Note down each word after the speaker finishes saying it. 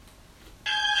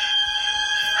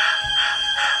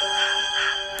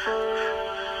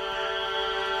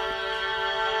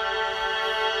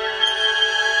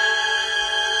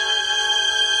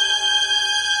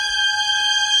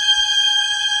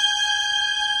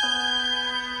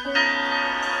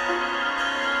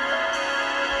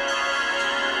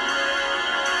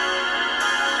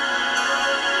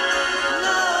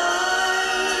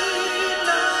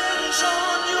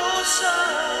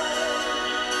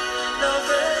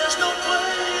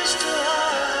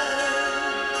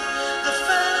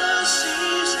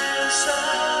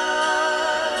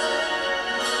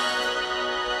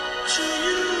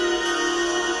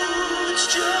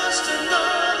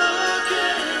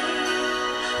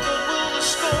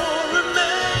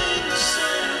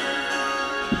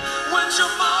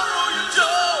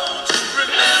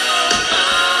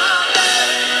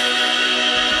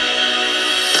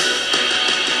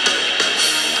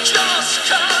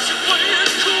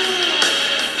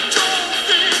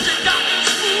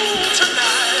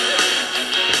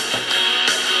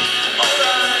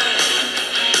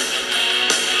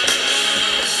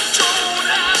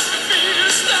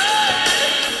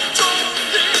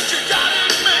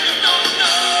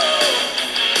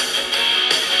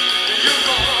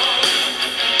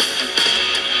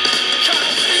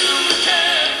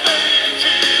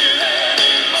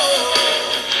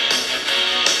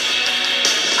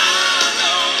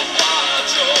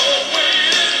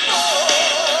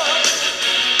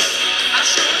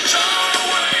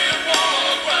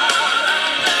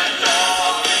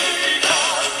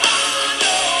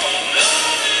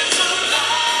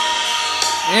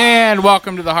And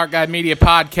welcome to the Heart Guide Media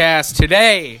Podcast.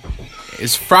 Today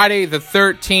is Friday the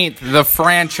 13th, the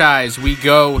franchise. We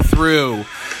go through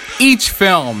each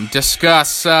film,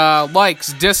 discuss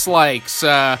likes, dislikes,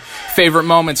 favorite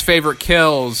moments, favorite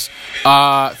kills,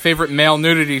 favorite male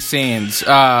nudity scenes,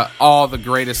 all the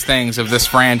greatest things of this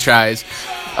franchise.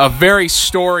 A very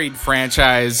storied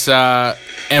franchise,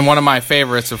 and one of my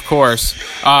favorites, of course.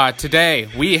 Today,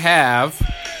 we have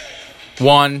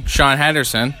one, Sean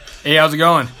Henderson. Hey, how's it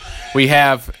going? We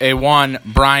have a one,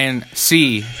 Brian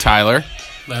C. Tyler.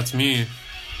 That's me.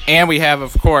 And we have,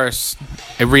 of course,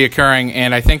 a reoccurring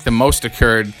and I think the most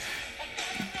occurred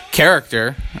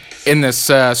character in this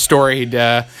storied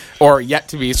or yet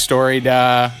to be storied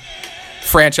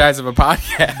franchise of a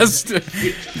podcast.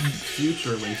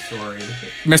 Futurely storied.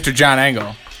 Mr. John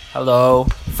Engel. Hello.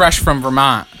 Fresh from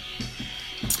Vermont.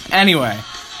 Anyway,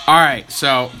 alright,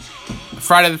 so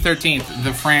Friday the 13th,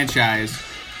 the franchise.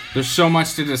 There's so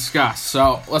much to discuss,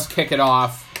 so let's kick it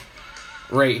off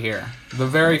right here. The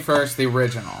very first, the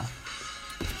original.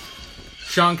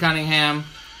 Sean Cunningham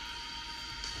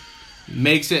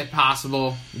makes it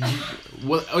possible.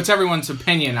 What's everyone's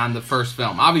opinion on the first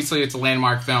film? Obviously, it's a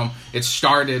landmark film. It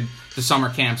started the summer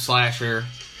camp slasher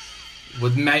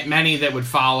with many that would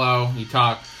follow. You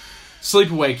talk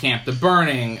Sleepaway Camp, The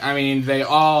Burning. I mean, they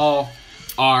all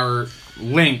are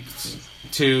linked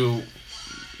to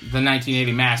the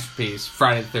 1980 masterpiece,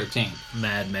 Friday the 13th.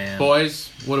 Madman. Boys,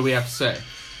 what do we have to say?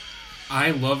 I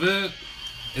love it.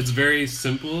 It's very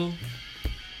simple,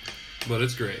 but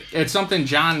it's great. It's something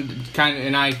John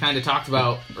and I talked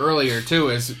about earlier too.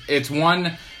 Is it's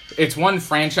one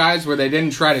franchise where they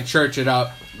didn't try to church it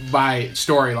up by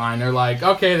storyline. They're like,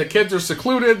 okay, the kids are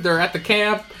secluded, they're at the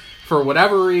camp for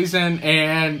whatever reason,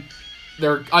 and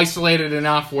they're isolated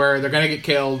enough where they're gonna get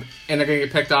killed and they're gonna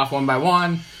get picked off one by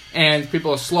one, and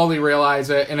people slowly realize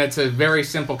it. And it's a very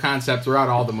simple concept throughout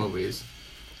all the movies,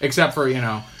 except for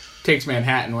Takes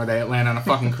Manhattan, where they land on a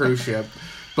fucking cruise ship.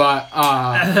 But,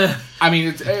 I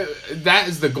mean, that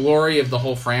is the glory of the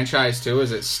whole franchise, too,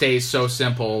 is it stays so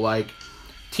simple. Like,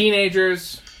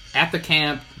 teenagers at the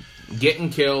camp, getting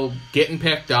killed, getting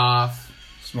picked off.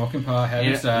 Smoking pot,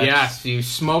 having sex. Yes, you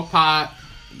smoke pot,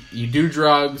 you do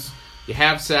drugs, you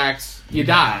have sex, you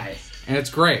die. And it's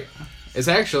great. It's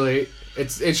actually,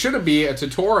 it should be a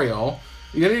tutorial.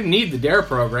 You didn't need the DARE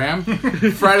program.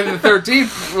 Friday the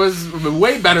 13th was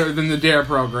way better than the DARE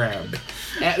program.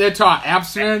 It taught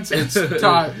abstinence. It's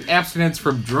taught abstinence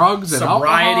from drugs and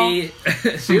sobriety.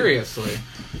 Alcohol. Seriously.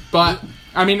 But,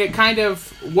 I mean, it kind of,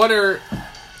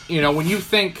 when you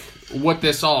think what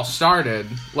this all started,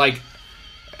 like,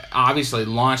 obviously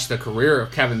launched the career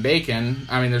of Kevin Bacon.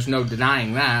 I mean, there's no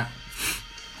denying that.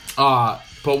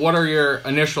 But what are your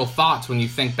initial thoughts when you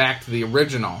think back to the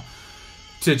original?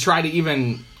 To try to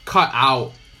even cut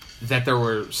out that there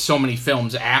were so many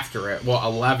films after it. Well,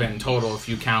 11 total if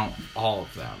you count all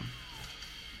of them.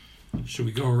 Should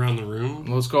we go around the room?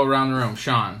 Let's go around the room.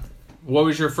 Sean, what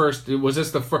was your first... What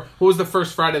was the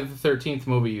first Friday the 13th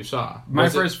movie you saw? My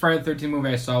first Friday the 13th movie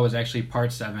I saw was actually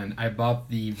Part 7. I bought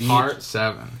the Part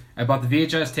 7. I bought the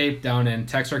VHS tape down in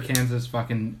Texarkana,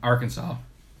 fucking Arkansas.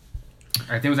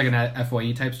 I think it was like an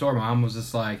FYE type store. My mom was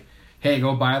just like, hey,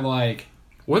 go buy like...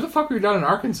 What the fuck were you down in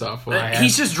Arkansas for?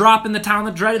 He's just dropping the town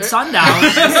that dreaded sundown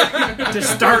to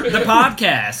start the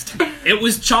podcast. It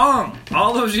was Chong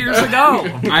all those years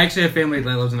ago. I actually have family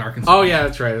that lives in Arkansas. Oh, yeah,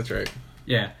 that's right.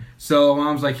 Yeah. So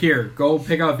mom's like, here, go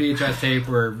pick out VHS tape.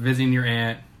 We're visiting your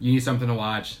aunt. You need something to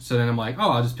watch. So then I'm like,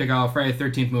 I'll just pick out a Friday the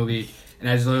 13th movie. And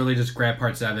I just literally just grabbed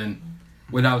Part 7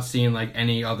 without seeing like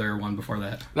any other one before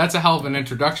that. That's a hell of an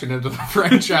introduction into the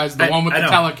franchise. The one with the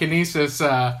telekinesis...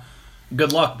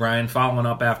 Good luck, Brian, following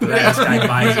up after that. This guy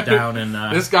buys it down in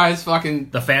this guy's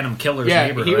fucking... the Phantom Killer's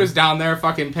neighborhood. He was down there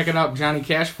fucking picking up Johnny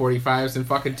Cash 45s and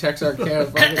fucking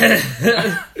Texarkana.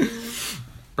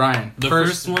 Brian. The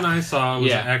first one I saw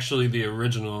was actually the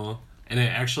original, and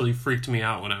it actually freaked me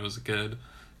out when I was a kid.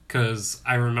 Because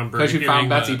I remember... Because you found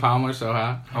Betsy Palmer so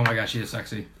hot? Oh my gosh, she is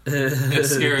sexy. It's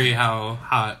scary how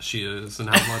hot she is and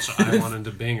how much I wanted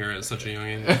to bang her at such a young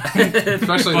age.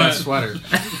 Especially that sweater.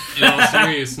 In all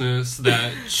seriousness,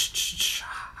 that...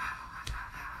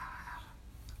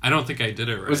 I don't think I did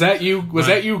it right. Was that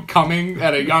you coming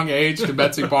at a young age to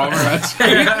Betsy Palmer? That's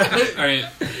Alright,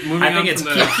 moving on. I think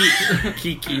it's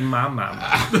Kiki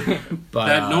Mama. But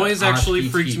that noise actually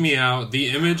freaked me out. The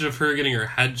image of her getting her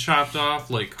head chopped off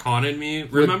haunted me.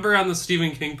 Remember on the Stephen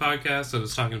King podcast I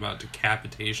was talking about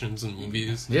decapitations in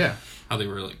movies? Yeah. How they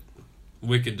were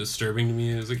wicked disturbing to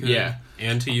me as a kid. Yeah.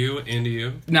 And to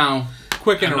you. Now,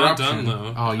 quick I'm not interruption. done,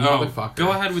 though. Oh, you motherfucker. Go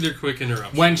ahead with your quick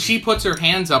interruption. When she puts her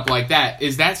hands up like that,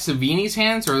 is that Savini's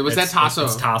hands or was that Tasso?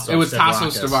 It's Tasso. It was Tasso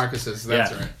Stavrakis. Stavrakis'.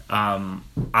 That's right.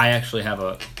 I actually have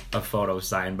a photo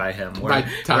signed by him By where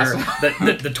Tasso.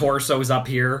 the torso's up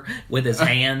here with his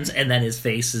hands, and then his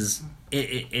face is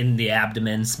in the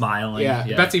abdomen, smiling. Yeah,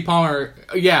 Betsy Palmer.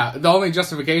 Yeah, the only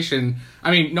justification.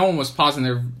 I mean, no one was pausing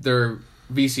their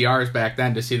VCRs back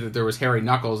then to see that there was hairy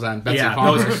knuckles on Betsy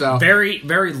Palmer. those So very,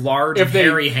 very large,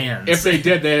 hairy hands. If they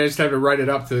did, they just had to write it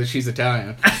up to she's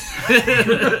Italian.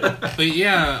 But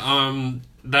yeah,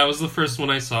 that was the first one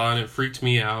I saw, and it freaked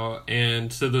me out.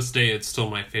 And to this day, it's still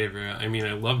my favorite. I mean,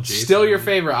 I love Jason. Still your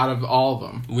favorite out of all of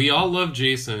them. We all love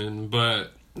Jason,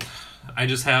 but I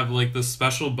just have like this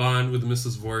special bond with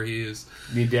Mrs. Voorhees.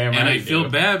 You damn right. And I you feel do.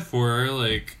 bad for her.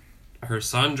 Like, her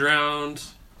son drowned.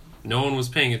 No one was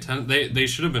paying attention. They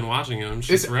should have been watching him.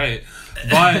 She's right.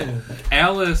 But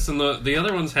Alice and the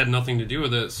other ones had nothing to do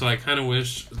with it. So I kind of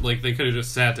wish like they could have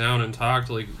just sat down and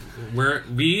talked. Like they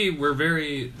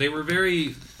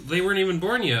weren't even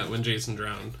born yet when Jason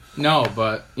drowned. No,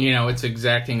 but it's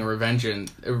exacting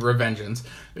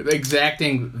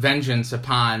exacting vengeance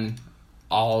upon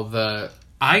all the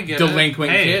I get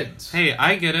delinquent it. kids. Hey,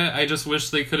 I get it. I just wish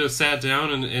they could have sat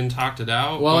down and talked it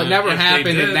out. Well, but it never if they happened,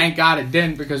 did, and thank God it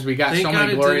didn't, because we got Thank so God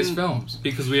many it glorious didn't. films.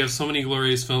 Because we have so many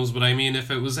glorious films, but I mean, if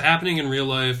it was happening in real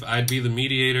life, I'd be the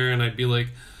mediator, and I'd be like,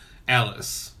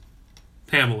 Alice,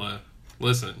 Pamela,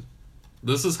 listen,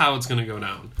 this is how it's going to go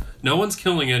down. No one's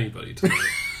killing anybody tonight.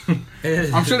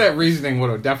 I'm sure that reasoning would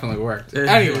have definitely worked.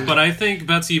 Anyway, But I think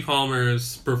Betsy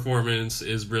Palmer's performance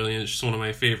is brilliant. She's one of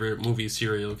my favorite movie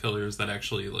serial killers that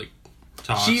actually, like,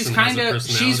 talks she's and has a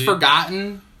personality. she's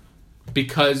forgotten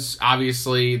because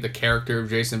obviously the character of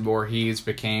Jason Voorhees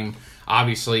became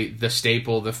obviously the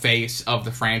staple, the face of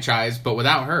the franchise. But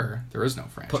without her, there is no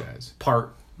franchise.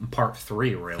 Part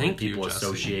 3, really. Thank you, people Jesse.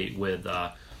 associate with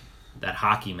that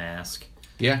hockey mask.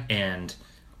 Yeah, And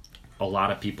a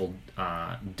lot of people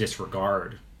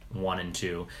disregard 1 and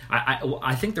 2.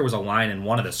 I think there was a line in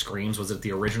one of the Screams, was it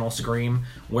the original Scream,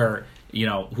 where,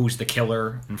 who's the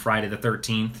killer in Friday the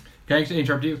 13th? Can I actually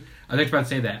interrupt you? I was actually about to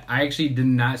say that. I actually did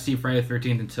not see Friday the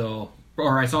 13th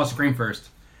or I saw Scream first.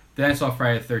 Then I saw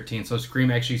Friday the 13th, so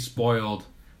Scream actually spoiled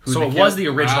who So the it kill- was the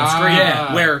original Scream,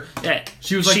 Yeah. where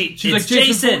She was like, it's Jason.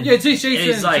 Jason. Yeah, it's Jason.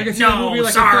 It's like, I've seen the movie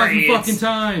like sorry, 1,000 fucking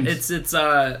times.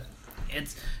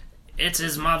 It's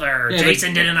his mother. Yeah,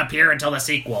 Jason didn't appear until the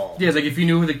sequel. Yeah, it's like if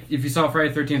you saw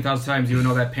Friday the 13th 1,000 times, you would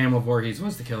know that Pamela Voorhees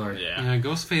was the killer. Yeah,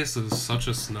 Ghostface is such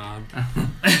a snob.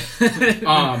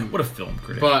 What a film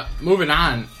critic. but moving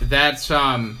on, that's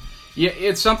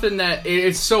it's something that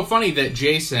it's so funny that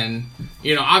Jason,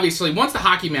 obviously once the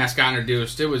hockey mask got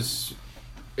introduced, it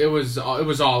was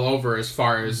all over as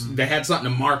far as they had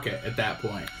something to market at that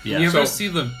point. Yeah. You ever So- see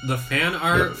the fan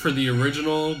art for the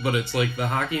original, but it's like the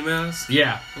hockey mask?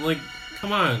 Yeah, I'm like,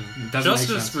 come on. Doesn't make Justice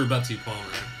sense. for Betsy Palmer.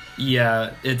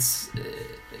 Yeah, it's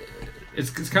It's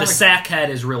kind the of like sack head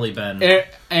has really been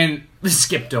and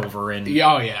skipped over. And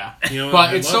oh yeah, You know, but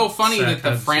I it's so love funny that the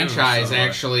Sackhead too, franchise so,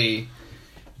 actually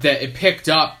that it picked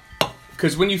up,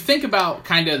 because when you think about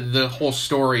kind of the whole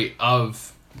story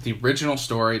of the original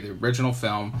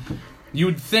film, you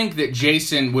would think that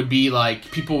Jason would be like,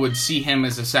 people would see him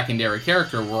as a secondary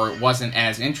character where it wasn't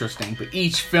as interesting, but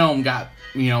each film got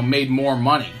made more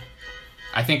money.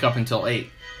 I think up until 8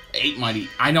 might.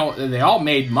 I know they all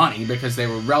made money because they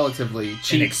were relatively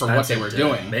cheap for what they were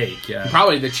doing.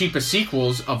 Probably the cheapest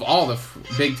sequels of all the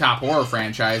big top horror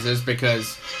franchises,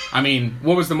 because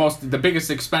what was the biggest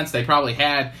expense they probably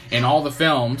had in all the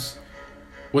films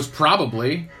was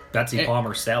probably Betsy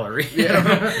Palmer's salary.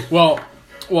 well,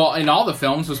 in all the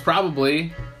films was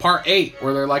probably part 8,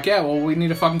 where they're like, we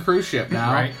need a fucking cruise ship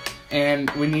now, Right. And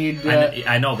we need.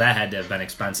 I know that had to have been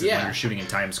expensive Yeah. when you're shooting in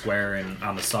Times Square and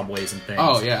on the subways and things.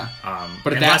 Oh yeah.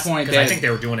 But at that unless- point, 'cause I think they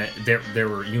were doing it. They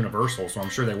were Universal, so I'm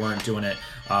sure they weren't doing it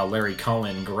Larry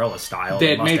Cohen guerrilla style.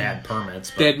 They must have had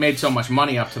permits. But they had made so much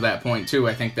money up to that point too.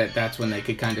 I think that's when they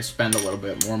could kind of spend a little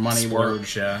bit more money.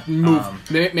 splurge, yeah.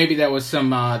 Maybe that was some.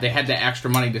 They had the extra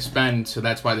money to spend, so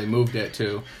that's why they moved it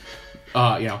to,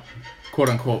 quote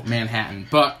unquote Manhattan.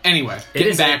 But anyway,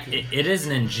 getting back. It is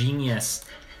an ingenious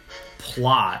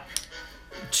plot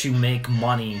to make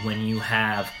money when you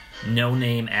have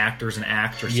no-name actors and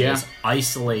actresses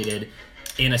isolated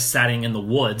in a setting in the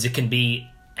woods. It can be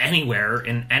anywhere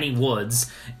in any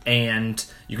woods, and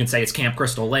you can say it's Camp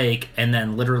Crystal Lake, and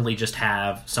then literally just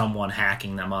have someone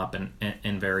hacking them up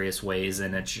in various ways,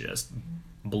 and it just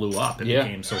blew up. It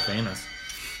became so famous.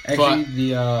 Actually,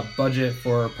 the budget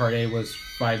for Part A was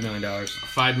 $5 million.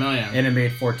 $5 million. And it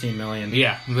made $14 million.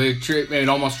 Yeah, it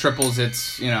almost triples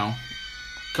its,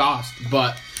 cost.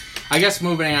 But I guess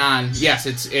moving on, yes,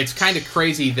 it's kind of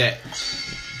crazy that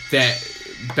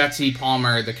Betsy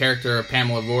Palmer, the character of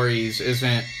Pamela Voorhees,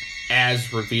 isn't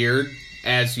as revered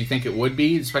as you think it would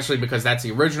be, especially because that's the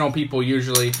original people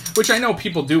usually, which I know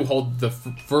people do hold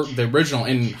the original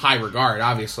in high regard.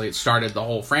 Obviously, it started the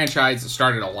whole franchise. It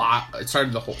started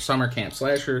the whole summer camp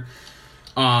slasher.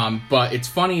 But it's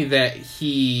funny that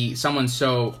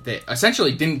that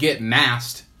essentially didn't get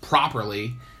masked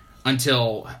properly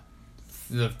until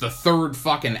the third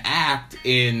fucking act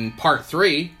in Part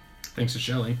 3. Thanks to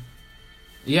Shelley.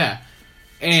 Yeah.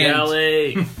 And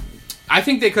Shelley. I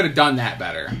think they could have done that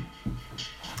better.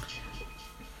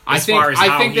 I As think far as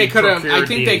how they he could have. procured I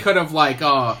think the- they could have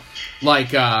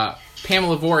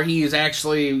Pamela Voorhees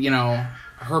actually,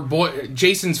 her boy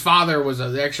Jason's father was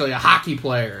actually a hockey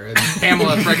player, and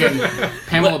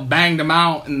Pamela banged him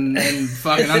out and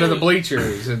fucking under the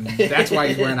bleachers, and that's why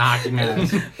he's wearing a hockey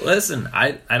mask. Listen,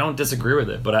 I don't disagree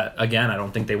with it, but I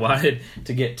don't think they wanted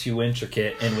to get too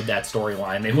intricate in with that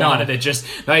storyline. They wanted it just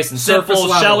nice and Surface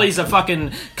simple. level. Shelley's a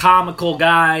fucking comical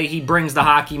guy. He brings the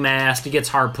hockey mask. He gets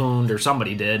harpooned, or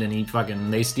somebody did,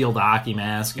 and they steal the hockey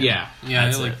mask. and Yeah. Yeah, I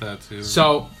that's like it. that too.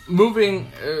 So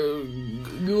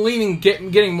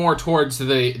getting more towards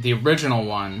the original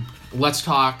one. Let's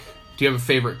talk. Do you have a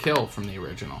favorite kill from the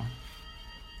original?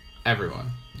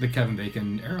 Everyone. The Kevin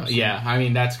Bacon arrow. Yeah, I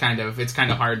mean it's kind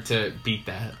of hard to beat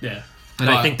that. Yeah. And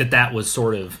I think that was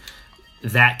sort of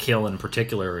that kill in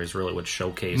particular is really what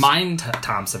showcased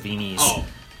Tom Savini's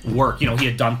work. He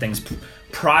had done things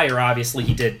prior. Obviously,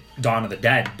 he did Dawn of the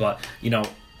Dead, but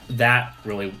that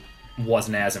really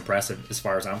wasn't as impressive as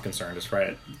far as I'm concerned as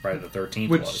Friday the 13th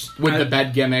was. With the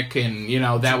bed gimmick and,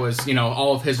 that was,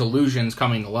 all of his illusions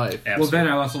coming to life. Well, then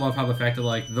I also love how the fact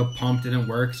that, the pump didn't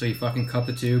work, so he fucking cut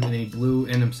the tube and then he blew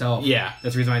in himself. Yeah.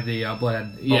 That's the reason why the blood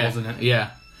had bubbles in it.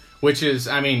 Yeah. Which is,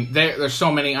 there's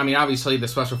so many, obviously the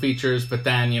special features, but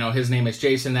then, His Name is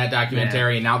Jason, that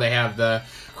documentary, and now they have the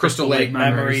Crystal Lake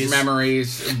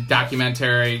Memories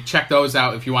documentary. Check those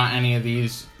out if you want any of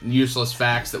these useless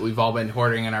facts that we've all been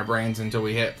hoarding in our brains until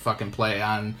we hit fucking play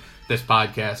on this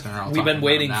podcast. And we've been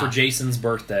waiting for Jason's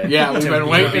birthday. Yeah, we've been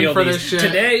waiting for this shit.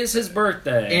 Today is his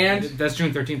birthday. And that's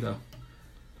June 13th, though.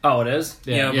 Oh, it is?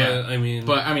 Yeah.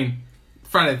 But,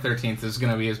 Friday the 13th is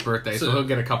going to be his birthday, so he'll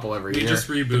get a couple every year. We just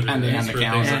rebooted depending on the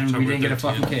calendar. And we didn't get a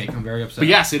fucking cake. I'm very upset. But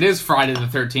yes, it is Friday the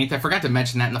 13th. I forgot to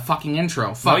mention that in the fucking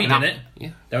intro. No, you didn't. Yeah.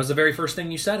 That was the very first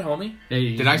thing you said, homie.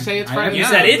 Did I say it's Friday? You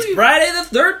said it's Friday the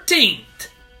 13th.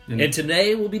 And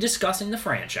today we'll be discussing the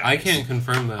franchise. I can't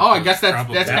confirm that. Oh, I guess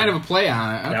that's kind of a play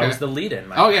on it. Okay. That was the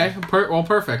lead-in. Okay, well,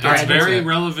 perfect. It's very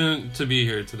relevant to be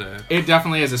here today. It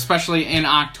definitely is, especially in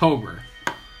October.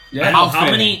 Yeah.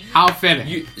 How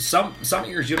fitting. Some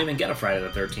years you don't even get a Friday the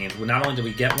 13th. Not only did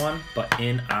we get one, but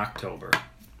in October.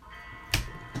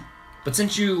 But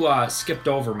since you skipped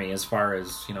over me as far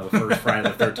as the first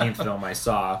Friday the 13th film I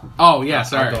saw. Oh yeah,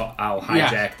 sorry. I'll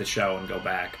hijack the show and go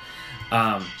back.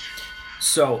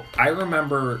 So I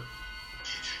remember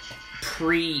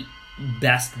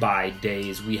pre-Best Buy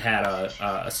days, we had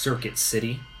a Circuit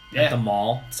City at the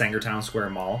mall, Sangertown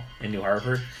Square Mall in New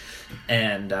Hartford,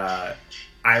 and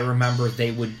I remember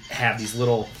they would have these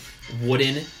little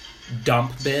wooden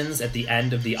dump bins at the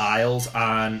end of the aisles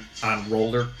on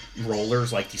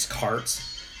rollers, like these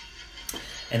carts,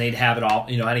 and they'd have it all,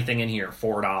 anything in here,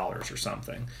 $4 or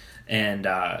something. And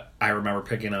I remember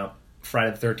picking up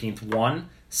Friday the 13th 1,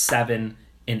 7,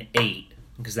 and 8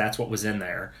 because that's what was in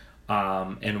there,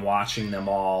 and watching them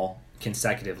all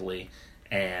consecutively,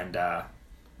 and that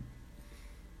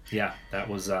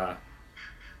was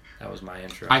my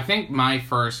intro. I think my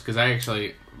first, because I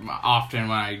actually often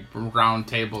when I round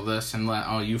table this and let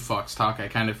you fucks talk, I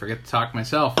kind of forget to talk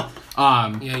myself.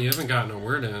 Yeah, you haven't gotten a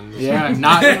word in. Yeah,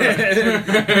 not.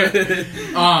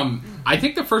 I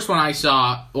think the first one I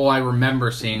saw, I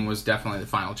remember seeing was definitely the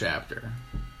final chapter,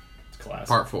 Classic.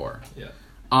 Part 4.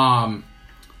 Yeah.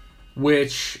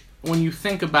 Which when you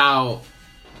think about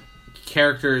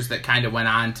characters that kind of went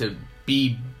on to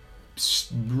be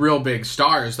real big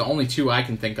stars, the only two I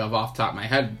can think of off the top of my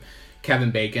head,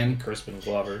 Kevin Bacon, Crispin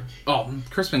Glover. Oh,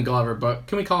 Crispin Glover, but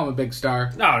can we call him a big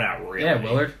star? No, not really. Yeah,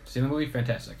 Willard. Seen the movie?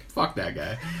 Fantastic. Fuck that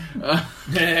guy.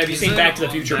 Have you seen Back to the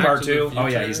Future Part 2? Oh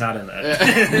yeah, he's not in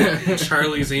that.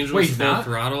 Charlie's Angels Wait, Full not?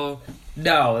 Throttle.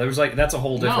 No, there was that's a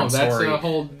whole different story.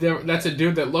 That's a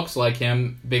dude that looks like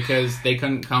him because they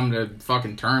couldn't come to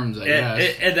fucking terms, I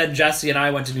guess. And then Jesse and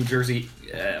I went to New Jersey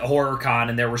HorrorCon,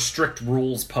 and there were strict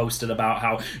rules posted about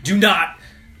how do not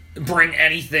bring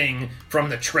anything from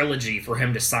the trilogy for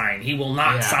him to sign. He will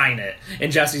not sign it.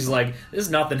 And Jesse's like, there's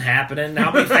nothing happening.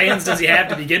 How many fans does he have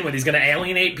to begin with? He's going to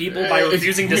alienate people by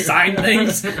refusing to sign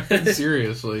things?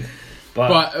 Seriously.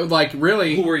 But like,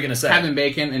 really, who were you going to say? Kevin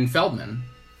Bacon and Feldman.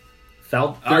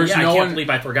 I can't believe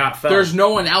I forgot Feld. There's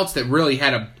no one else that really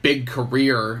had a big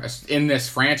career in this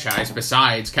franchise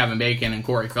besides Kevin Bacon and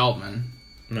Corey Feldman.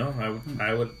 No,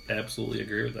 I would absolutely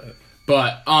agree with that.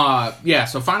 But,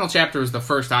 so Final Chapter was the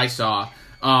first I saw.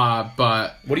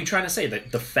 But what are you trying to say?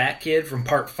 The fat kid from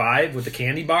Part 5 with the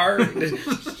candy bar?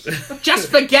 Just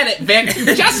forget it, Vic.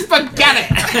 Just forget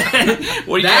it.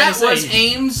 What are you trying to say? That was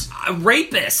Ames. A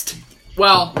rapist.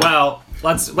 Well,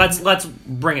 let's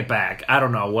bring it back. I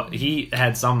don't know what he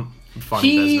had some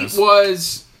funny business. He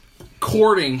was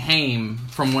courting Haim,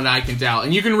 from what I can tell,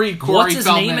 and you can read Corey Feldman's...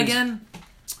 What's his name again?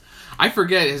 I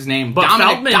forget his name. But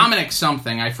Dominic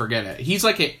something. I forget it. He's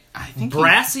like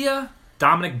Brassia.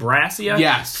 Dominic Brassia.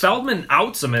 Yes. Feldman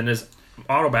outs him in his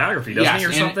autobiography, doesn't he,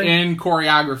 or something? In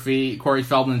Choreography, Corey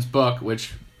Feldman's book,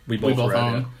 which we both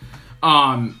read,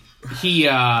 own.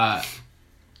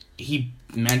 He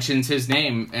mentions his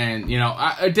name, and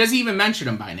does he even mention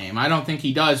him by name? I don't think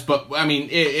he does, but I mean,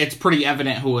 it's pretty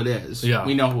evident who it is. Yeah,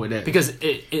 we know who it is because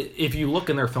if you look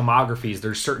in their filmographies,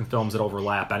 there's certain films that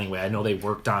overlap. Anyway, I know they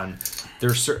worked on.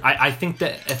 I think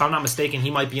that if I'm not mistaken, he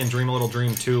might be in Dream a Little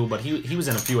Dream too, but he was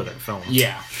in a few of their films.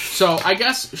 Yeah. So I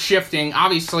guess shifting,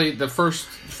 obviously the first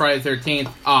Friday the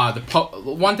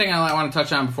 13th. One thing I want to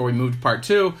touch on before we move to part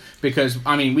 2, because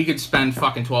I mean we could spend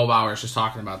fucking 12 hours just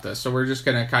talking about this, so we're just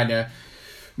gonna kind of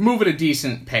move at a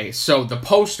decent pace. So the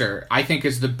poster, I think,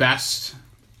 is the best.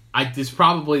 It's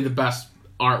probably the best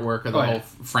artwork of the whole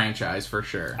franchise for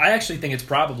sure. I actually think it's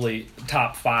probably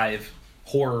top 5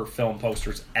 horror film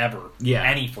posters ever. Yeah.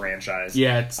 Any franchise.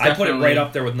 Yeah, it's I put it right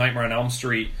up there with Nightmare on Elm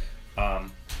Street.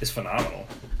 It's phenomenal.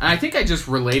 And I think I just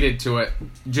related to it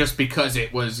just because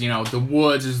it was, the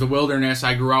woods is the wilderness.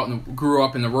 I grew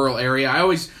up in the rural area. I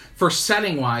always, for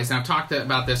setting wise, and I've talked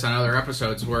about this on other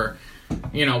episodes where,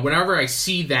 whenever I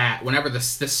see that, whenever the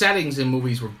settings in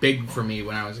movies were big for me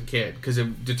when I was a kid, because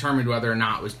it determined whether or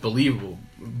not it was believable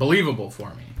for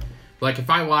me. Like if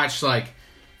I watched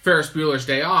Ferris Bueller's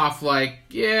Day Off,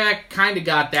 kind of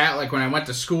got that, when I went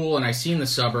to school and I seen the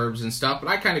suburbs and stuff, but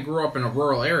I kind of grew up in a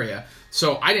rural area,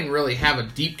 so I didn't really have a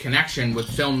deep connection with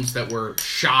films that were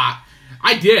shot.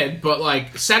 I did, but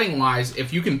setting-wise,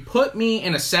 if you can put me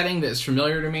in a setting that is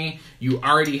familiar to me, you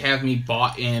already have me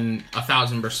bought in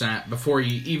 1,000% before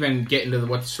you even get into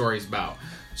what the story is about.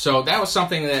 So that was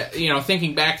something that,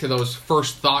 thinking back to those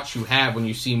first thoughts you have when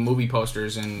you see movie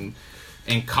posters and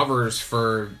covers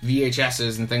for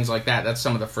VHSs and things like that. That's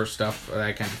some of the first stuff that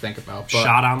I kind of think about. But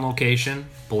shot on location,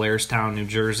 Blairstown, New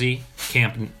Jersey,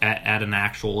 camp at an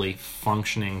actually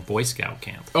functioning Boy Scout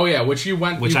camp. Oh yeah, which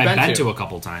I've been to a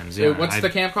couple times. Yeah, what's the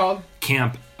camp called?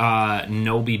 Camp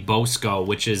Nobi Bosco,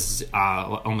 which is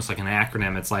almost like an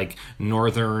acronym. It's like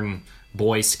Northern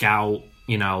Boy Scout,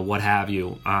 what have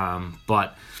you.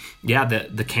 But yeah,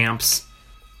 the camps.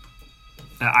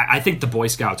 I think the Boy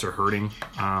Scouts are hurting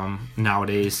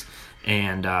nowadays,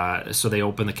 and so they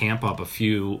opened the camp up a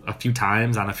few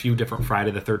times on a few different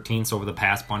Friday the 13th over the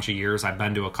past bunch of years. I've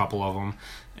been to a couple of them,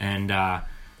 and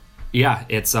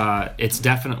it's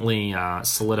definitely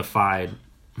solidified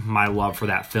my love for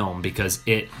that film because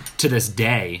it to this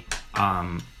day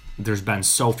there's been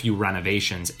so few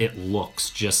renovations. It looks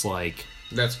just like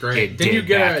that's great. Didn't you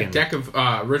get a deck of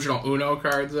original Uno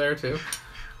cards there too?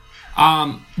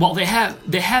 Well, they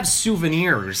have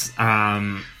souvenirs,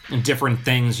 and different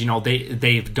things.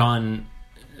 They've done.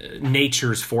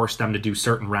 Nature's forced them to do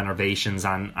certain renovations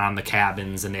on the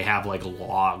cabins, and they have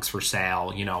logs for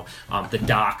sale. The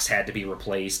docks had to be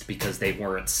replaced because they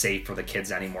weren't safe for the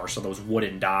kids anymore. So those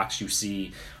wooden docks you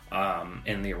see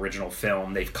in the original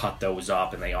film, they've cut those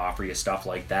up and they offer you stuff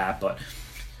like that. But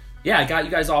yeah, I got you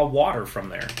guys all water from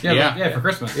there. Yeah, for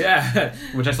Christmas. Yeah.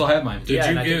 Which I still have mine. Did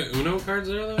you get Uno cards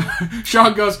there, though?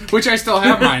 Sean goes, which I still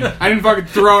have mine. I didn't fucking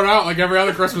throw it out like every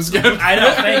other Christmas gift. I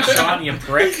don't think, Sean, you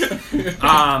prick.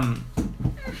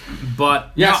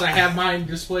 But yes, I have mine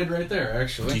displayed right there,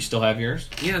 actually. Do you still have yours?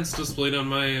 Yeah, it's displayed on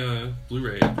my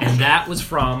Blu-ray. And that was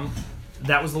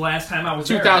the last time I was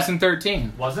 2013.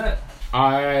 There. Was it?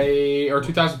 Or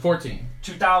 2014.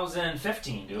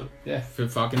 2015, dude. Yeah,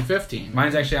 fucking 15.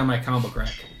 Mine's actually on my comic book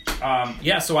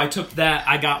rack. So I took that.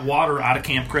 I got water out of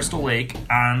Camp Crystal Lake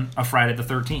on a Friday the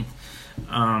 13th.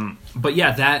 But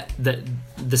yeah,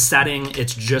 the setting,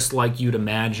 it's just like you'd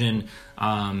imagine.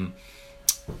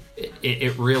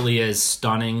 it really is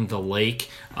stunning, the lake.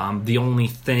 The only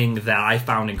thing that I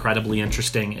found incredibly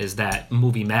interesting is that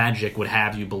movie magic would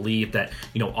have you believe that,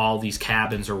 all these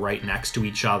cabins are right next to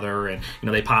each other, and,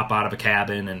 they pop out of a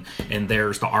cabin and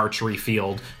there's the archery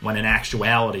field, when in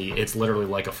actuality, it's literally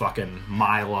like a fucking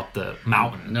mile up the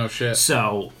mountain. No shit.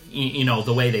 So,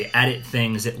 the way they edit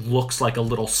things, it looks like a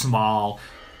little small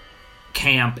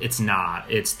camp. It's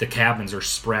not. It's the cabins are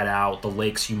spread out, the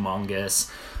lake's humongous.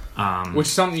 Which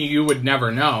is something you would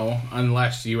never know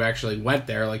unless you actually went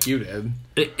there like you did.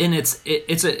 And it's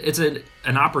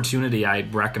an opportunity I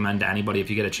recommend to anybody if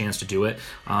you get a chance to do it.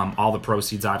 All the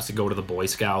proceeds obviously go to the Boy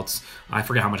Scouts. I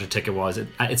forget how much a ticket was.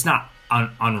 It's not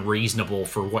unreasonable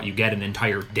for what you get an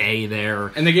entire day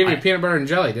there. And they gave you peanut butter and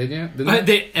jelly, didn't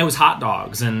you? It was hot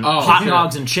dogs and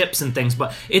dogs and chips and things,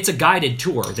 but it's a guided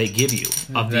tour they give you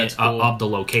of the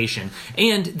location,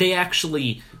 and they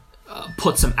actually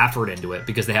put some effort into it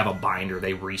because they have a binder.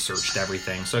 They researched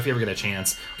everything. So if you ever get a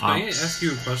chance, can I ask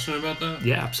you a question about that?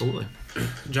 Yeah, absolutely.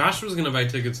 Josh was going to buy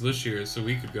tickets this year so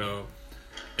we could go,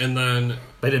 and then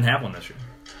they didn't have one this year.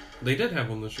 They did have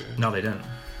one this year. No, they didn't.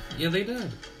 Yeah, they did.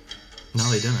 No,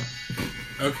 they didn't.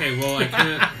 Okay, well, I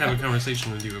can't have a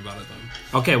conversation with you about it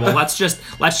then. Okay, well, let's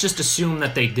just assume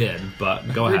that they did.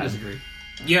 But go ahead. Disagree.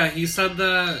 Yeah, he said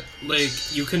that,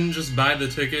 you couldn't just buy the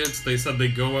tickets. They said they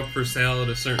go up for sale at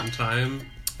a certain time.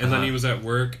 And then he was at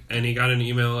work, and he got an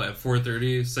email at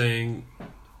 4:30 saying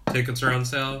tickets are on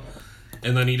sale.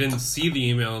 And then he didn't see the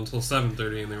email until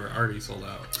 7:30, and they were already sold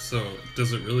out. So,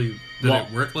 did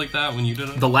it work like that when you did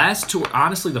it? The last tour,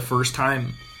 honestly, the first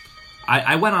time,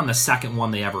 I went on the second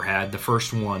one they ever had. The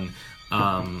first one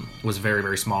was very,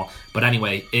 very small. But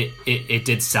anyway, it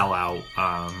did sell out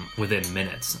within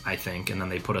minutes, I think, and then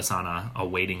they put us on a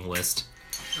waiting list.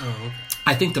 Oh, okay.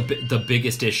 I think the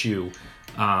biggest issue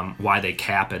why they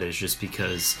cap it is just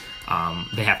because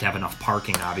they have to have enough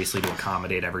parking, obviously, to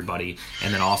accommodate everybody,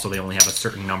 and then also they only have a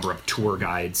certain number of tour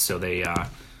guides, so they...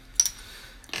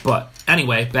 But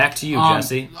anyway, back to you,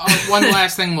 Jesse. One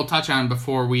last thing we'll touch on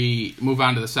before we move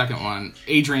on to the second one.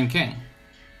 Adrienne King.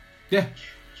 Yeah.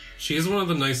 She is one of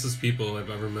the nicest people I've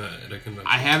ever met at a convention.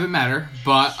 I haven't met her,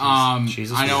 but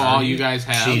she's a I know sweetheart. all you guys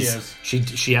have.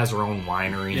 She has her own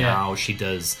winery now.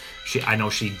 I know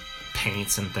she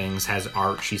paints and things, has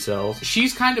art she sells.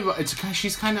 She's kind of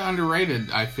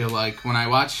underrated, I feel like, when I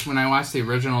watch the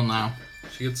original now.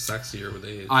 She gets sexier with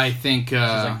age. I think she's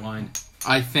like wine.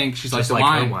 I think she's like Just the like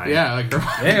wine. her wine. Yeah, like her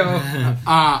wine.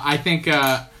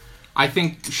 I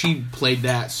think she played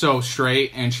that so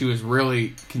straight, and she was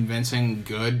really convincing,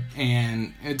 good,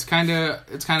 and it's kind of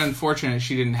unfortunate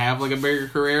she didn't have like a bigger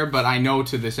career. But I know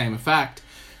to the same effect,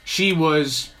 she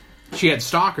had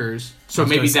stalkers, so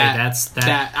maybe that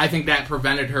I think that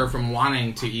prevented her from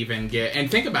wanting to even get. And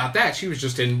think about that, she was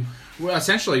just in. Well,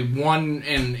 essentially one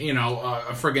in,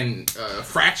 a friggin'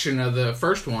 fraction of the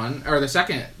first one, or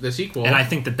the sequel. And I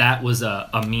think that was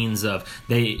a means of,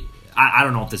 I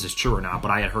don't know if this is true or not,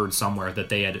 but I had heard somewhere that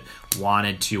they had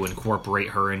wanted to incorporate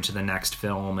her into the next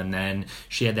film, and then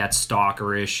she had that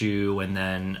stalker issue, and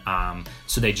then,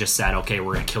 so they just said, okay,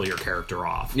 we're going to kill your character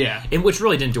off. Yeah. And which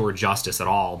really didn't do her justice at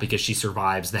all, because she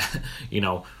survives that,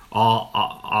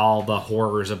 all the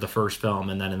horrors of the first film,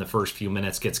 and then in the first few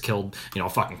minutes gets killed. A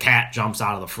fucking cat jumps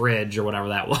out of the fridge or whatever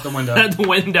that was. The window. The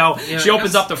window. Yeah, she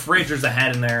opens up the fridge. There's a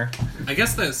head in there. I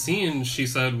guess that scene, she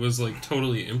said, was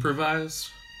totally improvised.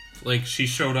 She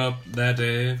showed up that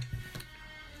day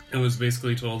and was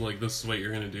basically told this is what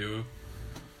you're gonna do.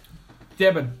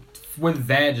 Yeah, but with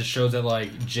that, it just shows that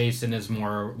Jason is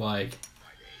more of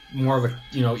a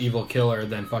evil killer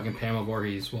than fucking Pamela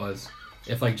Voorhees was.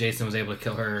 If Jason was able to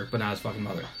kill her, but not his fucking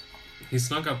mother. He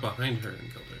snuck up behind her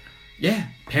and killed her. Yeah,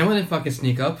 Pamela didn't fucking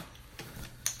sneak up.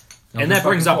 And that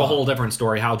brings up a whole different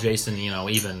story. How Jason,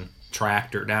 even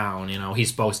tracked her down. He's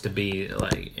supposed to be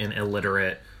an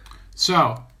illiterate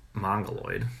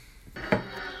mongoloid.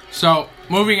 So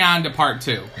moving on to part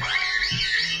two.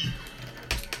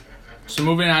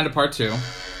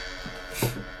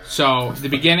 So, the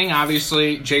beginning,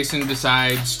 obviously, Jason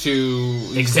decides to...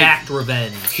 exact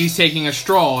revenge. He's taking a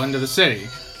stroll into the city.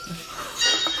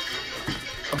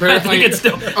 I think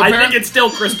it's still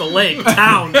Crystal Lake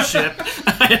Township.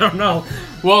 I don't know.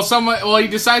 Well, he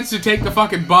decides to take the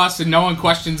fucking bus, and no one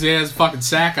questions he has a fucking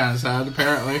sack on his head,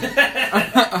 apparently.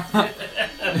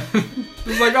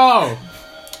 He's like, oh...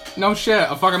 no shit,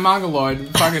 a fucking mongoloid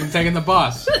fucking taking the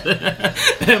bus.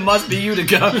 It must be you to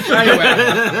go.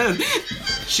 Anyway,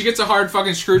 she gets a hard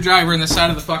fucking screwdriver in the side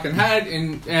of the fucking head,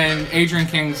 and Adrienne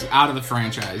King's out of the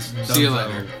franchise. See you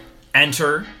later.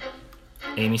 Enter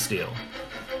Amy Steele.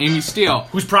 Amy Steele.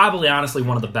 Who's probably, honestly,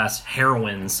 one of the best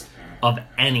heroines of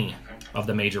any of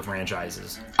the major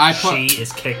franchises. She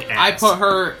is kick ass. I put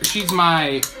her. She's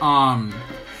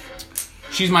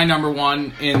my number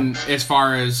one in as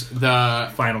far as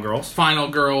the Final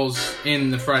girls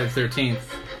in the Friday the 13th.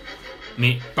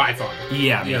 Me by far.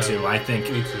 Yeah, me too. I think.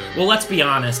 Me too. Well, let's be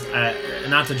honest.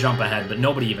 Not to jump ahead, but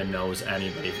nobody even knows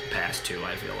anybody past 2.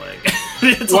 I feel like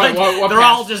it's what they're past?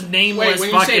 all just nameless.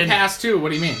 Wait, when you say past 2, what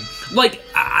do you mean? Like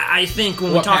I think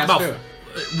when we talk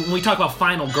about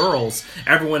Final Girls,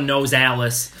 everyone knows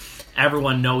Alice,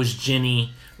 everyone knows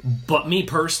Ginny. But me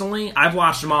personally, I've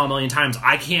watched them all a million times.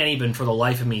 I can't even, for the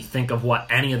life of me, think of what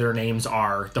any of their names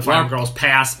are. The Final Girls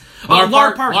past.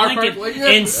 Lar Park Lincoln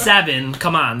in 7.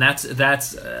 Come on, that's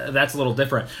a little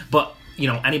different. But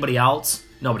anybody else,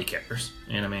 nobody cares.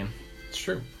 You know what I mean? It's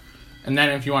true. And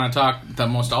then if you want to talk, the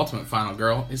most ultimate Final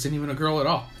Girl isn't even a girl at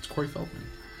all. It's Corey Feldman.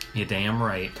 You're damn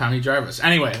right. Tommy Jarvis.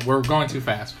 Anyway, we're going too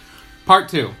fast. Part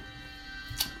 2.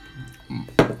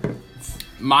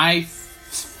 My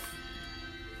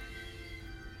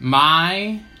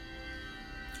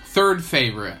third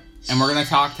favorite, and we're going to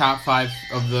talk top 5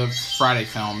 of the Friday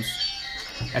films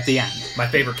at the end. My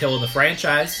favorite kill in the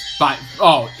franchise.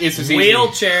 It's easy.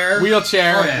 Wheelchair. Oh,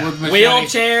 yeah. With machete.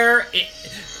 Wheelchair.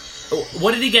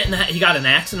 What did he get in the head? He got an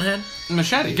axe in the head?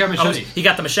 Machete. He got machete. He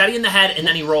got the machete in the head, and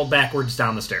then he rolled backwards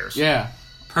down the stairs. Yeah.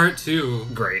 Part 2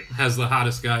 Great. has the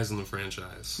hottest guys in the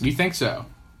franchise. You think so?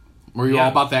 Were you all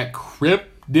about that Crip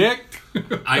dick?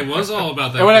 I was all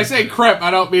about that. And when I say Crip,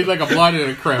 I don't mean like a blood in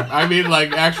a Crip. I mean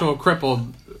like actual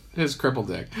his crippled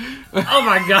dick. Oh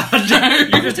my god.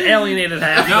 You just alienated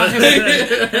half. No,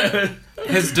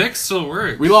 his dick still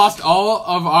works. We lost all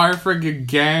of our friggin'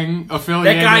 gang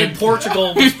affiliated. That guy in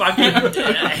Portugal was fucking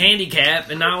handicapped,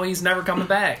 and now he's never coming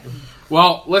back.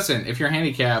 Well, listen, if you're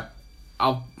handicapped,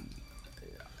 I'm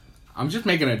just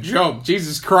making a joke.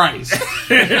 Jesus Christ.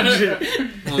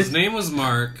 Well, his name was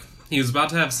Mark. He was about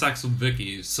to have sex with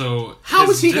Vicky, so... How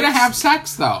is he going to have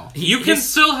sex, though? You can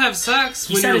still have sex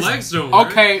when your legs don't work.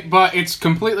 Okay, but it's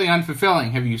completely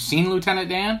unfulfilling. Have you seen Lieutenant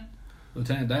Dan?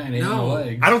 Lieutenant Dan ain't no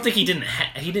legs. I don't think he didn't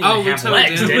have Lieutenant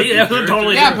legs, Dan did he? That was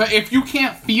totally Yeah, but if you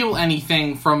can't feel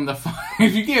anything from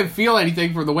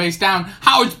the waist down,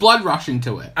 how is blood rushing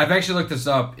to it? I've actually looked this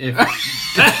up. I've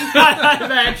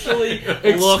actually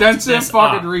extensive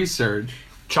fucking research.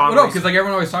 Well, no, because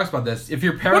everyone always talks about this. If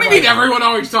you're paralyzed, what do you mean everyone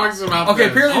always talks about this? Okay,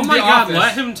 apparently oh my god, office,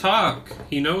 let him talk.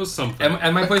 He knows something.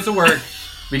 At my place of work,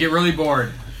 we get really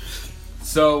bored.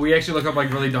 So we actually look up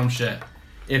really dumb shit.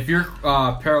 If you're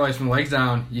paralyzed from the legs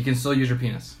down, you can still use your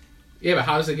penis. Yeah, but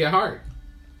how does it get hard?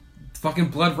 Fucking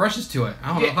blood rushes to it.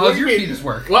 I don't know. How does your penis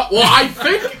work? Well, I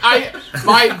think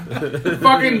my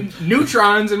fucking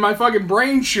neutrons in my fucking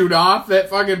brain shoot off that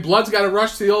fucking blood's got to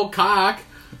rush to the old cock.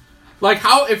 Like,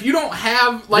 how, if you don't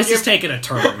have, this is taking a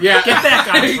turn. Yeah. Get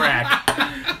back on track.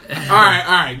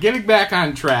 Alright, getting back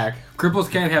on track. Cripples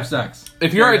can't have sex.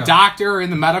 If you're a doctor in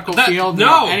the medical field,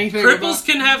 anything cripples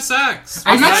can have sex.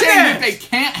 I'm not saying that they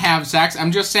can't have sex,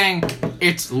 I'm just saying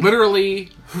it's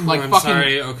literally like I'm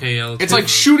sorry, okay, yeah, it's like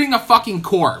shooting a fucking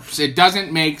corpse. It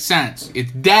doesn't make sense.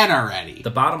 It's dead already.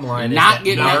 The bottom line is not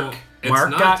that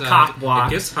Mark got cock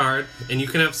blocked. It gets hard, and you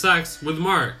can have sex with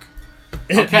Mark.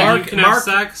 Okay, Mark can have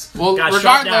sex. Well, got regardless,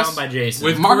 shut down by Jason.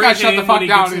 With Mark got shut the fuck when he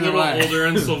down gets a either little way. older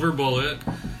and Silver Bullet,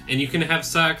 and you can have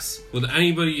sex with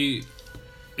anybody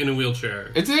in a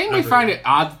wheelchair. It's anybody find it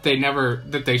odd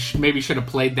that they maybe should have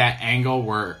played that angle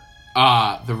where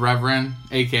the Reverend,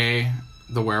 aka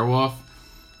the werewolf,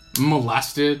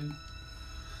 molested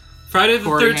Friday the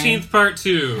 13th, Part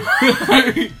 2.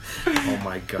 Oh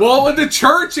my god. Well, with the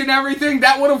church and everything,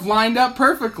 that would have lined up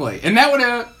perfectly, and that would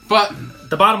have. But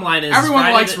the bottom line is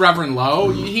everyone likes Reverend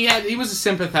Lowe. He was a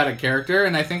sympathetic character,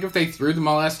 and I think if they threw the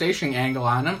molestation angle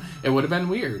on him, it would have been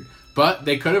weird. But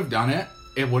they could have done it.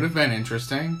 It would have been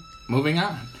interesting. Moving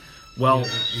on. Well,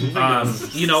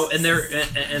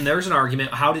 and there's an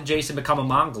argument. How did Jason become a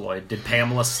mongoloid? Did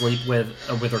Pamela sleep with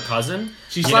her cousin?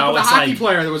 She slept with a hockey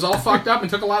player that was all fucked up and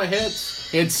took a lot of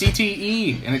hits. He had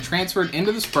CTE, and it transferred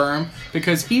into the sperm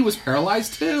because he was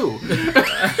paralyzed too.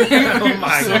 Oh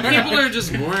my Some god! people are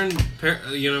just born,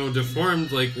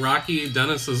 deformed. Like Rocky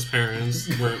Dennis's parents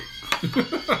were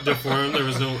deformed.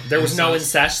 There was no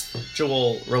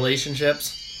incestual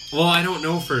relationships. Well, I don't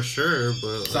know for sure,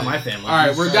 but it's not my family. All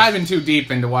right, we're diving too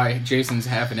deep into why Jason's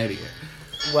half an idiot.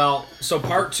 Well, so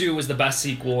Part 2 was the best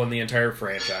sequel in the entire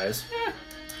franchise.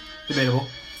 Debatable.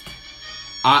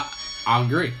 I'll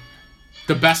agree.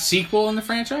 The best sequel in the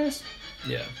franchise?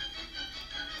 Yeah.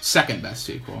 Second best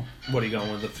sequel. What are you going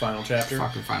with, the final chapter?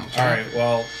 Fucking final chapter. All right,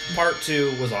 well, Part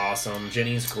 2 was awesome.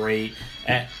 Ginny's great.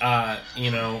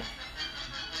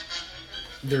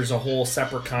 there's a whole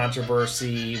separate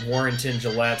controversy. Warrington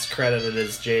Gillette's credited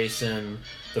as Jason,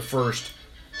 the first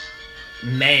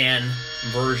man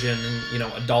version,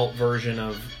 adult version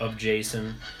of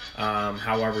Jason.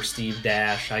 However, Steve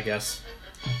Dash, I guess,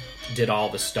 did all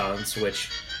the stunts, which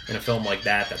in a film like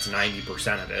that, that's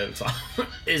 90% of it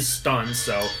is stunts.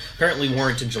 So apparently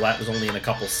Warrington Gillette was only in a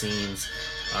couple scenes.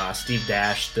 Steve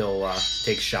Dash still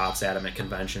takes shots at him at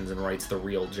conventions and writes the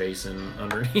real Jason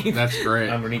underneath. That's great.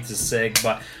 Underneath his sig.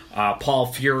 But Paul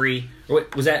Fury,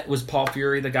 was Paul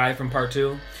Fury the guy from Part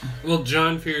 2? Well,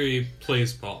 John Fury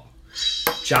plays Paul.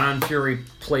 John Fury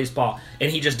plays Paul, and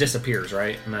he just disappears,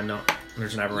 right? And then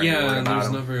there's never any word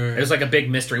about him. It was like a big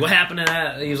mystery. What happened to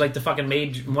that? He was like the fucking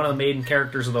one of the main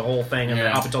characters of the whole thing, and then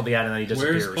up until the end, and then he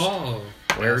disappears. Where's Paul?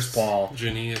 Where's Paul?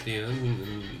 Ginny at the end,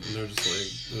 and they're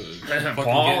just like,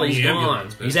 Paul, he's gone.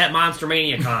 He's at Monster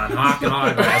Mania Con, hawking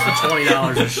autographs for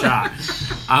 $20 a shot.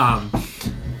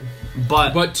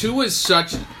 But 2 was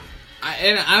such,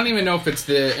 and I don't even know if it's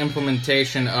the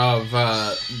implementation of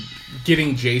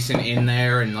getting Jason in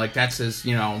there, and like that's his,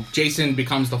 Jason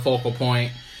becomes the focal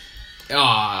point,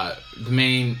 the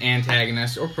main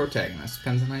antagonist or protagonist,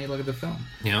 depends on how you look at the film.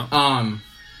 Yeah.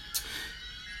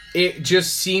 It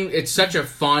just seemed, it's such a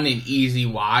fun and easy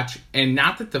watch, and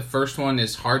not that the first one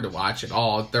is hard to watch at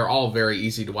all. They're all very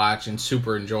easy to watch and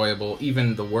super enjoyable,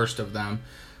 even the worst of them.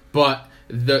 But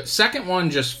the second one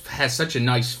just has such a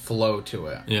nice flow to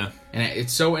it. Yeah. And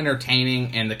it's so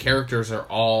entertaining, and the characters are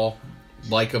all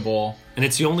likable. And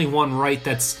it's the only one, right,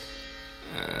 that's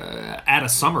at a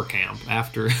summer camp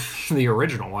after the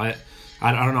original.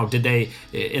 I don't know. Did they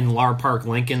in Lar Park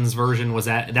Lincoln's version was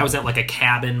that was at like a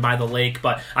cabin by the lake?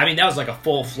 But I mean that was like a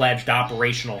full-fledged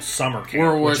operational summer camp.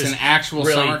 Where was an actual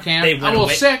really, summer camp? They went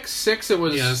away. Six. It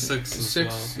was 6.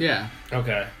 Well. Yeah.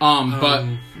 Okay.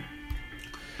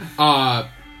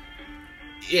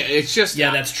 Yeah, it's just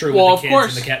that's true. Well, with the of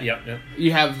course, and the yep.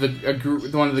 You have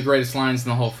one of the greatest lines in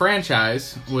the whole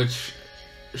franchise, which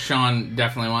Sean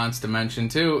definitely wants to mention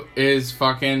too, is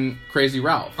fucking Crazy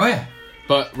Ralph. Oh yeah.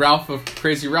 But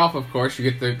Crazy Ralph, of course,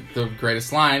 you get the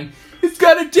greatest line. It's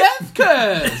got a death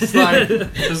curse. Like,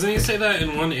 doesn't he say that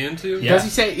in 1 and 2? Yeah. Does he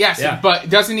say yes? Yeah. But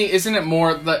doesn't he? Isn't it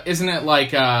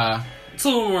like? It's a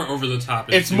little more over the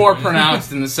top. It's more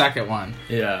pronounced in the second one.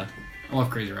 Yeah. I love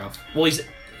Crazy Ralph. Well,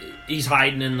 he's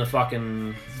hiding in the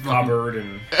fucking cupboard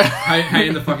and hiding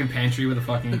in the fucking pantry with the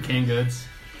fucking canned goods.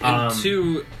 And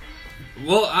 2.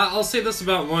 Well, I'll say this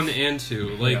about 1 and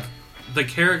 2. Like, the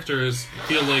characters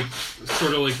feel like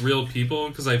sort of like real people,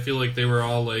 because I feel like they were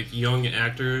all like young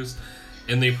actors,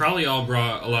 and they probably all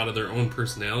brought a lot of their own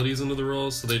personalities into the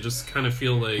roles, so they just kind of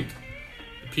feel like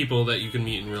people that you can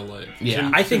meet in real life.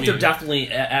 Yeah, I think they're definitely,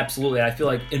 absolutely. I feel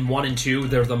like in 1 and 2,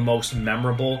 they're the most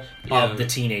memorable of the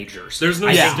teenagers. There's no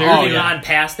on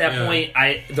past that point.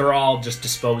 They're all just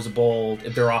disposable.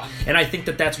 And I think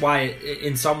that's why,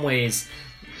 in some ways,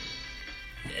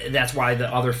 that's why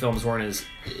the other films weren't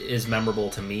as memorable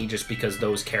to me, just because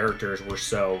those characters were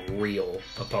so real,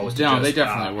 opposed to they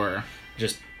definitely were.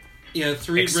 Just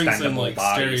 3 brings in like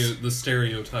the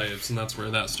stereotypes, and that's where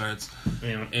that starts.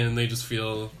 Yeah. And they just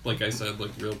feel, like I said,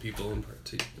 like real people in Part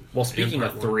 2. Well, speaking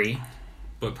of 3,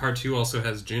 but Part 2 also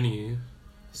has Ginny,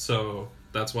 so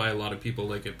that's why a lot of people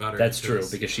like it better. That's true,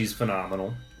 because she's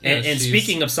phenomenal. And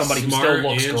speaking of somebody who still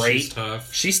looks great,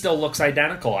 she still looks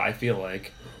identical, I feel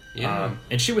like. Yeah.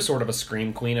 And she was sort of a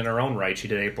scream queen in her own right. She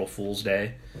did April Fool's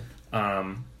Day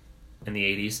in the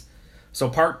 80s. So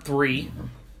Part 3.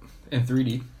 In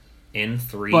 3D. In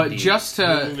 3D. But just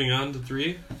to... Moving on to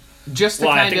 3? Just to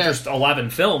I think there's 11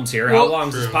 films here. How long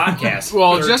is this podcast?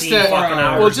 Well, just to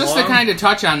kind of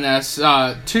touch on this, 2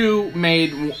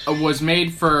 was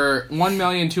made for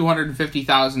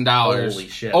 $1,250,000. Holy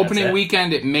shit! Opening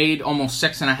weekend, it made almost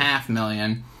 $6.5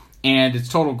 million, and its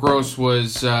total gross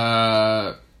was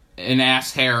an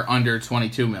ass hair under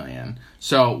 $22 million.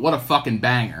 So what a fucking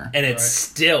banger! And it's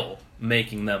still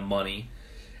making them money.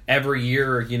 Every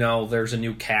year, there's a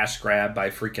new cash grab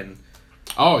by freaking...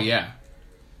 Oh, yeah.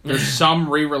 There's some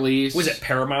re-release. Was it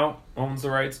Paramount owns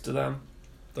the rights to them?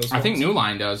 I think New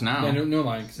Line does now. Yeah, New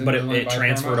Line. But it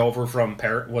transferred over from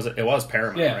It was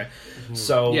Paramount, right? Mm-hmm.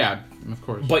 So yeah, of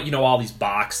course. But all these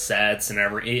box sets and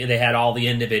they had all the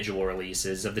individual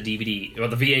releases of the DVD or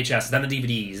the VHS, then the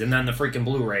DVDs, and then the freaking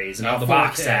Blu-rays, and all the 4K.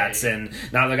 Box sets, and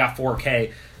now they got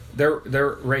 4K.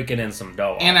 they're raking in some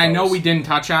dough. And I know we didn't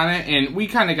touch on it, and we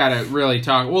kind of got to really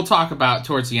talk. We'll talk about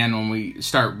towards the end when we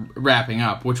start wrapping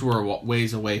up, which we're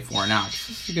ways away for now.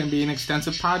 This is going to be an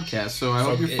extensive podcast, so I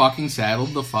hope you're fucking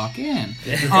saddled the fuck in.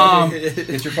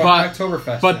 It's your fucking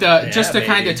Oktoberfest. But just to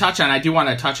kind of touch on, I do want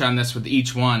to touch on this with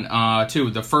each one too.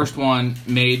 The first one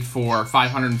made for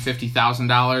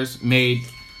 $550,000, made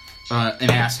an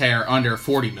ass hair under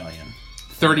 $40 million,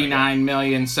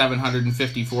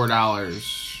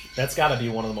 $39,754. That's got to be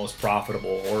one of the most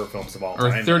profitable horror films of all Or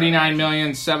time.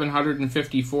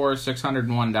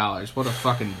 $39,754,601. What a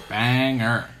fucking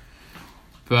banger.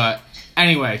 But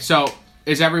anyway, so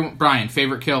is everyone... Brian,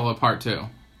 favorite kill of part 2?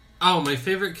 Oh, my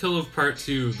favorite kill of part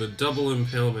 2, the double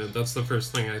impalement. That's the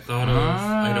first thing I thought of.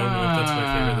 I don't know if that's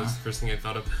my favorite. That's the first thing I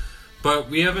thought of.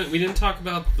 But we didn't talk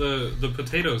about the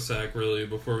potato sack really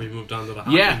before we moved on to the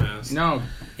hockey mask. No.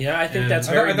 Yeah, I think that's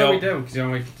I very thought we do, because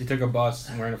you took a bus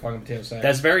and wearing a fucking potato sack.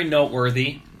 That's very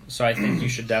noteworthy, so I think you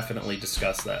should definitely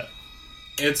discuss that.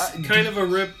 It's kind of a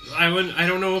rip. I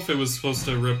don't know if it was supposed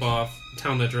to rip off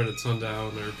Town That Dreaded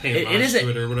Sundown or pay homage to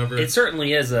it or whatever. It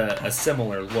certainly is a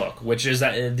similar look, which is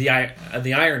that the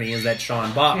irony is that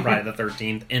Sean bought Friday the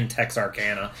 13th in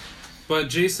Texarkana. But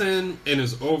Jason in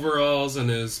his overalls and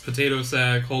his potato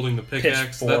sack holding the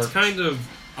pickaxe, Pitchfork. that's kind of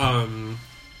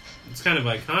it's kind of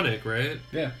iconic, right?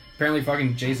 Yeah. Apparently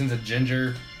fucking Jason's a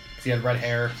ginger because he had red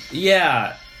hair.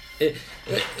 Yeah.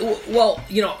 Well,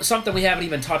 something we haven't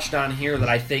even touched on here that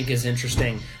I think is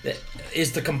interesting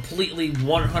is the completely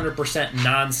 100%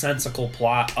 nonsensical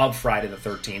plot of Friday the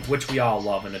 13th, which we all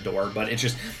love and adore, but it's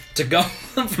just to go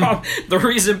from the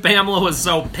reason Pamela was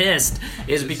so pissed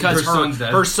is because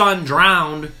her son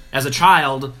drowned as a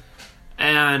child,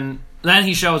 and then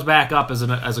he shows back up as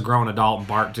a grown adult in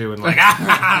part 2 and like,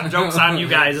 joke's on you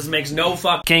guys, this makes no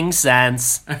fucking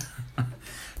sense.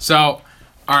 So,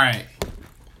 all right.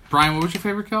 Brian, what was your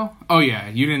favorite kill? Oh, yeah,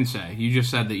 you didn't say. You just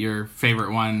said that your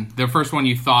favorite one, the first one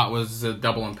you thought was the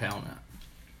double impalement.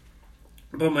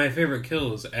 But my favorite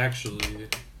kill is actually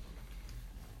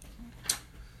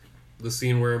the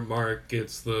scene where Mark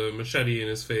gets the machete in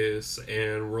his face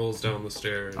and rolls down the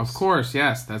stairs. Of course,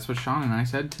 yes. That's what Sean and I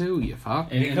said, too, you fuck.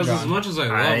 Because as much as I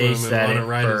love him and want to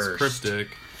ride his cryptic...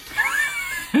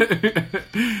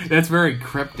 That's very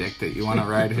cryptic that you want to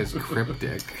ride his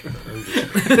cryptic.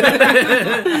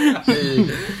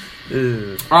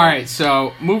 Alright,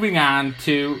 so moving on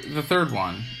to the third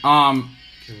one. I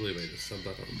can't believe I just said that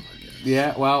on the podcast.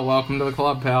 Yeah, well, welcome to the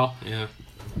club, pal. Yeah.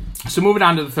 So moving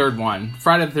on to the third one.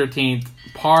 Friday the 13th,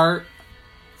 part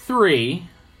 3,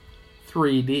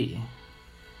 3D.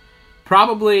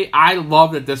 Probably, I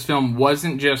love that this film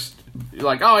wasn't just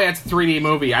like, oh yeah, it's a 3D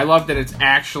movie. I love that it's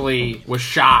actually was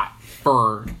shot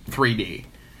for 3D.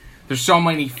 There's so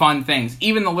many fun things.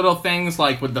 Even the little things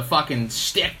like with the fucking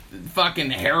stick,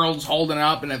 fucking Harold's holding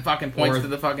up and it fucking points to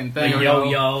the fucking thing. The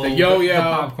yo-yo. The yo-yo. The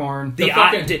popcorn. The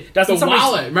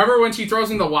wallet. Remember when she throws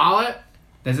in the wallet?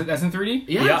 That's in 3D?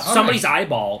 Yeah. Somebody's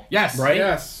eyeball. Yes. Right?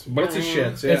 Yes. But it's a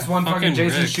shit. Yeah. It's one fucking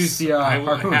Jason Rick's. shoots the I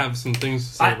harpoon. have some things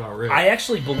to say about Rick. I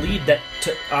actually believe that...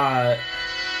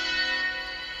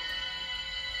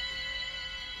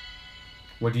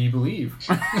 What do you believe?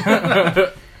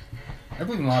 I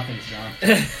believe in a lot of things, John.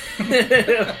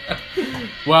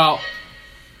 Well,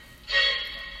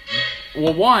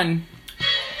 one,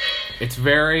 it's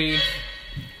very...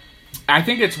 I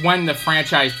think it's when the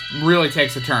franchise really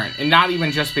takes a turn. And not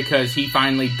even just because he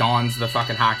finally dons the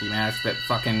fucking hockey mask that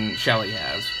fucking Shelley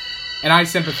has. And I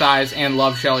sympathize and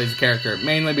love Shelley as a character,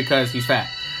 mainly because he's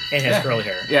fat. And has curly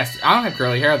hair. Yes, I don't have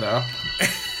curly hair, though.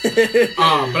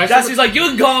 But Dusty's like, you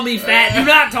can call me fat. Do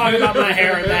not talk about my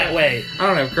hair in that way. I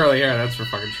don't have curly hair, that's for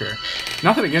fucking sure.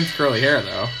 Nothing against curly hair,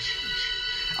 though.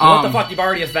 What the fuck? You've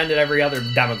already offended every other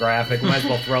demographic. We might as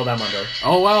well throw them under.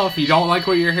 Oh, well, if you don't like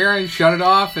what you're hearing, shut it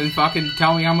off and fucking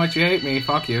tell me how much you hate me.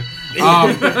 Fuck you.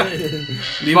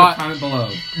 Leave a comment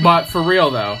below. But for real,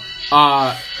 though,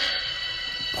 part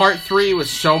 3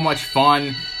 was so much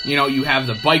fun. You know, you have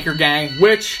the biker gang,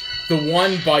 which the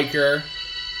one biker,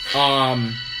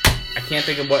 I can't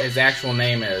think of what his actual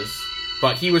name is,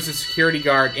 but he was a security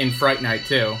guard in Fright Night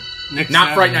 2. Nick Not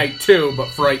Savage. Fright Night 2, but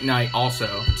Fright Night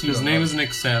also. His name is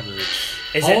Nick Savage.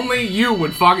 Only you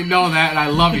would fucking know that, and I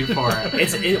love you for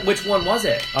it. Which one was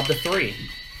it of the 3?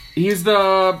 He's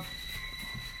the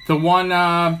one,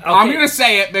 I'm going to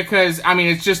say it because, I mean,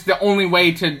 it's just the only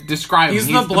way to describe him. He's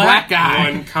the black guy.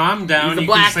 one. Calm down. He's the you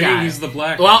black can guy. say he's the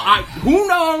black Well, guy. who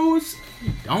knows?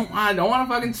 I don't want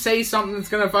to fucking say something that's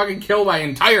gonna fucking kill my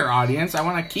entire audience. I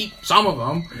want to keep some of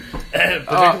them.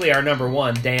 Particularly our number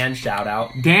one, Dan. Shout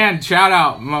out. Dan, shout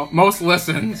out. Most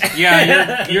listens.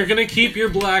 Yeah, you're gonna keep your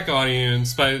black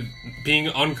audience by being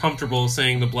uncomfortable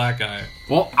saying the black guy.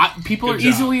 Well, people Good are job.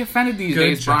 easily offended these Good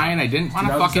days, job. Brian. I didn't want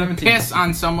to fucking 2017. piss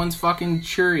on someone's fucking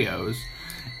Cheerios.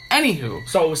 Anywho,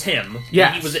 So it was him.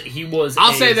 Yes. He was.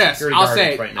 I'll a say this. security I'll guard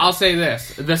say. right now. I'll say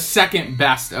this. The second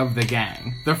best of the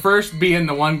gang. The first being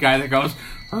the one guy that goes.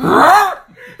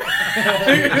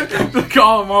 To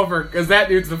call him over because that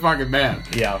dude's the fucking man.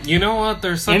 Yeah. You know what?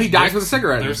 They're such And he dies dicks. with a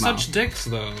cigarette in They're his such mouth. dicks,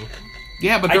 though.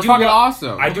 Yeah, but I they're do fucking lo-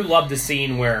 awesome. I do love the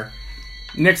scene where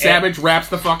Nick Savage wraps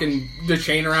the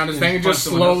chain around his thing and just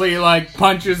punch the window. slowly like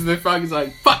punches the fucking. He's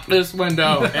like, "Fuck this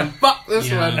window" and "Fuck this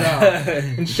Yeah. window,"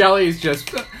 and Shelly's just.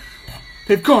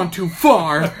 They've gone too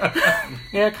far.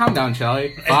 Yeah, calm down,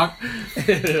 Shelly. Fuck.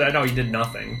 I know he did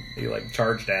nothing. He like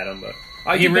charged at him,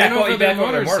 but He ran over their their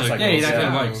motorcycle. Yeah, he's Yeah.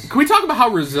 actually bikes. Can we talk about how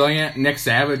resilient Nick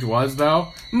Savage was, though?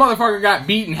 Motherfucker got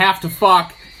beaten half to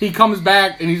fuck. He comes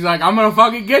back and he's like, "I'm gonna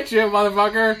fucking get you,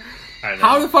 motherfucker." I know.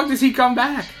 How the fuck does he come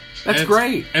back? That's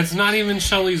great. It's not even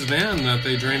Shelley's van that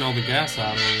they drain all the gas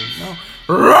out of.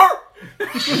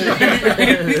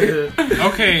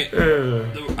 Okay,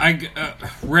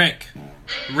 Rick.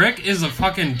 Rick is a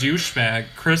fucking douchebag.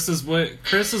 Chris is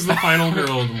the final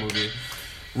girl of the movie.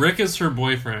 Rick is her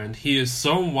boyfriend. He is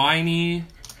so whiny.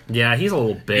 Yeah, he's a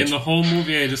little In bitch. the whole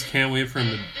movie, I just can't wait for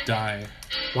him to die.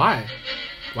 Why?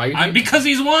 Why you? think- Because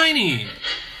he's whiny.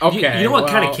 Okay. You know what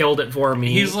kind well, of killed it for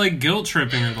me? He's like guilt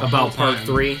tripping her the whole about part time.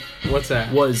 3 What's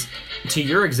that? was, to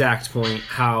your exact point,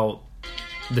 how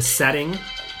the setting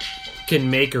can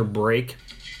make or break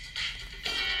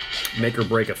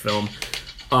a film.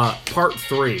 Part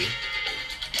 3,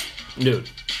 dude,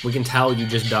 we can tell you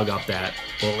just dug up that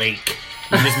lake.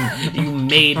 You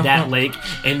made that lake,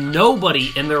 and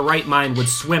nobody in their right mind would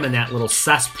swim in that little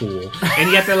cesspool.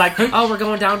 And yet they're like, "Oh, we're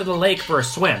going down to the lake for a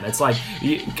swim." It's like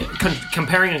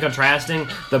comparing and contrasting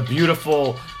the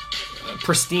beautiful,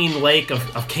 pristine lake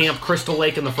of Camp Crystal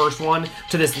Lake in the first one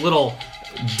to this little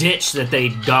ditch that they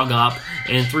dug up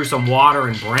and threw some water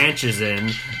and branches in,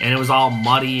 and it was all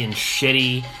muddy and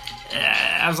shitty.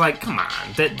 I was like, come on,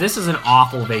 this is an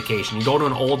awful vacation. You go to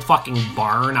an old fucking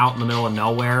barn out in the middle of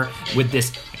nowhere with this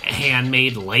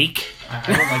handmade lake.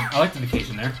 I like the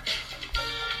vacation there.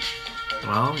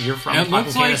 Well, you're from It fucking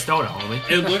looks like- Canastota, homie.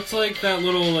 It looks like that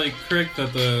little creek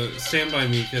that the Stand By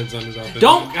Me kids ended up in.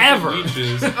 Don't It got the ever.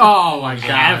 leeches. Oh my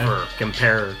god. Ever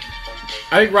compare.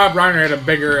 I think Rob Reiner had a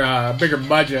bigger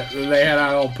budget than they had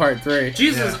on old Part 3.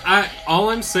 Jesus, all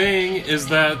I'm saying is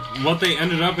that what they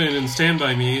ended up in Stand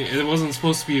By Me, it wasn't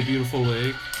supposed to be a beautiful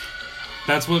lake.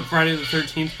 That's what Friday the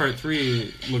 13th Part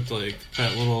 3 looked like.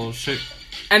 That little shit.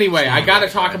 Anyway, I gotta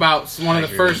talk about one of the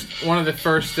agree.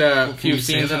 first Can few you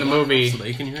say scenes in that the loud movie. so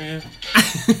they can hear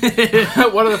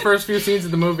you? One of the first few scenes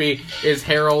of the movie is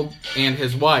Harold and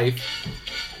his wife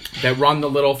that run the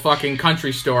little fucking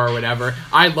country store or whatever.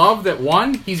 I love that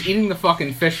one, he's eating the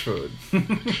fucking fish food.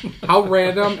 How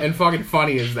random and fucking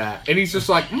funny is that? And he's just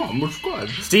like, it's good.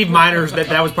 Steve Miner's,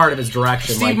 that was part of his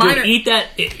direction. Steve like, Miner-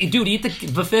 dude, eat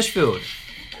the fish food.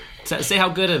 Say how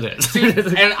good it is.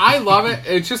 And I love it.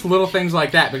 It's just little things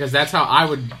like that because that's how I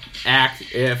would act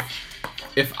if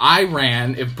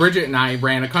Bridget and I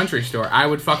ran a country store. I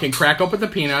would fucking crack open the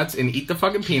peanuts and eat the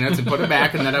fucking peanuts and put it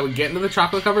back, and then I would get into the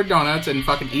chocolate covered donuts and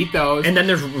fucking eat those. And then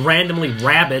there's randomly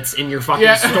rabbits in your fucking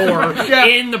Yeah. store Yeah.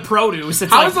 in the produce.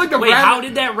 It's How like, is, like, the wait, rabbit- how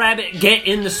did that rabbit get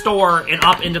in the store and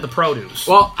up into the produce?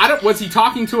 Well, was he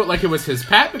talking to it like it was his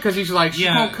pet? Because he's like, she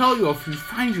Yeah. won't kill you if we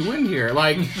find you in here.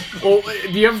 Like, well,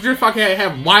 do you ever just fucking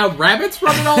have wild rabbits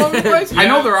running all over the place? I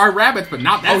know there are rabbits, but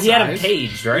not that he had them size.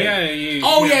 caged, right? Yeah,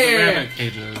 Oh, you have yeah, the yeah, rabbit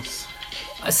cages.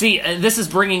 See, this is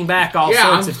bringing back all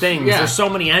Yeah, sorts of things. yeah. There's so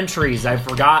many entries, I've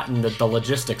forgotten the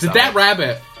logistics of That it.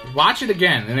 rabbit, watch it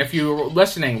again. And if you're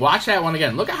listening, watch that one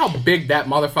again. Look at how big that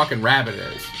motherfucking rabbit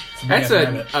is. That's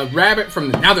a rabbit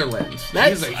from the Netherlands.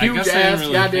 That's a I huge guess I didn't ass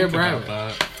really goddamn think about rabbit.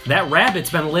 that. That rabbit's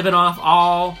been living off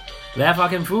all that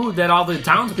fucking food that all the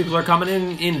townspeople are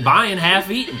coming in buying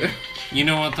half-eaten. You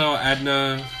know what though?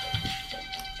 Edna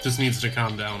just needs to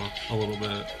calm down a little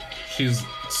bit. She's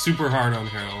super hard on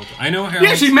Harold. I know Harold.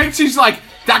 Yeah, she's like,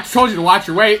 doctor told you to watch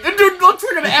your weight. The dude looks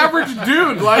like an average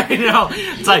dude. Like, You know,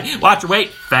 it's like, watch your weight,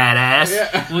 fat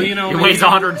ass. Well, you know, He weighs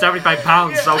 175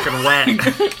 pounds soaking wet.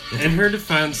 in her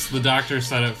defense, the doctor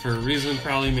said it for a reason.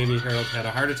 Probably maybe Harold had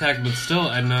a heart attack, but still,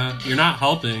 Edna, you're not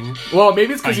helping. well,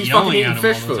 maybe it's By because he's fucking yelling eating at him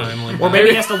fish all the food. time like Or that. maybe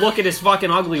he has to look at his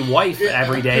fucking ugly wife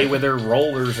every day with her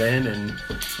rollers in, and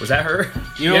was that her?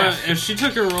 You know Yeah. what? If she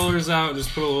took her rollers out and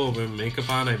just put a little bit of makeup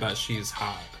on, I bet she's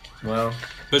hot. Well,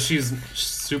 But she's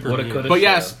super Woulda, mean. coulda. But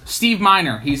yes, Steve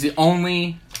Miner. He's the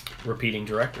only repeating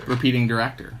director. repeating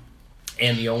director.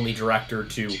 And the only director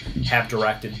to have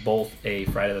directed both a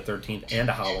Friday the 13th and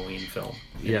a Halloween film.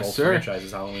 In Yes, both sir.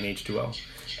 franchises, Halloween H2O.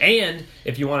 And,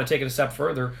 if you want to take it a step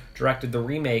further, directed the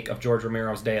remake of George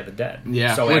Romero's Day of the Dead.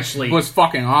 Yeah, So which actually, was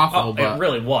fucking awful. oh, but it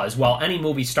really was. Well, any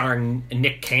movie starring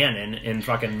Nick Cannon and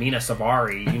fucking Mina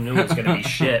Savari, you knew it was going to be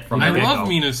shit from the I get-go. love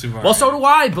Mina Suvari. Well, so do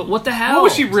I, but what the hell? what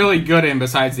was she really good in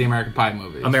besides the American Pie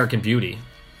movies? American Beauty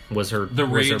was her The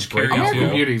was her Rage breakout Carries American You.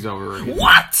 role. Beauty's overrated.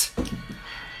 What?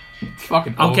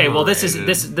 Fucking Okay, well this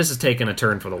overrated. is taking a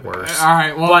turn for the worse. All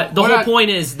right, well, But the what whole I- point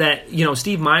is that, you know,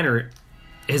 Steve Miner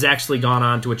has actually gone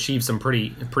on to achieve some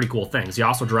pretty cool things. He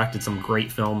also directed some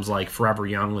great films like Forever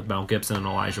Young with Mel Gibson and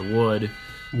Elijah Wood,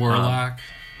 Warlock,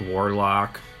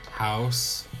 Warlock,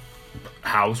 House.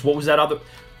 House. What was that other?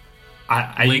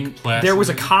 Lake Placid. There was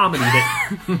a comedy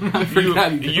that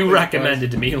forgot he did you Lake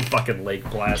recommended to me, fucking Lake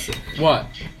Placid. What?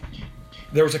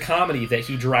 There was a comedy that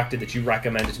he directed that you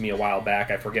recommended to me a while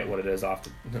back. I forget what it is off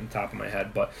the top of my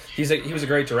head, but he was a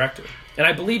great director. And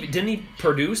I believe, didn't he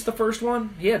produce the first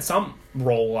one? He had some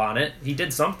role on it. He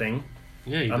did something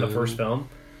Yeah, you on the did. first film.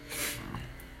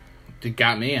 It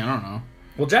got me. I don't know.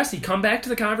 Well, Jesse, come back to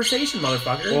the conversation,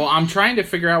 motherfucker. Well, I'm trying to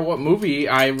figure out what movie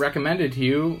I recommended to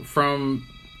you from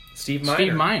Steve Miner.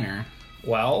 Steve Miner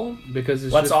Well, because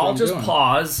it's let's just what all I'm just doing.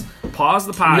 pause the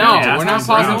podcast. No, we're not and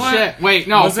pausing browse. shit. Wait,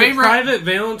 no. Was it favorite. Private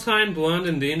Valentine, Blonde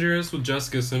and Dangerous with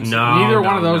Jessica Simpson? No. Neither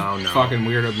one of those no. fucking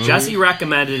weirdo movies. Jesse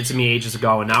recommended it to me ages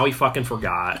ago, and now he fucking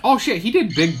forgot. Oh shit, he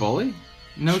did Big Bully.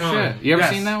 No Sean, shit. You ever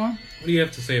yes. seen that one? What do you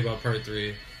have to say about part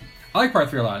 3? I like part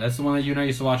 3 a lot. That's the one that you and I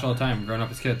used to watch all the time growing up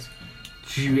as kids.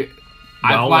 I've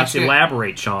Well, watched let's it.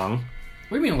 elaborate, Chong. What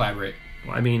do you mean elaborate?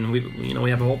 Well, I mean, we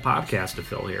have a whole podcast to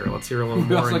fill here. Let's hear a little We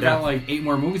more also in got depth. like 8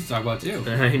 more movies to talk about too.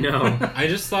 I know. I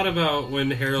just thought about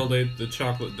when Harold ate the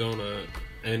chocolate donut,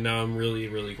 and now I'm really,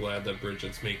 really glad that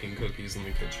Bridget's making cookies in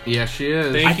the kitchen. Yes, she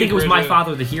is. Thank I think you, it was My Bridget.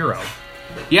 Father the Hero.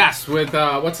 Yes, with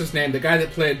what's his name? The guy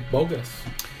that played Bogus.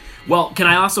 Well, can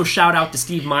I also shout out to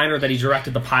Steve Miner that he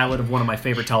directed the pilot of one of my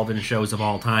favorite television shows of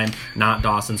all time, not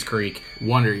Dawson's Creek,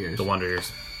 Wonder Years. The Wonder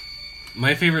Years.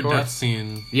 My favorite course. death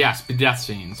scene. Yes, the death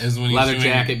scenes. Is when he's leather doing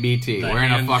jacket BT, the wearing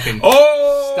hand- a fucking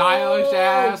Oh! stylish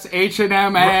ass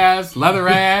H&M ass leather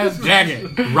ass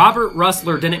jacket. Robert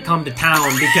Russler didn't come to town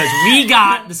because we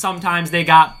got, sometimes they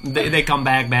come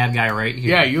back bad guy right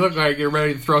here. Yeah, you look like you're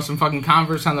ready to throw some fucking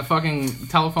Converse on the fucking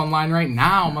telephone line right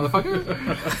now,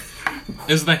 motherfucker.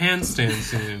 Is the handstand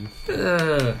scene.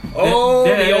 Oh,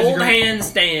 That the is a old great-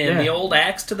 handstand, Yeah. the old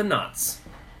axe to the nuts.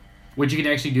 Which you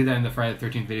can actually do that in the Friday the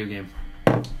 13th video game.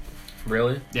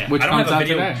 Really? Yeah. Which I don't comes have a out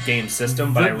video today. game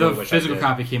system, but I The, really the wish physical I did.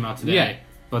 copy came out today. Yeah.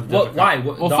 But the What? digital Why? copy-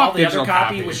 What, Well, all fuck the other digital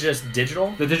copy copies. was just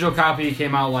digital? The digital copy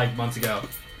came out like months ago.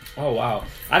 Oh wow!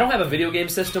 I don't have a video game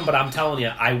system, but I'm telling you,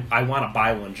 I want to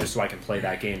buy one just so I can play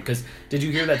that game. Because did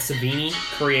you hear that Savini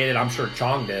created? I'm sure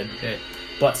Chong did, Yeah.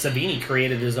 but Savini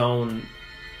created his own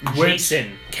Which-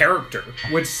 Jason character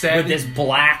Which said with this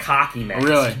black hockey mask.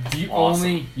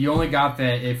 Really? you only got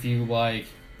that if you like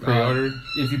Pre-ordered?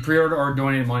 if you pre-ordered or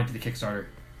donated money to the Kickstarter.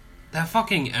 That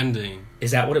fucking ending.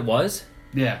 Is that what it was?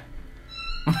 Yeah.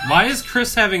 Why is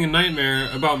Chris having a nightmare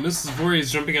about Mrs.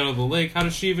 Voorhees jumping out of the lake? How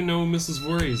does she even know who Mrs.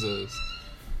 Voorhees is?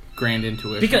 Grand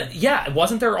intuition. Because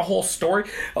wasn't there a whole story?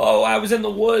 Oh, I was in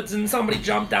the woods and somebody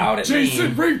jumped out at me.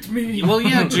 raped me. Well,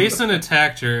 yeah, Jason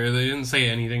attacked her. They didn't say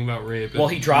anything about rape. Well,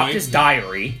 he dropped his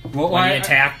diary Well, when he I-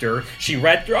 attacked her. She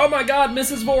read through. Oh my God,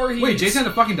 Mrs. Voorhees. Wait, Jason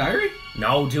had a fucking diary?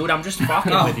 No, dude, I'm just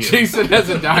fucking Oh, with you. Jason has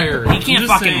a diary. He can't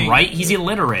just fucking saying. write. He's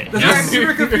illiterate. That's Yes. why I'm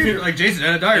super confused. Like Jason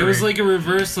had a diary. It was like a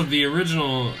reverse of the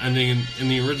original ending in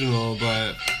the original,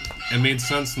 but it made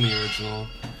sense in the original.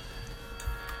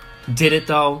 Did it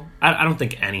though? I don't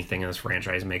think anything in this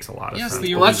franchise makes a lot of Yes, sense.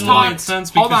 the Let's original talk- made sense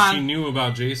hold because on. she knew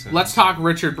about Jason. Let's talk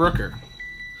Richard Brooker.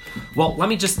 Well, let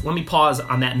me pause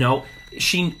on that note.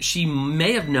 She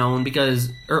may have known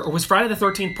because or was Friday the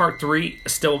 13th Part 3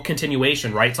 still a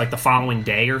continuation, right? It's like the following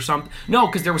day or something. No,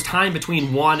 because there was time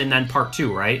between 1 and then Part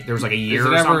 2, right? There was like a year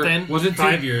it or ever- something. Was it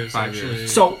 5 two- years, 5 actually.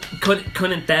 years. So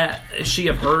couldn't that she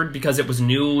have heard because it was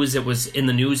news? It was in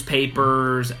the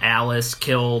newspapers. Alice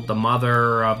killed the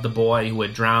mother of the boy who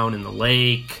had drowned in the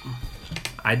lake.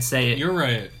 I'd say You're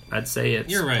right. I'd say it's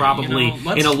You're right. probably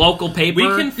let's- in a local paper. We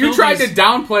can You fill tried these- to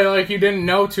downplay like you didn't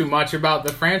know too much about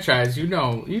the franchise. You're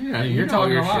talking your a lot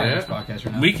on shit. this podcast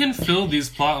right now. We can fill these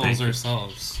plot holes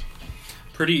ourselves.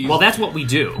 Pretty easy. Well, that's what we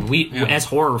do. As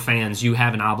horror fans, you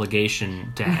have an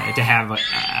obligation to have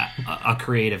a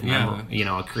creative member. You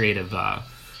know, a creative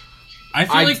I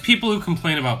feel like people who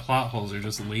complain about plot holes are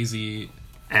just lazy,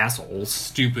 assholes.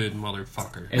 stupid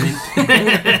motherfucker. And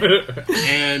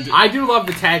And I do love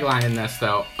the tagline in this,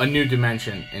 though. A new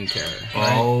dimension in terror.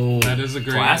 Oh, that is a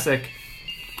great classic.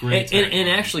 Great. And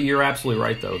actually, you're absolutely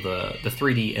right, though. The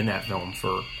 3D in that film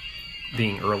for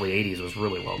being early 80s was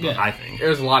really well done, Yeah. I think. It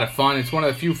was a lot of fun. It's one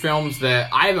of the few films that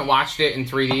I haven't watched it in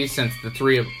 3D since the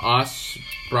three of us,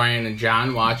 Brian and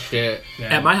John, watched it.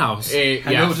 At my house.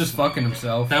 Kendall was just fucking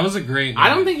himself. that was a great. I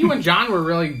don't think you and John were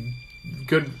really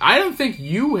good. I don't think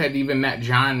you had even met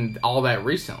John all that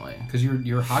recently. Because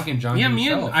you were hogging John. Yeah, to me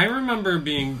and yourself. I remember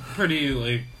being pretty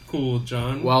like cool with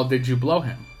John. Well, did you blow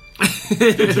him?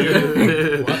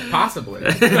 Well, possibly.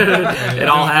 It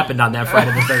all happened on that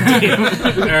Friday the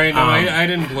 13th. All right, no, I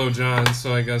didn't blow John,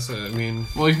 so I guess I mean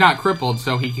Well, he's not crippled,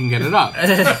 so he can get it up.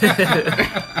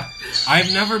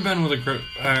 I've never been with a. All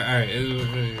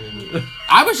right.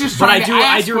 I was just But trying I to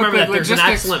ask do what remember the that there's an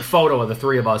logistics- excellent photo of the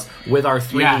three of us with our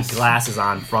 3D Yes. glasses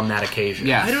on from that occasion.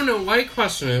 Yeah. I don't know why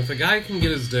question it. If a guy can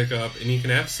get his dick up and he can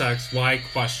have sex, why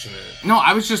question it? No,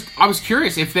 I was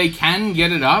curious if they can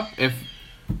get it up.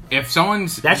 If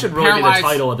someone's That should really paralyzed, be the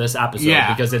title of this episode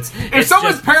Yeah. because If it's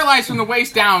someone's just, paralyzed from the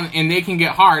waist down and they can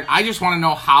get hard, I just want to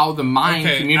know how the mind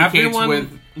Okay, communicates everyone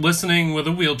with. listening with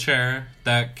a wheelchair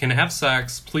that can have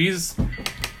sex, please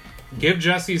give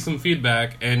Jesse some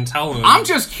feedback and tell him. I'm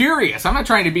just curious. I'm not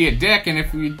trying to be a dick, and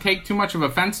if you take too much of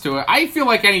offense to it, I feel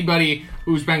like anybody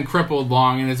who's been crippled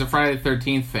long and is a Friday the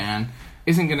 13th fan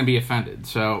isn't going to be offended.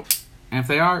 So, and if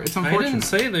they are, it's I unfortunate. didn't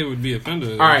say they would be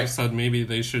offended. All I right. just said maybe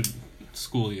they should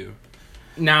school you.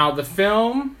 Now, the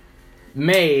film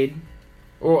it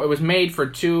was made for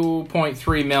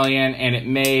 $2.3 million, and it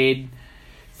made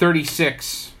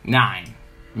 $36.9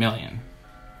 million.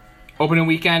 Opening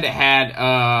weekend, it had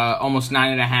almost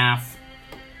 $9.5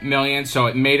 million, so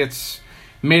it made its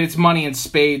money in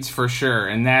spades for sure.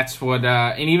 And that's what,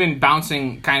 and even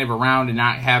bouncing kind of around and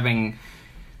not having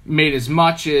made as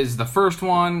much as the first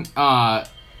one.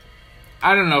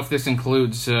 I don't know if this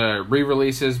includes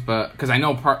re-releases, but because I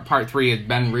know part 3 had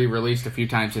been re-released a few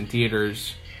times in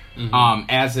theaters,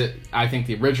 as I think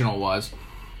the original was.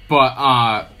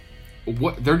 But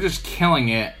they're just killing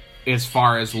it as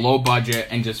far as low budget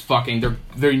and just fucking.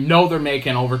 They know they're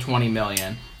making over $20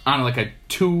 million on like a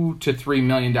 $2 to $3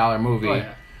 million movie. Oh,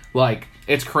 yeah. Like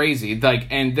it's crazy. Like,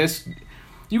 and this,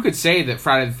 you could say that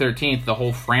Friday the 13th, the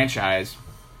whole franchise,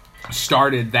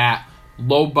 started that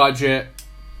low budget.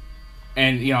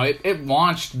 And, you know, it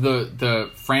launched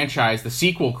the franchise, the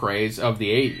sequel craze of the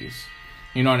 80s.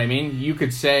 You know what I mean? You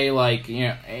could say, like, you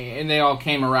know, and they all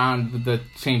came around the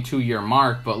same 2-year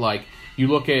mark, but, like, you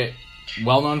look at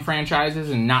well-known franchises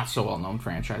and not so well-known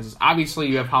franchises. Obviously,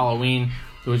 you have Halloween,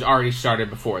 who was already started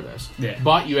before this. Yeah.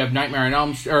 But you have Nightmare on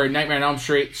Elm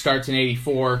Street starts in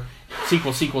 84,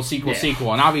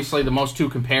 sequel. And obviously, the most two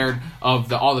compared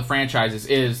of all the franchises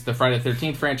is the Friday the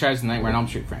 13th franchise and the Nightmare on Elm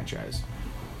Street franchise.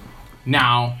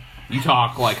 Now, you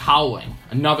talk like Howling,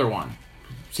 another one.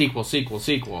 Sequel.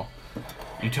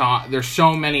 You talk, there's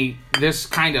so many, this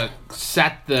kind of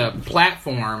set the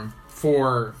platform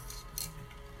for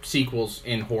sequels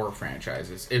in horror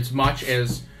franchises. As much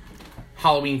as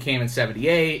Halloween came in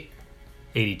 78.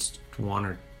 81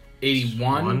 or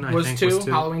 81 I was think 2, was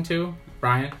 2. Halloween 2.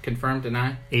 Brian, confirm,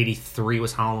 deny? 83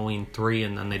 was Halloween 3,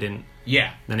 and then they didn't.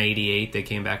 Yeah. Then 88, they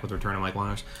came back with Return of Mike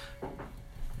Myers.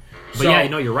 But So- yeah,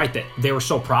 no, you're right. That they were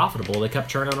so profitable, they kept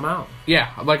churning them out. Yeah,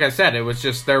 like I said, it was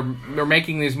just, they're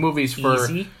making these movies for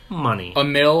Easy money. a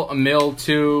mil,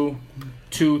 2,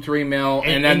 3 mil,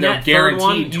 and then they're that third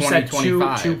one, guaranteed you said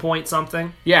 2025. 2 point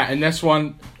something. Yeah, and this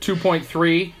one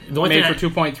 2.3, The only made thing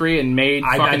for 2.3 and made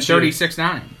I fucking bet you-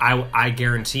 36.9. I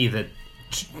guarantee that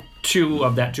 2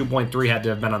 of that 2.3 had to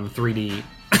have been on the 3D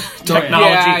Yeah,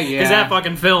 technology. yeah. Because that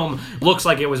fucking film looks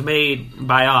like it was made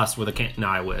by us with a can. No,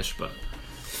 I wish, but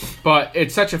But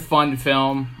it's such a fun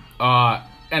film,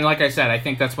 and like I said, I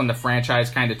think that's when the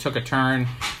franchise kind of took a turn.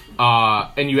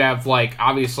 And you have, like,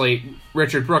 obviously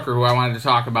Richard Brooker, who I wanted to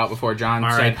talk about before John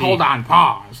said, R.I.P. "Hold on,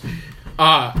 pause."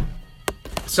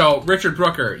 So Richard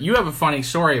Brooker, you have a funny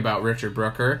story about Richard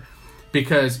Brooker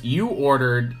because you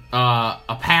ordered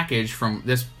a package from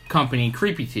this company,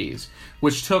 Creepy Tees,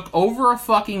 which took over a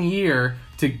fucking year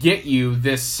to get you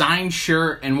this signed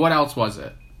shirt. And what else was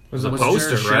it? was a Was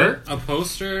poster, there a right? shirt? A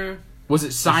poster. Was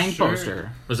it signed Sure.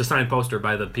 poster? It was a signed poster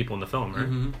by the people in the film,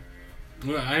 right?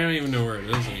 Well, I don't even know where it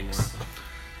is anymore.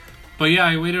 But yeah,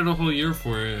 I waited a whole year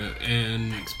for it,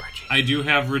 and I do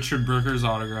have Richard Brooker's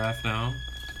autograph now,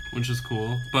 which is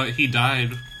cool. But he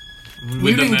died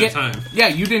within that time. Yeah,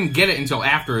 you didn't get it until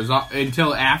after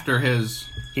his.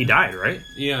 He died, right?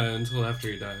 Yeah, until after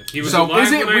he died. He was So alive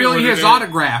is it when I really ordered his it.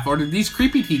 autograph, or did these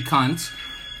creepy tea cunts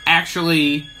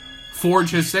actually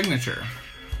forge his signature?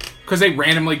 Because they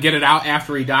randomly get it out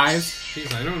after he dies.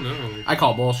 Jeez, I don't know. I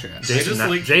call bullshit.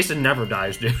 Jason never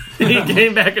dies, dude. He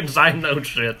came back and signed those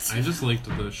shits. I just liked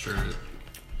the shirt.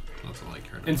 That's all I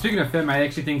cared about. And speaking of him, I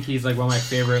actually think he's like one of my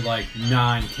favorite like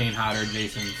non-Kane Hodder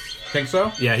Jasons. Think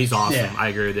so? Yeah, he's awesome. Yeah. I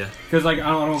agree with you. Because like I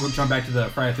don't want to jump back to the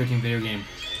Friday the 13th video game,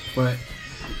 but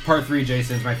Part 3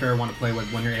 Jason is my favorite one to play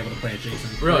with when you're able to play a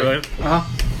Jason. Really?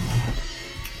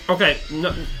 Uh-huh. Okay,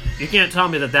 no, you can't tell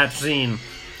me that scene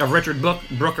of Richard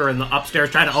Brooker in the upstairs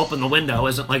trying to open the window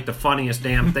isn't like the funniest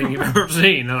damn thing you've ever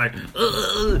seen. They're like,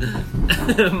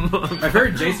 My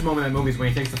favorite Jason moment in that movie is when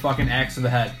he takes the fucking axe to the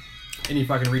head and he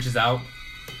fucking reaches out.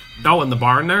 oh, in the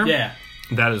barn there? Yeah.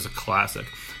 That is a classic.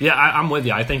 Yeah, I'm with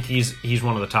you. I think he's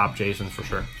one of the top Jasons for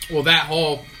sure. Well, that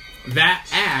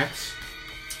axe,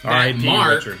 that R.I.P.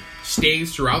 mark Richard.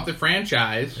 stays throughout the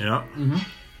franchise. Yeah.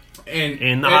 And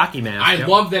In the hockey mask, I yep.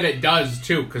 love that it does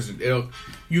too, because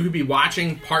you could be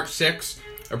watching Part 6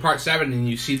 or Part 7 and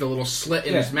you see the little slit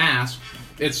in his mask.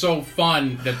 It's so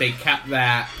fun that they kept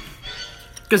that.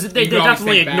 Because they You can always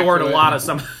definitely think back ignored to a it. lot of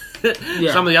some of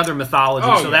the other mythology,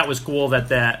 Oh, so yeah. that was cool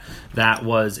that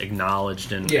was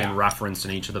acknowledged and referenced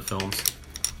in each of the films.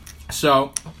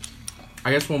 So,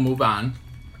 I guess we'll move on.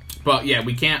 But yeah,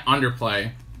 we can't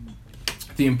underplay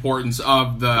the importance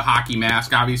of the hockey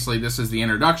mask. Obviously, this is the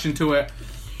introduction to it.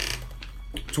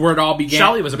 It's where it all began.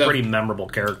 Shelley was a pretty memorable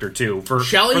character too.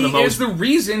 Shelley for the most, is the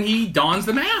reason he dons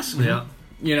the mask. yeah.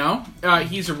 You know,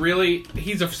 he's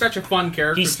such a fun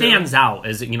character. He stands out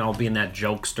as being that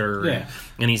jokester, Yeah.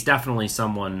 and he's definitely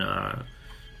someone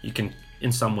you can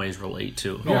in some ways relate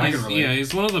to. Yeah, I can relate.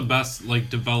 He's one of the best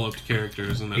like developed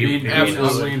characters in that Being movie.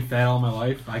 ugly and fat all my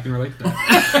life, I can relate to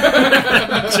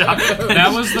that.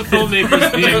 That was the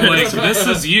filmmakers being like, "This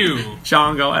is you.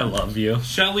 Chongo, I love you.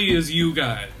 Shelley is you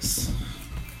guys."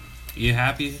 You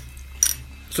happy?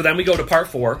 So then we go to part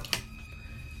 4.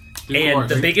 And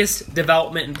the biggest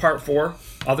development in part 4,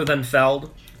 other than Feld,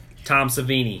 Tom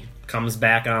Savini comes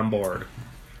back on board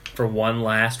for one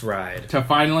last ride to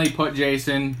finally put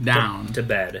Jason down to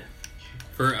bed.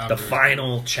 Forever. The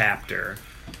final chapter.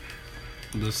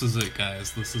 This is it,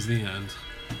 guys. This is the end.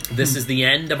 This is the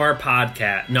end of our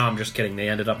podcast. No, I'm just kidding. They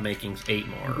ended up making 8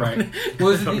 more. Right.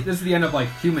 Well, this is the end of like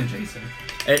human Jason.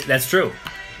 That's true.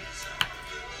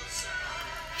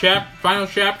 Final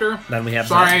chapter. Then we have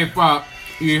Sorry if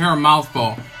you hear a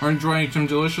mouthful. We're enjoying some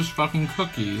delicious fucking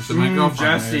cookies that my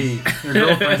girlfriend made. Jesse, your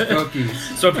girlfriend's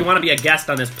cookies. So if you want to be a guest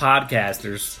on this podcast,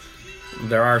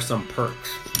 there are some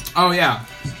perks. Oh yeah,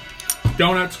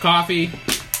 donuts, coffee.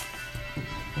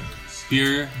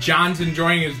 Beer. John's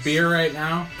enjoying his beer right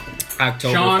now.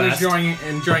 Oktoberfest. Sean is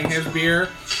enjoying his beer.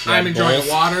 I'm enjoying Bulls.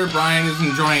 water. Brian is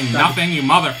enjoying nothing. You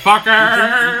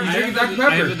motherfucker! You drink Dr.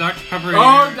 I have Pepper. the Dr. Pepper.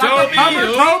 Oh, here. Dr. Pepper,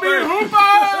 Toby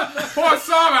Hooper! Pour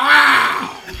some.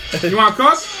 Wow! You want to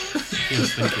cook?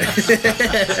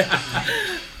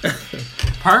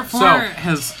 Part 4 So,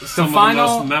 has some final-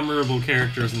 of the most memorable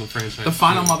characters in the franchise. The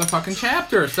final too. motherfucking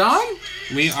chapter, son.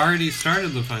 We already started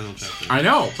the final chapter. I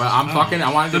know, but I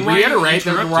wanted to Then why are you reiterate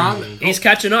that we're on. interrupting me? He's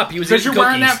catching up. He was Because eating you're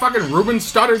wearing that cookies. fucking Reuben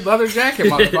studded leather jacket,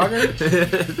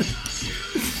 motherfucker.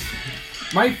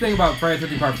 My thing about Friday the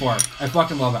 13th Part 4, I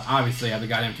fucking love it. Obviously, I have the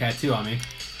goddamn tattoo on me.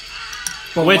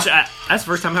 But Which, that's the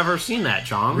first time I've ever seen that,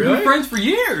 Chong. we've been friends for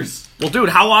years. Well, dude,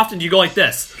 how often do you go like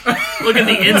this? Look at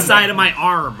the inside of my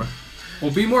arm.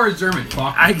 Well, be more German,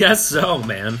 fuck. I guess so,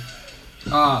 man.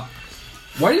 Why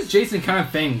does Jason kind of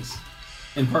fangs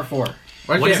in Part 4?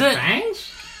 What is it? Fangs?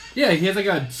 Yeah, he has like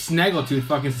a snaggletooth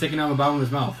fucking sticking out the bottom of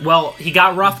his mouth. Well, he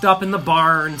got roughed up in the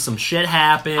barn. Some shit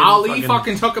happened. Ali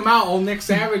fucking took him out. Old Nick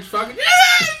Savage fucking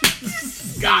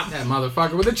got that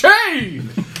motherfucker with a chain.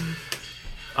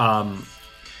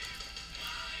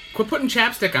 Quit putting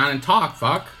chapstick on and talk,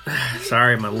 fuck.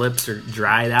 Sorry, my lips are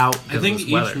dried out. I think of each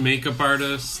this weather. makeup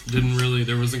artist didn't really.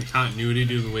 There wasn't continuity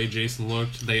to the way Jason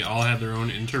looked. They all had their own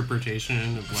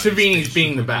interpretation of. What Savini's his face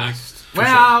being the should look like. best.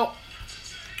 Well,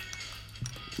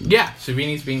 yeah,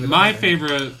 Savini's being the My best.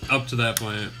 favorite up to that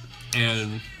point,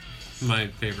 and my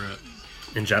favorite.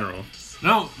 in general.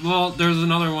 No, well, there's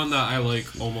another one that I like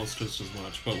almost just as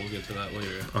much, but we'll get to that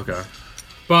later. Okay.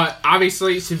 But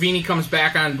obviously, Savini comes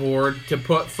back on board to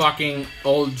put fucking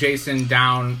old Jason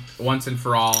down once and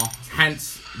for all.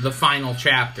 Hence the final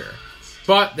chapter.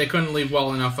 But they couldn't leave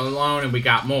well enough alone, and we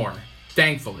got more.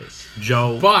 Thankfully.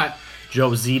 Joe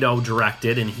Zito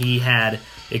directed, and he had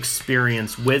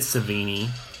experience with Savini.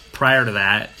 Prior to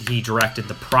that, he directed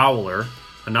The Prowler,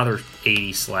 another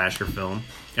 80s slasher film.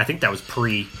 I think that was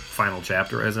pre-final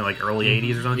chapter, isn't it? Like early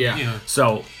 80s or something? Yeah.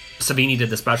 So Savini did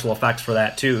the special effects for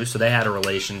that too, so they had a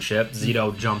relationship.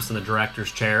 Zito jumps in the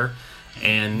director's chair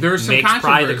and There's some makes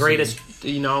probably the controversy.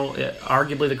 greatest,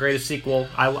 arguably the greatest sequel.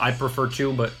 I prefer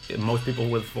 2, but most people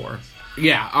with 4.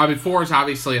 Yeah, 4 is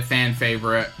obviously a fan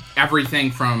favorite.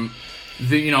 Everything from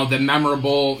the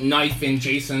memorable knife in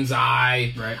Jason's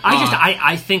eye. Right.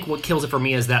 I think what kills it for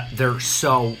me is that they're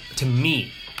so, to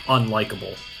me,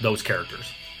 unlikable, those characters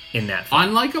in that film.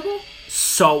 Unlikable?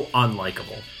 So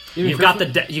unlikable. Even You got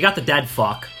the dead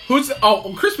fuck.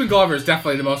 Crispin Glover is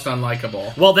definitely the most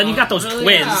unlikable. Well, then you got those really?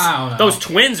 twins. I don't know. Those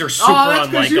twins are super that's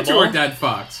because you two are unlikable. dead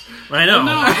fucks. I know.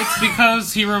 No, it's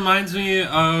because he reminds me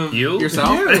of You?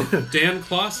 Yourself? Dan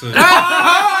Clausen.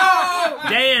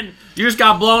 Dan, you just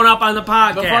got blown up on the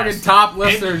podcast. The fucking top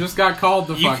listener just got called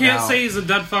the You fuck can't out. say he's a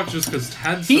dead fuck just because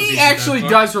Ted says he's He a actually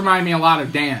dead fuck. does remind me a lot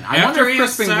of Dan. I After wonder he if had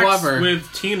Crispin sex Glover...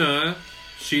 with Tina,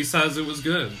 she says it was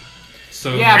good.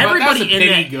 So Yeah, but everybody that's a in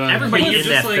pity that, good. everybody But you in just,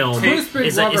 that like, film take- Crispin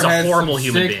is Glover a has horrible some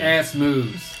human sick being. ass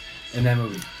moves in that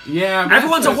movie. Yeah, but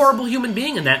Everyone's a that's just- horrible human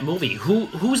being in that movie.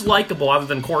 Who's likable other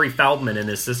than Corey Feldman and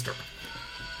his sister?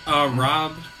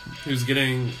 Rob, who's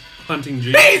getting hunting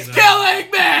Jason. He's killing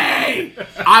me!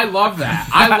 I love that.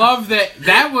 I love that.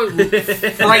 That was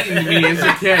frightened me as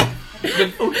a kid.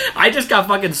 I just got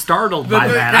fucking startled by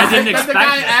that. I didn't expect the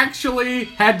guy that. actually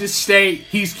had to state,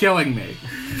 he's killing me.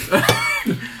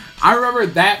 I remember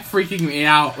that freaking me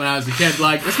out when I was a kid.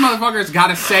 Like, this motherfucker's got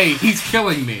to say, he's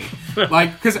killing me.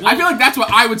 Like, because I feel like that's what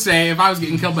I would say if I was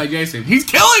getting killed by Jason. He's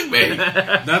killing me!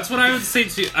 That's what I would say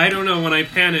to you. I don't know. When I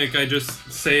panic, I just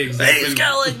say exactly. He's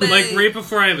killing me! Like, right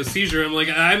before I have a seizure, I'm like,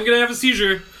 I'm going to have a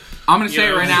seizure. I'm going to say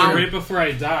it right so now. right before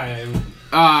I die,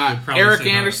 probably Eric say that.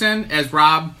 Anderson as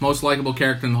Rob, most likable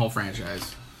character in the whole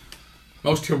franchise.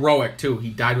 Most heroic, too.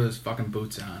 He died with his fucking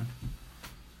boots on.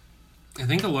 I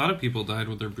think a lot of people died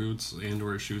with their boots and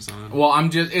or shoes on. Well, I'm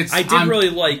just... It's, I did I'm, really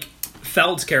like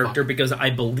Feld's character because I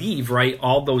believe, right,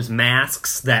 all those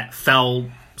masks that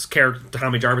Feld's character,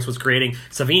 Tommy Jarvis, was creating,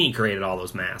 Savini created all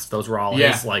those masks. Those were all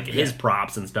his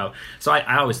props and stuff. So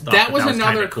I always thought that was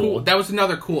another cool. That was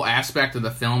another cool aspect of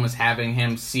the film, is having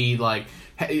him see, like...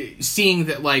 Seeing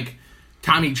that, like,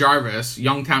 Tommy Jarvis,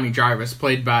 young Tommy Jarvis,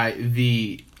 played by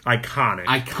the...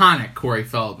 iconic Corey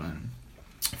Feldman.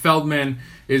 Feldman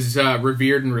is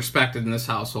revered and respected in this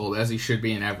household, as he should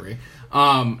be in every.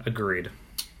 Agreed.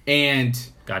 And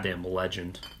goddamn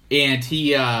legend. And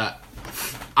he, I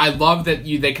love that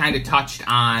they kind of touched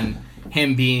on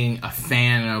him being a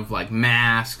fan of like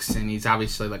masks, and he's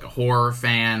obviously like a horror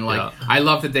fan. Like, I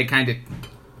love that they kind of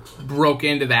broke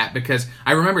into that, because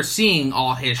I remember seeing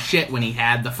all his shit when he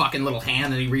had the fucking little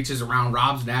hand that he reaches around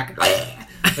Rob's neck.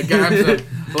 The grabs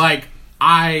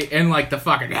like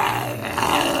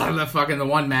the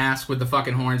one mask with the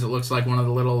fucking horns. It looks like one of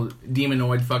the little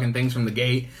demonoid fucking things from the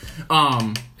gate.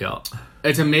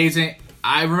 It's amazing.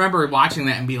 I remember watching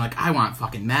that and being like, I want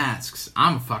fucking masks.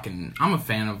 I'm a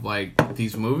fan of like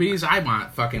these movies. I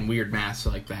want fucking weird masks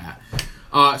like that.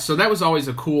 So that was always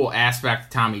a cool aspect of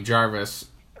Tommy Jarvis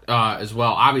as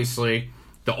well. Obviously,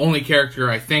 the only character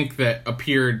I think that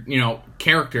appeared,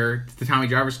 the Tommy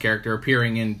Jarvis character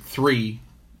appearing in 3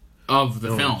 of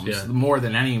the films, more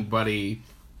than anybody.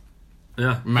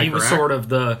 Yeah, he was sort of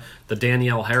the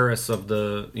Danielle Harris of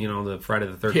the the Friday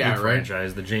the 13th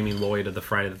franchise, the Jamie Lloyd of the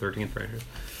Friday the 13th franchise.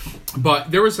 But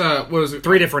there was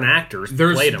 3 different actors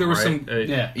played him. There was some,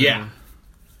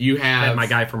 You have my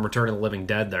guy from Return of the Living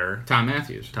Dead there, Tom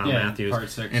Matthews.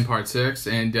 In part 6,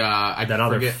 and that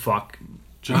other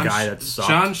guy that sucked.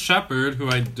 John Shepard, who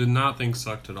I did not think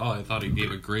sucked at all. I thought he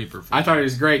gave a great performance. I thought he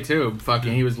was great too.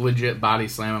 He was legit body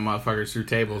slamming motherfuckers through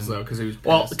tables though, because he was pissed.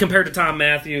 Well, compared to Tom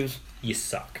Matthews, you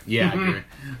suck. Yeah, I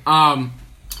agree.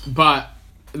 But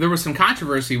there was some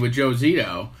controversy with Joe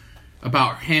Zito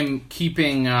about him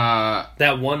keeping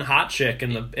that one hot chick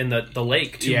in the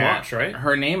lake too much, right?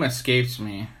 Her name escapes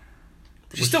me.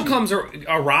 She still comes.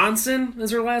 Aronson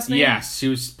is her last name. Yes,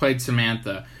 she played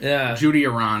Samantha. Yeah. Judy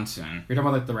Aronson. You're talking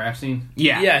about like the rap scene?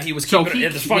 Yeah. Yeah, he was keeping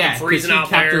it. It's fucking freezing out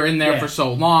there. He kept her in there Yeah. for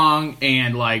so long,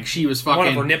 and like she was fucking. One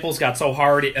of her nipples got so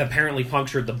hard it apparently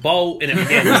punctured the boat, and it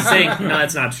began to sink. No,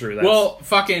 that's not true. Well,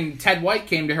 fucking Ted White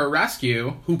came to her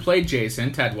rescue. Who played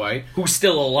Jason? Ted White, who's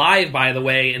still alive, by the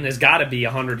way, and has got to be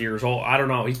 100 years old. I don't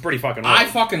know. He's pretty fucking old. I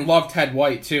fucking love Ted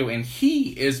White too, and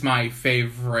he is my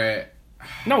favorite.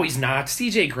 No, he's not.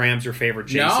 C.J. Graham's your favorite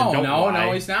Jason.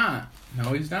 No, he's not.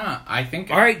 No, he's not. I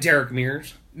think. All right, Derek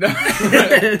Mears.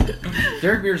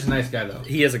 Derek Mears is a nice guy, though.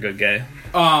 He is a good guy.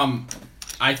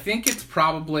 I think it's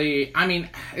probably. I mean,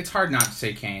 it's hard not to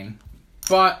say Kane,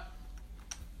 but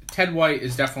Ted White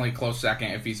is definitely a close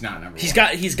second if he's not number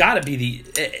one. He's got to be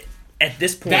the at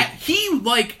this point. That he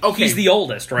like okay. He's the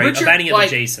oldest, right? Richard, of any of like,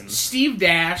 the Jasons. Steve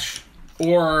Dash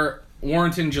or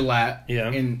Warrington Gillette Yeah.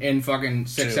 in fucking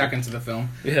 6 seconds of the film.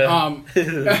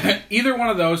 Yeah. Either one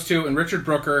of those two and Richard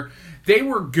Brooker, they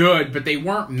were good, but they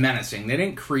weren't menacing. They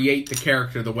didn't create the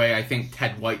character the way I think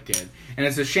Ted White did. And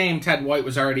it's a shame Ted White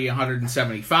was already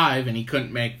 175 and he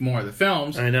couldn't make more of the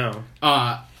films. I know.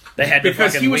 They had to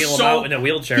fucking wheel him out in a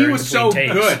wheelchair. He was so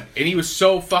takes. good, and he was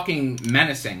so fucking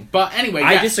menacing. But anyway,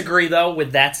 I disagree though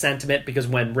with that sentiment because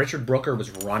when Richard Brooker was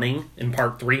running in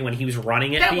Part 3, when he was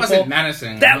running at that people, wasn't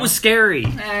menacing. that was scary.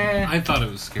 I thought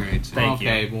it was scary too. Thank you.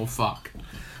 Okay, well, fuck.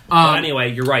 But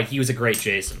anyway, you're right. He was a great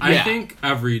Jason. I Yeah. think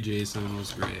every Jason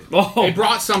was great. Oh, They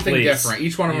brought something please. different.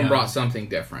 Each one of them Yeah. brought something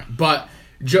different. But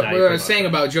Now what you I was put saying that.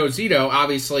 about Joe Zito,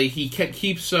 obviously, he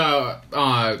keeps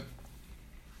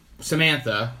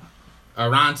Samantha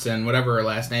Ronson, whatever her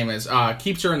last name is,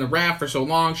 keeps her in the raft for so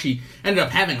long. She ended up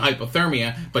having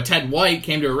hypothermia, but Ted White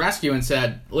came to her rescue and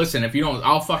said, listen, if you don't,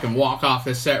 I'll fucking walk off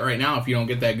this set right now if you don't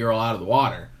get that girl out of the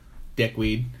water,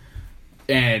 dickweed.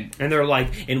 And they're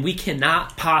like, and we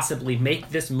cannot possibly make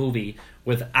this movie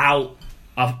without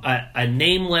a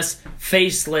nameless,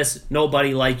 faceless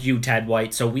nobody like you, Ted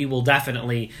White. So we will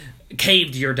definitely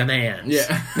cave to your demands.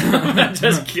 yeah.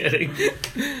 Just kidding.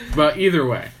 But either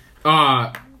way,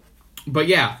 but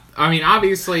yeah, I mean,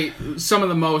 obviously, some of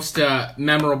the most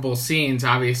memorable scenes.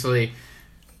 Obviously,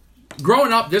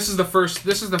 growing up, this is the first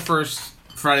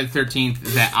Friday the 13th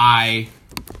that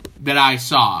I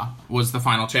saw was the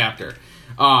final chapter,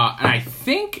 and I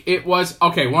think it was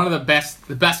one of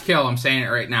the best kill. I'm saying it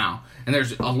right now, and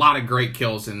there's a lot of great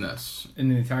kills in this In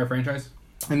the entire franchise?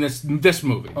 in this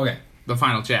movie. Okay. The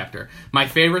final chapter. My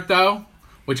favorite though,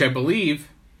 which I believe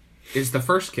is the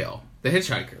first kill, the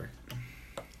hitchhiker.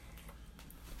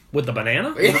 With the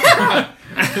banana? Yeah.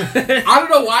 I don't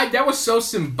know why that was so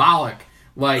symbolic.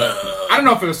 Like, I don't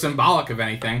know if it was symbolic of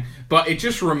anything, but it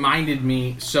just reminded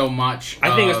me so much.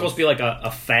 I think it's supposed to be like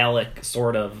a phallic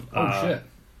sort of. Oh, shit.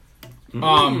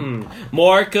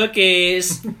 More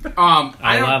cookies.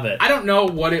 I love it. I don't know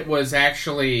what it was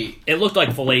actually. It looked like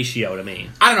fellatio to me.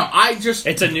 I don't know. I just.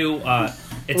 It's a new. A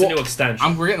new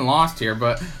extension. We're getting lost here,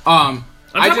 but I'm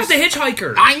talking about the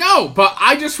hitchhiker. I know, but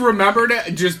I just remembered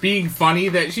it just being funny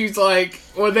that she's like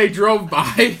when they drove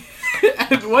by.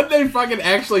 And what they fucking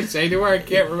actually say to her, I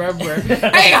can't remember.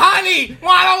 Hey, honey,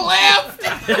 want to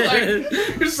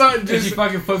lift? Like, She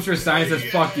fucking flips her sign and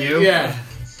says, fuck you. yeah.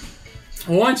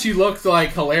 One, she looked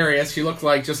like hilarious. She looked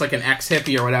like just like an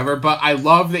ex-hippie or whatever. But I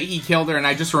love that he killed her, and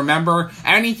I just remember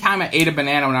anytime I ate a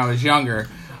banana when I was younger,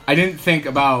 I didn't think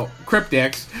about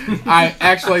cryptics. I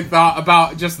actually thought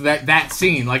about just that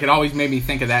scene. Like, it always made me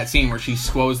think of that scene where she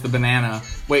squoze the banana.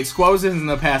 Wait, squoze isn't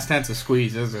the past tense of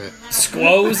squeeze, is it?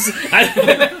 Squoze?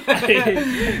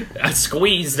 I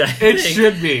squeezed, I It think.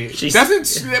 should be. She's-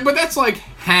 But that's like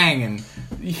hanging.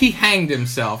 He hanged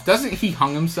himself. Doesn't he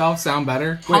hung himself sound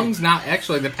better? Wait. Hung's not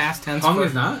actually the past tense. Hung for-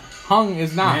 is not? Hung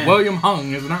is not. Man. William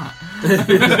Hung is not.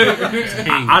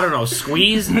 I don't know,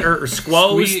 squeezed or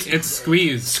squozed? It's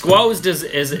squeezed. Squozed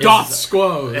is Doth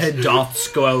squoze. doth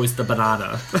squoze the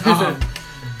banana.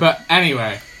 But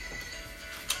anyway,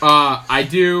 I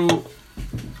do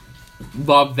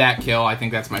love that kill. I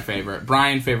think that's my favorite.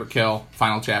 Brian, favorite kill.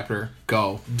 Final chapter.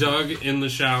 Go. Doug in the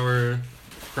shower,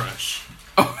 crush.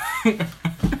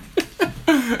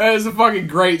 That is a fucking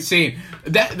great scene.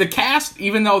 The cast,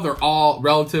 even though they're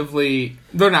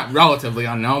not relatively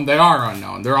unknown, they are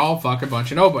unknown. They're all fucking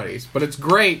bunch of nobodies. But it's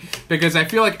great because I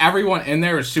feel like everyone in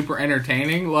there is super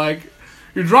entertaining. Like,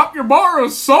 you drop your bar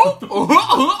of soap?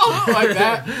 Like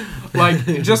that. Like,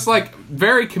 just like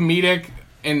very comedic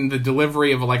in the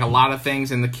delivery of like a lot of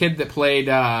things. And the kid that played,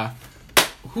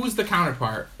 who's the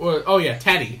counterpart? Oh yeah,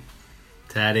 Teddy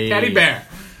Teddy Bear.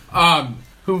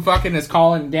 who fucking is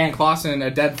calling Dan Clausen a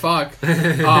dead fuck.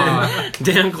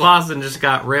 Dan Clausen just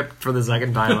got ripped for the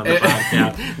second time on the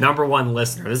podcast. Number one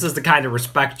listener. This is the kind of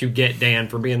respect you get, Dan,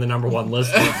 for being the number one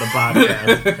listener of the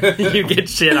podcast. You get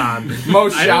shit on.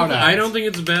 Most shout-outs. I don't think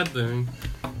it's a bad thing.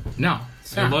 No.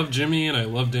 I love Jimmy and I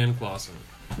love Dan Clausen.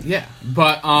 Yeah,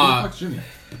 but Who the fuck's Jimmy?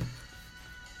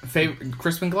 favorite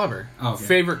Crispin Glover. Oh, okay.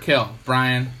 Favorite kill,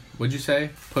 Brian. What'd you say?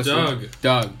 Pussy.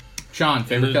 Doug. Sean,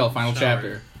 favorite the kill, final shower.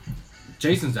 chapter.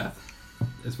 Jason's death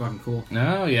is fucking cool.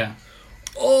 Oh yeah.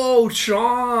 Oh,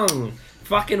 Chong!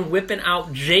 Fucking whipping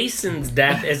out Jason's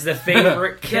death as the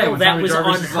favorite kill. when That Tommy was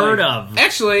Jarvis is unheard like- of.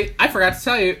 Actually, I forgot to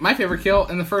tell you, my favorite kill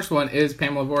in the first one is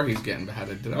Pamela Voorhees getting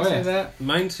beheaded. Did I say yeah. that?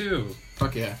 Mine too.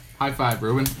 Fuck yeah. High five,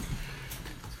 Ruben.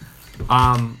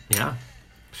 Yeah.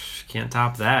 Can't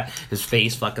top that. His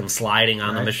face fucking sliding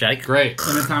on the Right. machete. Great.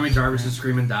 And then Tommy Jarvis is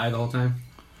screaming die the whole time.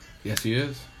 Yes, he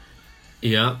is.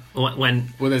 Yeah,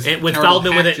 when With his with terrible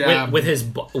Feldman hat job.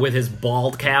 with his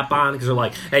bald cap on, because they're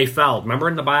like, "Hey, Feld, remember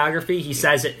in the biography he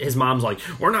says it, his mom's like,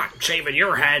 we're not shaving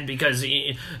your head because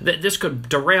this could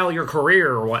derail your career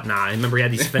or whatnot." I remember he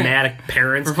had these fanatic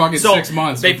parents For fucking so 6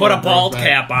 months They before put a it broke bald back.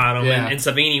 cap on him, Yeah. and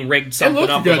Savini rigged It something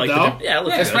looked up good with like though. it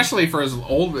looked good. Especially for his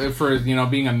old, for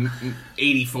being a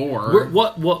 84.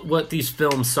 What these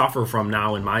films suffer from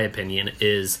now, in my opinion,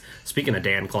 is, speaking of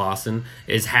Dan Clausen,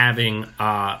 is having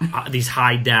these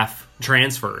high def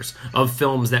transfers of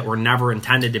films that were never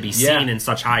intended to be seen in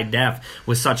such high def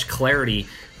with such clarity.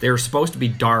 They were supposed to be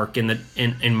dark and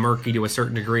murky to a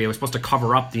certain degree. It was supposed to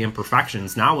cover up the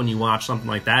imperfections. Now, when you watch something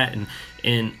like that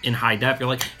in high def, you're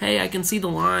like, hey, I can see the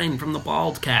line from the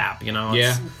bald cap. You know?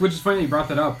 Yeah. Which is funny that you brought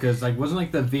that up, because like wasn't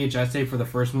like the VHS tape for the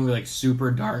first movie like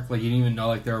super dark? Like you didn't even know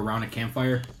like they were around a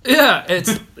campfire. Yeah,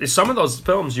 it's some of those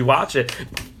films you watch it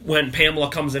when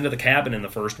Pamela comes into the cabin in the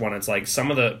first one. It's like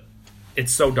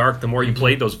it's so dark. The more you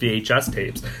played those VHS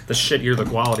tapes, the shittier the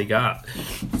quality got.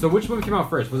 So which movie came out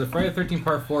first? Was it Friday the 13th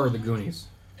Part 4 or The Goonies?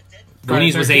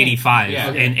 Goonies was 85, Yeah.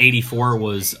 and 84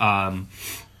 was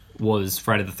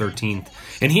Friday the 13th.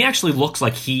 And he actually looks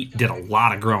like he did a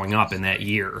lot of growing up in that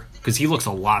year, because he looks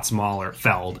a lot smaller,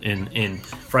 Feld, in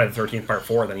Friday the 13th Part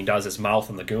 4 than he does his mouth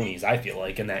in the Goonies, I feel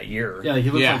like, in that year. Yeah, like he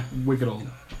looks Yeah. like wicked old.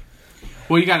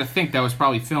 Well, you got to think that was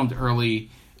probably filmed late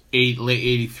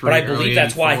 83. But I believe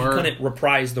that's why he 84. couldn't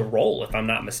reprise the role, if I'm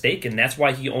not mistaken. That's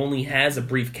why he only has a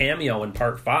brief cameo in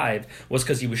Part 5, was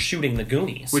because he was shooting the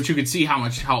Goonies. Which you could see how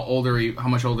much older he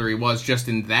was just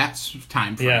in that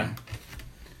time frame. Yeah.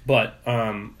 But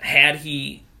had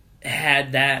he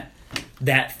had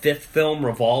that fifth film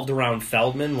revolved around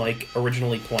Feldman like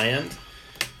originally planned,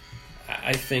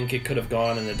 I think it could have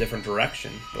gone in a different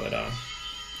direction. But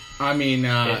I mean,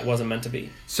 it wasn't meant to be.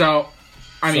 so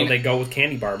They go with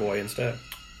Candy Bar Boy instead.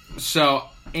 So,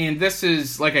 and this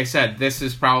is, like I said, this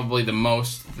is probably the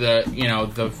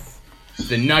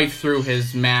knife through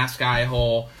his mask eye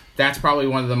hole. That's probably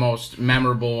one of the most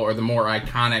memorable or the more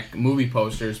iconic movie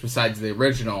posters besides the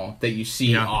original that you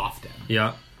see often,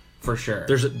 Yeah. for sure.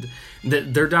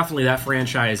 They're definitely, that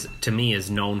franchise to me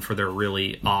is known for their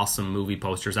really awesome movie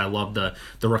posters. I love the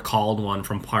recalled one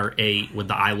from Part 8 with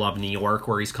the I Love New York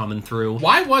where he's coming through.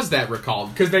 Why was that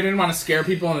recalled? Because they didn't want to scare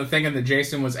people into thinking that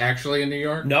Jason was actually in New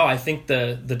York? No, I think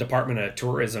the Department of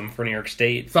Tourism for New York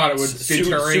State Thought it was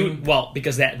deterring? well,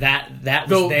 because that was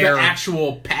The their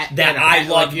actual pet that I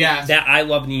love yes. that I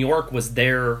Love New York was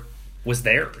theirs.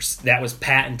 That was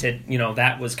patented.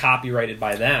 That was copyrighted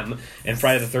by them. And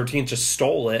Friday the 13th just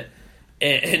stole it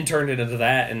and turned it into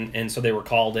that. And so they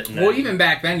recalled it. And Well, then, even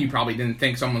back then, you probably didn't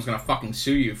think someone was going to fucking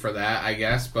sue you for that, I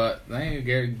guess. But I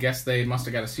guess they must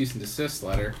have got a cease and desist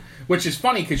letter. Which is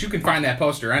funny, because you can find that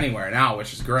poster anywhere now,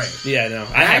 which is great. yeah, no,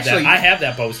 I have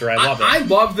that poster. I love it. I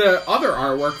love the other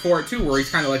artwork for it, too, where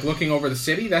he's kind of like looking over the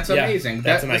city. That's Yeah, amazing.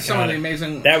 that's That's some of the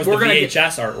amazing... That was the gonna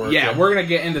VHS artwork. Yeah, we're going to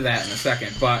get into that in a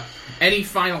second. But any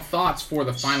final thoughts for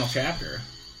the final chapter?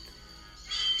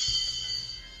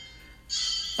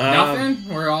 Nothing?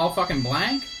 We're all fucking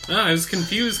blank? I was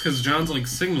confused because John's like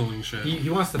signaling shit. He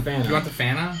wants the fan. You want the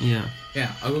Fanta? Yeah.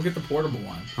 Yeah, I'll go get the portable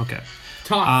one. Okay.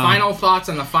 Final thoughts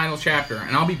on the final chapter,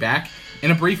 and I'll be back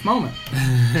in a brief moment.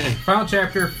 Final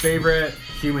chapter, favorite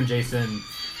Human Jason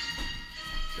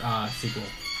sequel.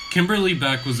 Kimberly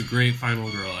Beck was a great final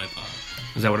girl, I thought.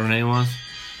 Is that what her name was?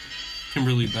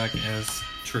 Kimberly Beck as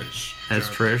Trish. As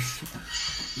Sure.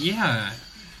 Trish? Yeah.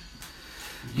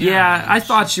 Yeah, I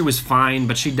thought she was fine,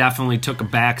 but she definitely took a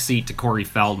backseat to Corey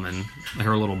Feldman,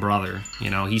 her little brother.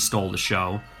 He stole the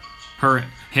show.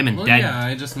 Him and Well, Dead, yeah,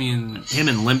 I just mean... him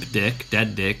and Limp Dick,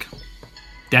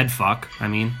 Dead Fuck. I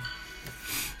mean,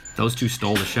 those two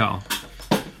stole the show.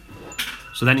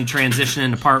 So then he transitioned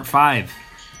into Part 5.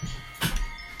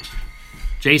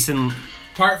 Jason.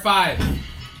 Part 5.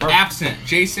 Absent.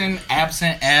 Jason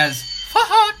absent as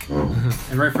fuck.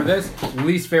 And right for this,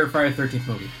 least favorite Friday the 13th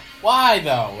movie. Why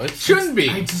though? It shouldn't be.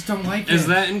 I just don't like it. Is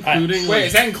that including? Wait,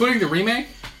 is that including the remake?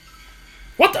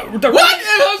 What the? What?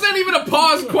 How's that even a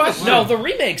pause question? No, the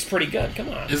remake's pretty good. Come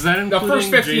on. Is that The including first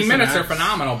 15 Jason minutes are X?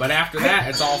 phenomenal, but after that,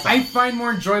 it's all I find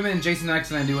more enjoyment in Jason X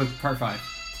than I do with Part 5.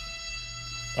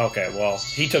 Okay, well,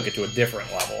 he took it to a different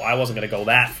level. I wasn't going to go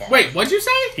that far. Wait, what'd you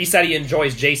say? He said he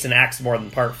enjoys Jason X more than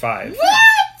Part 5. What?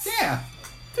 Yeah.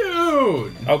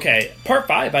 Dude. Okay, Part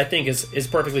 5 I think is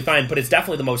perfectly fine, but it's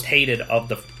definitely the most hated of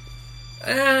the...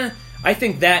 I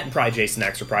think that and probably Jason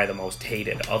X are probably the most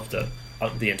hated of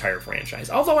the entire franchise.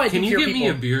 Although I Can do you hear give people... me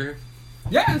a beer?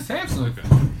 Yes, absolutely.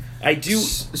 I do...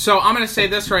 So I'm gonna say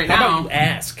this right How now. about you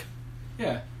ask?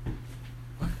 Yeah.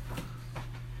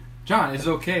 John, is it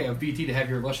okay of BT to have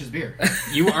your luscious beer?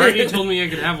 You already told me I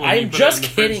could have one. You I'm put it just in the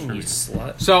fridge kidding, for you me.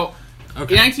 slut. So,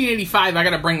 Okay. in 1985, I got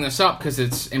to bring this up because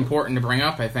it's important to bring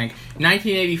up, I think.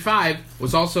 1985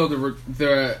 was also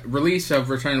the release of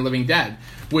Return of the Living Dead,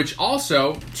 which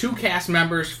also, 2 cast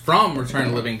members from Return of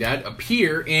the Living Dead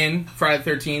appear in Friday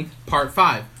the 13th, Part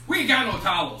 5. We ain't got no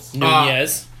towels.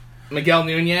 Nunez. Miguel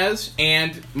Nunez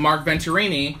and Mark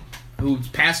Venturini, who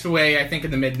passed away, I think,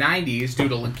 in the mid-90s due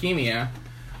to leukemia.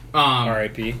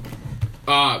 R.I.P.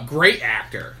 Great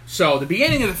actor. So, the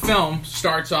beginning of the film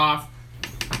starts off...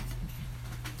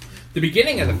 The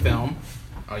beginning of the film...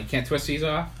 Oh, you can't twist these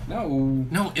off? No.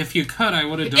 No, if you could, I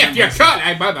would have done If it. you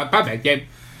myself. could,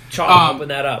 Charles, open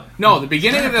that up. No, the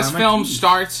beginning of this on my film keys.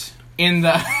 starts in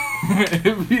the...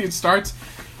 it starts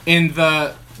in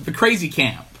the crazy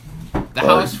camp. The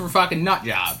house for fucking nut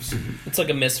jobs. It's like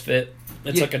a misfit.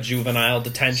 It's Yeah. like a juvenile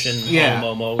detention Yeah.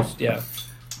 home almost. Yeah.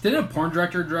 Didn't a porn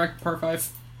director direct Part 5?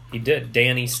 He did.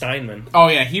 Danny Steinman. Oh,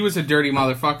 yeah, he was a dirty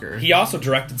motherfucker. He also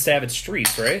directed Savage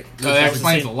Streets, right? So that was the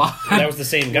explains same- a lot. That was the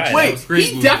same guy. Wait, That was- great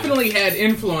he movie. definitely had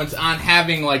influence on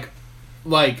having, like...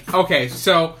 Okay,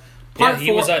 so... yeah, Part he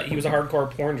four, was a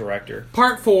hardcore porn director.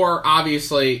 Part 4,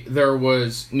 obviously, there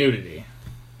was nudity.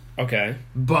 Okay.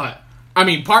 But, I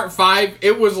mean, Part 5,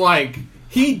 it was like...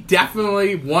 He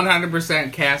definitely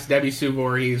 100% cast Debbie Sue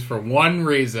Voorhees for one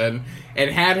reason, and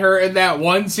had her in that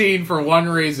one scene for one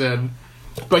reason.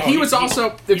 But he was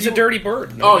also... He's a dirty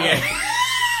bird. no Oh, doubt.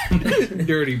 yeah.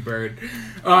 Dirty bird.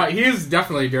 He is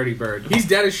definitely a dirty bird. He's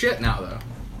dead as shit now, though.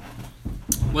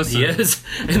 Listen, He is,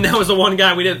 and that was the one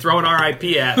guy we didn't throw an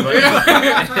RIP at. But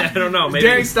I don't know. Maybe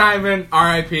Danny Steinman,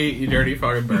 R.I.P., you dirty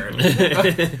fucking bird.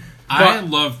 I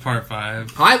love Part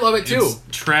 5. I love it, too.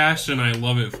 It's trash, and I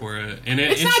love it for it. And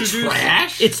it It's not introduced.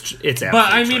 trash. it's But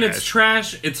I absolutely mean, it's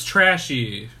trash. It's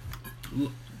trashy.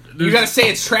 You gotta say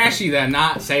it's trashy then,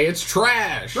 not say it's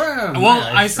trash. Well,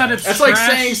 I said it's That's trash. like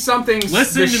saying something's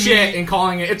Listen the to shit me. and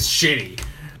calling it's shitty.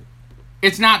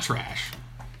 It's not trash.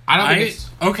 I don't think it's...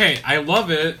 Okay, I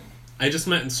love it. I just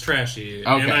meant it's trashy,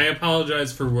 Okay. and I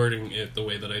apologize for wording it the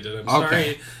way that I did. I'm Okay.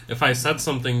 sorry if I said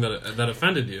something that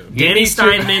offended you. Danny Me too.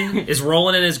 Steinman is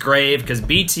rolling in his grave because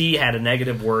BT had a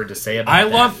negative word to say about I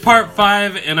that. love Part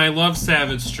 5, and I love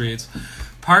Savage Streets.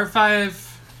 Part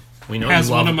 5 We know has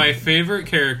you love one of him. my favorite You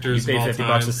characters of paid all $50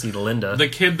 time. to see Linda. The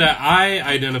kid that I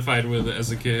identified with as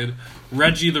a kid,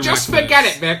 Reggie the Just Reckless. forget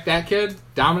it, Vic, that kid.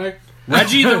 Dominic.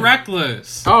 Reggie the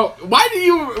Reckless. Oh, why do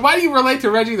you relate to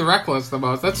Reggie the Reckless the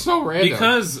most? That's so random.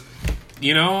 Because,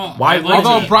 you know, Why I like Reggie?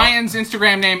 Although to- Brian's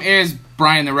Instagram name is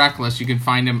Brian the Reckless, you can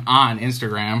find him on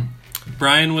Instagram.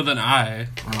 Brian with an I.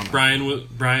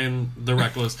 Brian the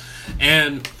Reckless.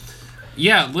 And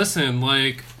yeah, listen,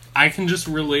 like I can just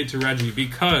relate to Reggie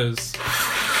because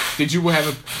Did you have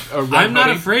a red I'm not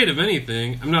hoodie? afraid of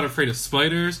anything. I'm not afraid of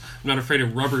spiders. I'm not afraid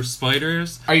of rubber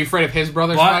spiders. Are you afraid of his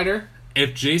brother But Spider?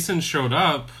 if Jason showed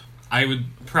up, I would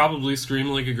probably scream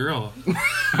like a girl.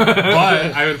 But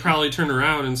I would probably turn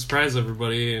around and surprise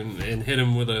everybody and hit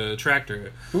him with a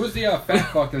tractor. Who was the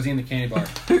fat fuck that was eating the candy bar?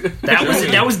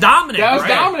 that was Dominic. That was right?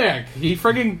 Dominic. He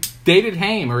friggin' dated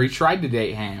Haim, or he tried to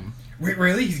date Haim. Wait,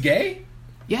 really? He's gay?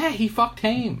 Yeah, he fucked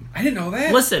Haim. I didn't know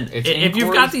that. Listen, It's if you've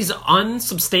inquiries. got these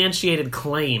unsubstantiated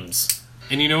claims,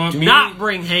 And you know what? do not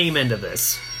bring Haim into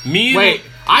this. Wait,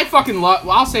 I fucking love...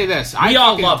 Well, I'll say this. We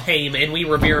all fucking love Haim, and we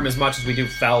revere him as much as we do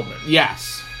Feldman.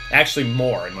 Yes. Actually,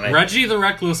 more, in my opinion. Reggie the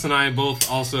Reckless and I both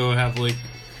also have like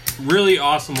really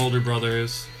awesome older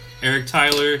brothers. Eric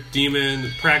Tyler, Demon,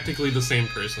 practically the same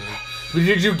person.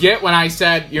 Did you get when I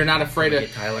said you're not afraid of...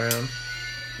 Get Tyler on.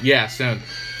 Yeah, soon.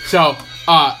 So,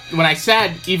 when I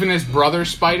said even his brother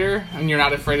Spider, and you're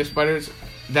not afraid of spiders,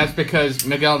 that's because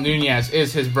Miguel Nunez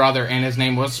is his brother, and his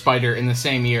name was Spider in the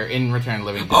same year in Return of the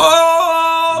Living Dead.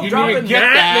 Oh, You didn't even get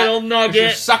that. little 'cause nugget.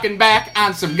 You're sucking back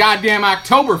on some goddamn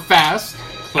Oktoberfest.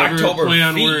 Clever October play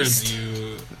on Feast. words,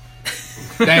 you.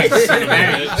 Thanks.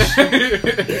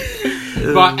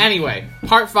 But anyway,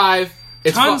 part 5.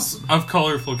 It's Tons of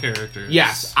colorful characters.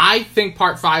 Yes, I think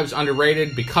part 5 is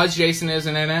underrated because Jason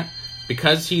isn't in it.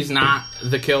 Because he's not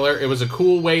the killer. It was a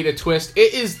cool way to twist.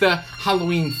 It is the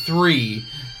Halloween 3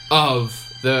 of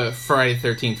the Friday the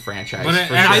 13th franchise. But it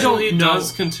for actually sure.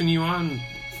 does continue on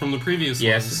from the previous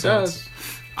Yes, ones. it does.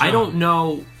 I don't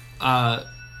know.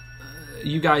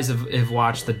 You guys have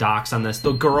watched the docs on this.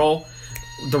 The girl,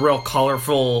 the real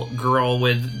colorful girl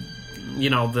with,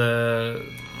 the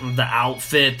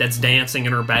outfit that's dancing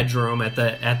in her bedroom at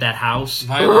that house.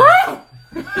 Violet.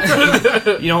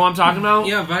 You know what I'm talking about?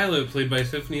 Yeah, Violet, played by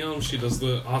Tiffany Elm. She does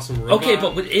the awesome robot. Okay,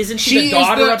 but isn't she the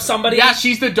daughter of somebody? Yeah,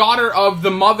 she's the daughter of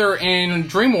the mother in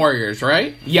Dream Warriors,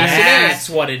 right? Yes, That's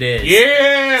it is. what it is.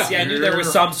 Yeah. See, I knew there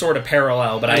was some sort of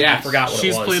parallel, but I Yes. forgot what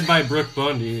She's it was. played by Brooke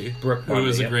Bundy, Brooke who Bundy,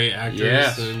 is a yep. great actress.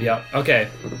 Yes. And, Yep. Okay,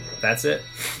 that's it.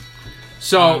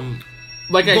 So,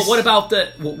 like I But what about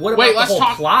the let's whole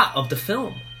talk- plot of the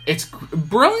film? It's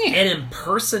brilliant. An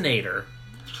impersonator.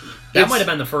 That might have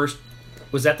been the first.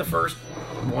 Was that the first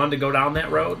one to go down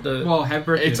that road? Well, Happy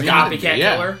Birthday It's to Me. got to be. copycat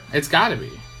Yeah. killer? It's got to be.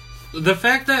 The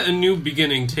fact that A New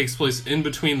Beginning takes place in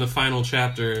between the final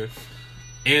chapter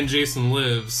and Jason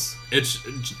Lives,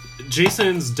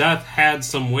 Jason's death had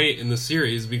some weight in the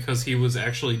series because he was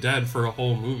actually dead for a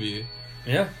whole movie.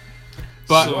 Yeah.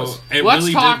 But So, it let's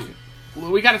really talk. did-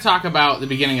 We got to talk about the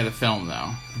beginning of the film,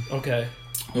 though. Okay.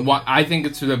 What I think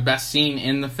it's the best scene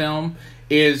in the film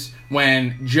is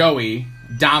when Joey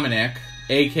Dominic,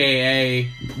 aka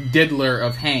Diddler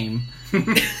of Haim,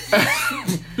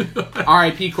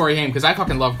 R.I.P. Corey Haim, because I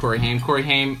fucking love Corey Haim. Corey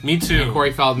Haim, Me too. and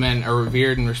Corey Feldman are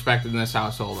revered and respected in this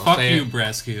household. I'll Fuck say you, it.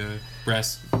 Braskia.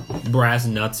 Brass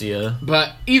nutsia.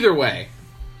 But either way,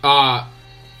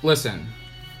 listen,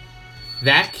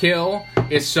 that kill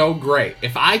is so great.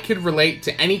 If I could relate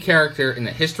to any character in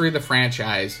the history of the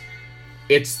franchise,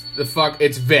 it's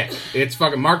Vic. It's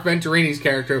fucking Mark Venturini's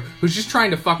character who's just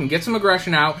trying to fucking get some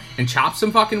aggression out and chop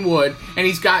some fucking wood, and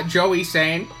he's got Joey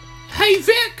saying, "Hey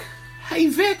Vic,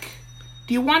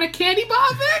 do you want a candy bar,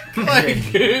 Vic?" Like,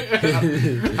 He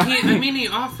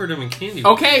offered him a candy.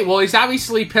 okay, well, he's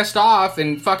obviously pissed off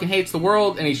and fucking hates the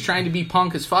world, and he's trying to be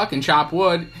punk as fuck and chop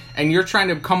wood, and you're trying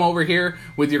to come over here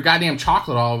with your goddamn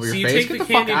chocolate all over So your you face. take Get the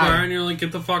the fuck candy out. bar and you're like,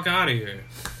 get the fuck out of here.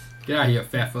 Get out of here,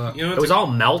 fat fuck. You know, It was all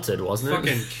melted, wasn't it?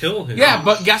 fucking kill him. Yeah,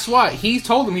 but guess what? He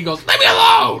told him, he goes, "Leave me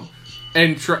alone!"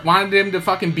 And wanted him to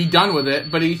fucking be done with it,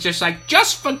 but he's just like,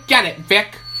 "Just forget it,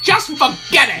 Vic. Just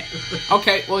forget it."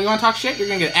 Okay, well, you want to talk shit? You're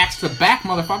gonna get axed to the back,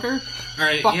 motherfucker. All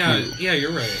right. Fuck Yeah. you. Yeah.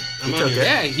 You're right. I'm on took your it.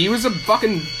 Yeah, he was a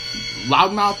fucking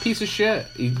loudmouth piece of shit.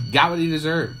 He got what he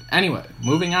deserved. Anyway,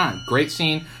 moving on. Great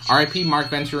scene. R.I.P. Mark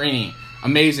Venturini.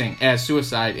 Amazing as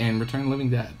Suicide in Return of the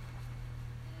Living Dead.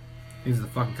 He's the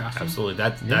fucking costume. Absolutely.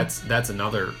 That's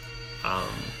another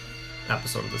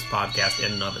episode of this podcast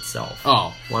in and of itself.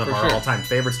 Oh, One of for our sure. all-time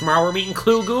favorites. Tomorrow we're meeting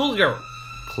Clue Goulger.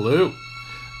 Clue.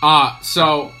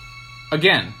 So,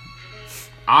 again,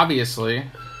 obviously,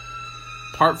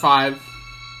 Part 5,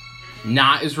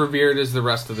 not as revered as the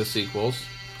rest of the sequels.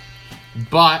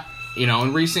 But,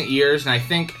 in recent years, and I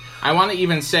think, I want to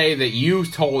even say that years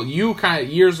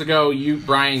ago,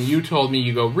 Brian, you told me,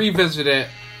 you go revisit it,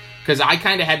 because I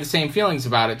kind of had the same feelings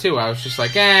about it, too. I was just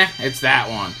like, it's that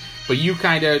one. But you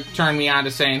kind of turned me on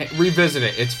to saying, hey, revisit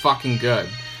it, it's fucking good.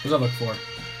 What was I looking for?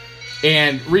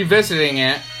 And revisiting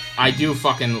it, I do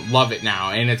fucking love it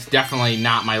now, and it's definitely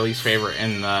not my least favorite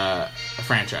in the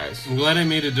franchise. I'm glad I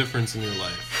made a difference in your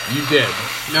life. You did.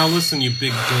 Now listen, you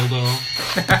big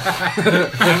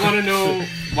dildo. I want to know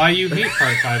why you hate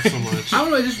Part 5 so much. I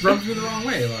don't know, it just rubs me the wrong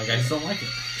way. Like, I just don't like it.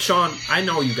 Sean, I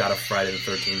know you got a Friday the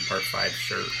 13th Part 5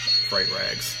 shirt. Fright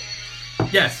Rags.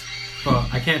 Yes,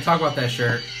 but I can't talk about that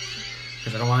shirt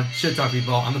because I don't want to shit talk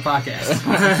people on the podcast.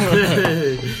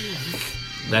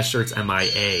 That shirt's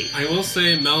MIA. I will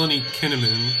say Melanie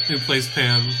Kinnaman, who plays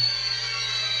Pam,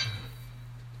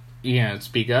 You gonna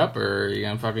speak up, or are you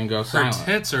gonna fucking go her silent?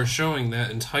 tits are showing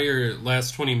that entire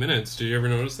last 20 minutes. Did you ever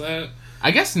notice that?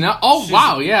 I guess no. Oh, She's,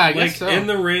 wow, yeah, I like, guess so. in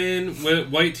the rain, with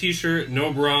white t-shirt,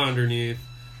 no bra underneath,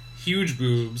 huge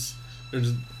boobs.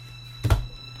 There's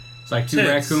It's like two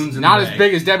Tits. raccoons in Not the as bag.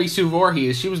 big as Debbie Sue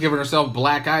Voorhees. She was giving herself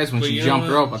black eyes when But she you know jumped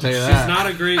what? rope, I'll tell you She's that. not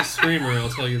a great screamer, I'll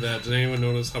tell you that. Did anyone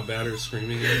notice how bad her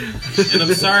screaming is? And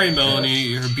I'm sorry, Melanie.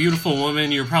 You're a beautiful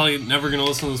woman. You're probably never going to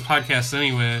listen to this podcast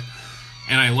anyway.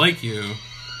 And I like you.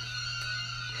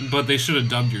 But they should have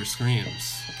dubbed your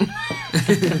screams.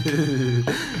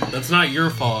 That's not your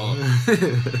fault.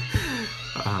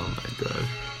 Oh my god.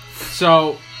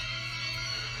 So,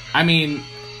 I mean,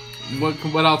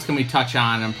 what else can we touch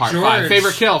on in part George. 5?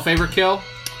 Favorite kill?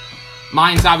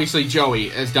 Mine's obviously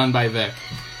Joey, as done by Vic.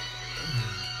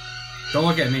 Don't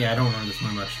look at me. I don't remember this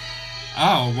one much.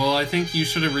 Oh, well, I think you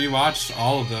should have rewatched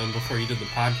all of them before you did the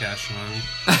podcast, Sean.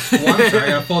 Well, I'm sorry. I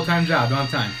got a full-time job. Don't have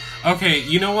time. Okay,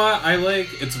 you know what I like?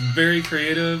 It's very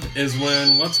creative, is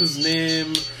when, what's his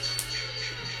name?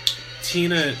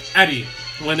 Eddie.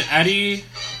 When Eddie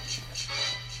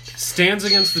stands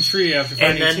against the tree after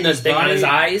And finding then the Tina's thing on body, his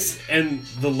eyes. and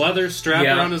the leather strap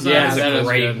Yeah, around his yeah, eyes. that That's is a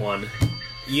great good. one.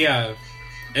 Yeah,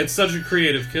 it's such a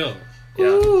creative kill. Yeah.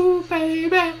 Ooh,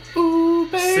 baby. Ooh,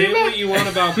 baby. Say what you want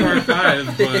about Part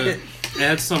 5, but it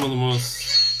had some of the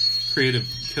most creative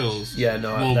kills. Yeah,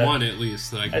 no, Well, that- one at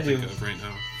least that I I can think do. of right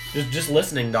now. Just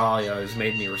listening to Dahlia has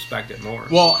made me respect it more.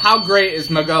 Well, how great is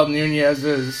Miguel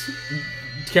Nunez's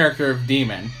character of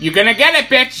Demon? You gonna get it,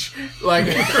 bitch!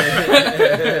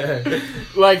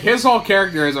 Like his whole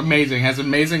character is amazing. Has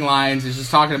amazing lines. He's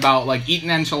just talking about like eating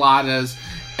enchiladas,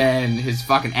 and his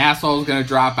fucking asshole's gonna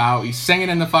drop out. He's singing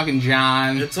in the fucking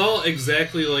John. It's all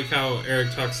exactly like how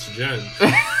Eric talks to Jen.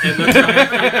 And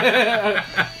the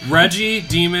Reggie,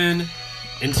 Demon,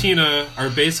 and Tina are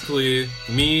basically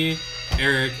me,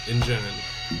 Eric, and Jen.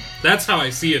 That's how I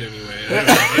see it anyway. I don't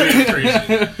know, maybe it's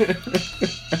crazy.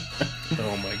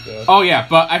 Oh my god. Oh yeah,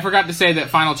 but I forgot to say that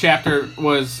Final Chapter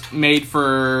was made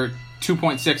for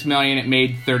 $2.6 million. It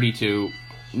made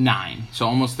 $32.9, so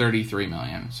almost $33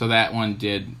 million. So that one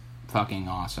did fucking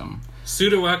awesome.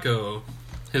 Pseudo Echo,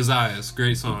 His Eyes,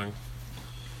 great song.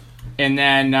 And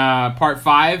then Part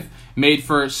 5 made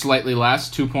for slightly less,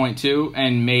 2.2,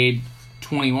 and made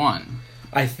 21.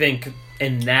 I think,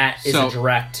 and that is So- a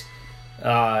direct,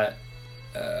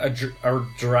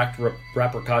 direct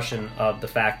repercussion of the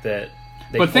fact that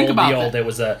they But think about revealed that. it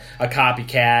was a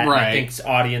copycat. And I Right. think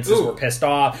audiences Ooh. were pissed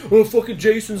off. Oh, fucking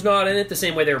Jason's not in it. The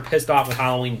same way they were pissed off with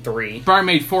Halloween 3. Probably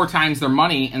made 4 times their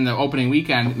money in the opening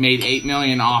weekend, made $8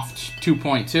 million off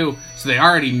 2.2. So they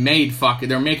already made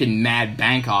they're making mad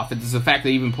bank off it. It's the fact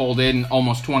they even pulled in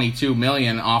almost $22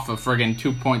 million off a friggin'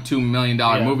 $2.2 million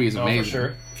movie is no, amazing. For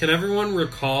sure. Can everyone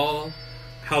recall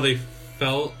how they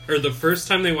felt, or the first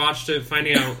time they watched it,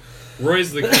 finding out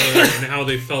Roy's the killer, and how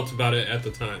they felt about it at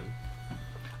the time?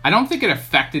 I don't think it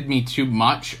affected me too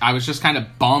much. I was just kind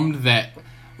of bummed that,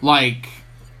 like,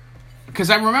 because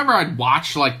I remember I'd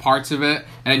watched like parts of it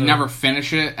and I'd never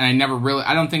finish it, and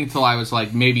I don't think until I was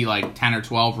like maybe like 10 or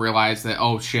 12 realized that,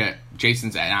 oh shit,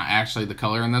 Jason's not actually the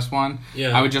killer in this one.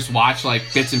 Yeah. I would just watch like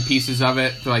bits and pieces of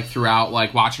it like throughout,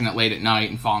 like watching it late at night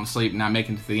and falling asleep and not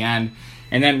making it to the end,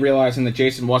 and then realizing that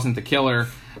Jason wasn't the killer.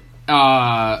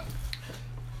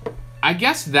 I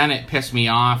guess then it pissed me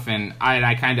off, and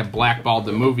I kind of blackballed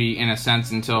the movie in a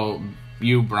sense until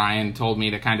you, Brian, told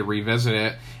me to kind of revisit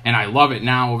it, and I love it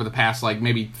now. Over the past like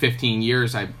maybe 15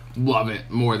 years, I love it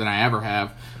more than I ever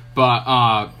have.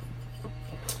 But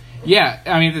yeah,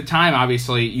 I mean, at the time,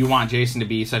 obviously, you want Jason to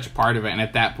be such a part of it, and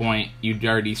at that point, you'd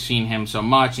already seen him so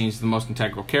much, and he's the most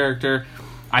integral character.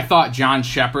 I thought John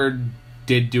Shepard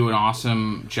did do an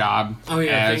awesome job. Oh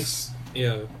yeah, as thanks.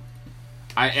 Yeah.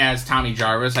 as Tommy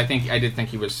Jarvis. I did think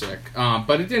he was sick,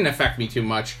 but it didn't affect me too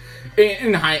much.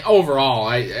 Overall,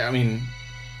 I mean,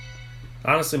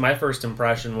 Honestly, my first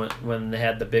impression when they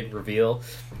had the big reveal,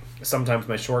 sometimes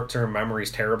my short-term memory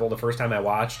is terrible. The first time I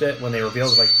watched it, when they revealed,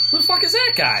 I was like, who the fuck is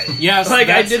that guy? Yes, Like,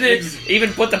 I that's didn't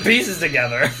even put the pieces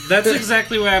together. That's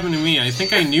exactly what happened to me. I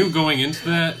think I knew going into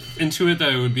it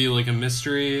that it would be like a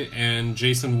mystery and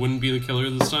Jason wouldn't be the killer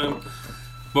this time.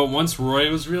 But once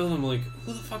Roy was real, I'm like,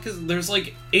 who the fuck is... There's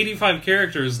like 85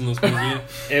 characters in this movie.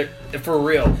 For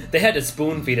real. They had to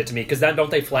spoon-feed it to me, because then don't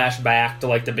they flash back to,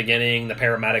 like, the beginning, the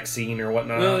paramedic scene or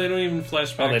whatnot? No, they don't even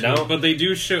flash back they to it. don't? But they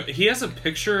do show... He has a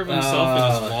picture of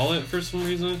himself in his wallet for some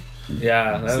reason.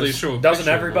 Yeah. That So they was- show a doesn't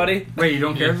picture of everybody? Wait, you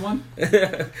don't care one?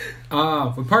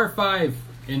 For Part 5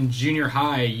 in junior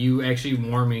high, you actually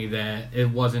warned me that it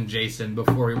wasn't Jason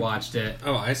before we watched it.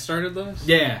 Oh, I started this?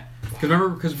 Yeah.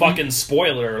 Because Fucking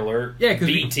spoiler alert. Yeah, 'cause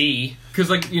BT. Because,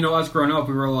 like, you know, us growing up,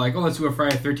 we were like, oh, let's do a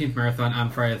Friday the 13th marathon on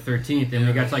Friday the 13th. And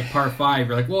we got to, like, Part 5.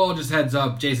 We're like, well, just heads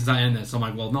up, Jason's not in this. So I'm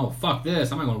like, well, no, fuck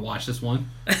this. I'm not going to watch this one.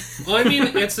 Well, I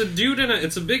mean, it's a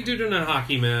big dude in a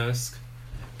hockey mask.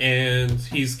 And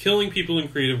he's killing people in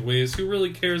creative ways. Who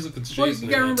really cares if it's Well, Jason? you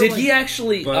gotta or not? remember- Did he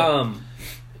actually, But-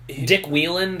 Dick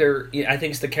Wieland, or I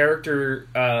think it's the character,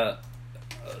 the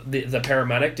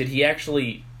paramedic, did he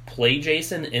actually play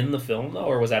Jason in the film, though?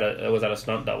 Or was that a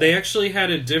stunt double? They actually had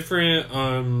a different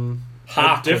Hawk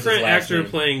a was his different last actor name.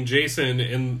 playing Jason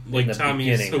in like the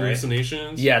Tommy's beginning, right?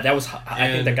 hallucinations. Yeah, that was. I think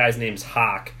And- the guy's name's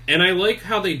Hawk. And I like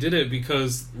how they did it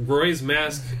because Roy's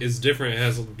mask is different. It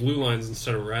has blue lines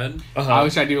instead of red.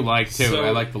 Which I do like too. So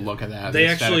I like the look of that. They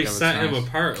The aesthetic actually of it's set him nice.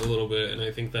 apart a little bit, and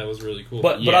I think that was really cool.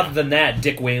 But Yeah. other than that,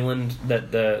 Dick Wayland,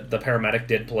 the paramedic,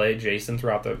 did play Jason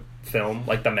throughout the film,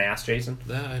 like the masked Jason.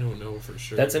 that I don't know for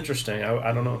sure. That's interesting.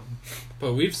 I don't know.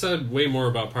 But we've said way more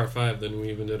about Part 5 than we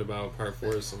even did about Part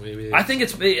 4, so maybe... I think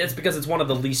it's because it's one of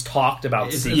the least talked about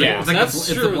It's, sequels. Yeah, it's like that's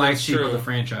it's true, the black that's sheep of true. the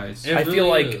franchise. It I really feel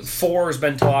like is. 4's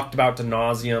been talked about to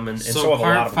nauseum, and So so have a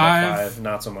part lot of them. five- 5,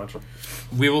 not so much.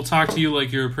 We will talk to you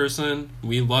like you're a person.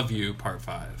 We love you, Part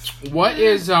 5. What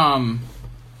is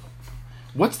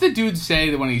what's the dude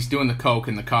say when he's doing the coke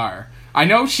in the car? I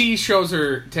know she shows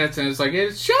her tits and it's like,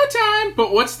 it's showtime,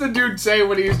 but what's the dude say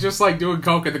when he's just like doing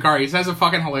coke in the car? He says a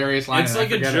fucking hilarious line. It's and I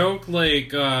like a forget it. joke,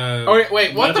 like... Oh,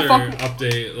 wait, what the weather fuck?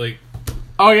 update, like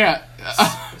Oh yeah.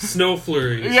 snow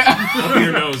flurries Yeah. up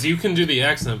your nose. You can do the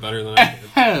accent better than I can.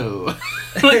 Oh.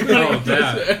 Oh,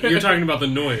 that. You're talking about the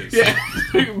noise. Yeah.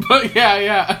 But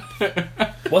yeah.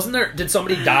 Wasn't there? Did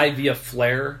somebody die via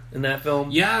flare in that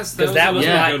film? Yes, Because that was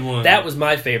yeah. a good one. that was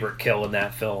my favorite kill in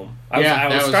that film. I was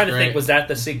that was trying to great. think, was that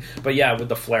the scene? But yeah, with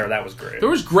the flare, that was great. There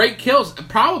was great kills.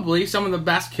 Probably some of the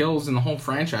best kills in the whole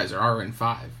franchise are in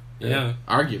 5. Yeah.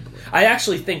 Arguably. I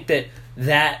actually think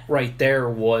that right there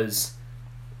was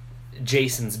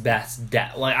Jason's best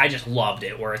death. Like, I just loved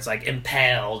it, where it's like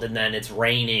impaled and then it's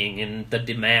raining and the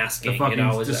demasking. The fucking you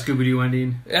know, the Scooby Doo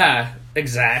ending. yeah,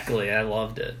 exactly. I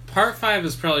loved it. Part 5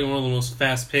 is probably one of the most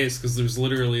fast-paced because there's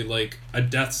literally, like, a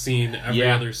death scene every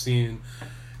Yeah. other scene.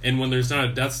 And when there's not a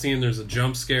death scene, there's a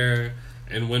jump scare.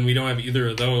 And when we don't have either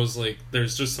of those, like,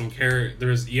 there's just some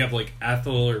you have, like,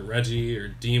 Ethel or Reggie or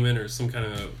Demon or some kind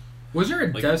of, Was there a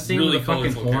like, death scene really with a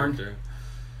fucking colorful horn? character.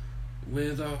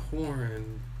 With a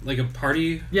horn. Like a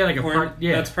party? Yeah, like a horn? part.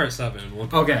 Yeah. That's Part 7.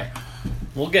 Okay.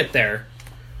 We'll get there.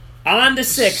 On to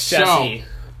 6, So- Jesse.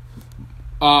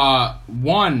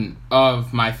 One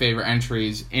of my favorite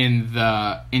entries in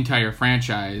the entire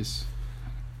franchise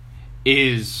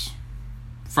is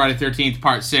Friday the 13th,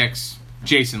 Part 6,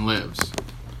 Jason Lives.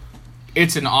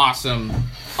 It's an awesome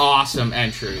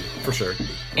entry. For sure.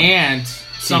 And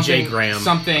CJ Graham,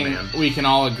 something man. we can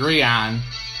all agree on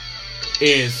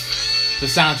is the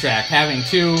soundtrack. Having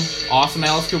 2 awesome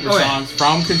Alice Cooper Oh, yeah. songs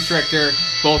from Constrictor,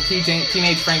 both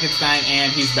Teenage Frankenstein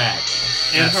and He's Back.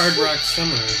 And Hard Rock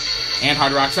Summer. And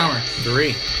Hard Rock Summer.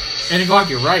 3. And Fuck,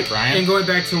 you're right, Brian. And going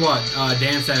back to what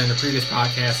Dan said in the previous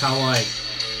podcast, how like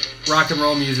rock and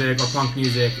roll music or punk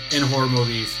music in horror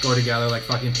movies go together like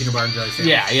fucking peanut butter and jelly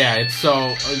sandwich. Yeah, it's so...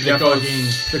 You got it goes-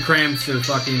 fucking The Cramps to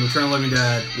fucking Return of the Living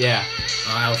Dead, yeah.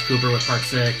 Alice Cooper with Part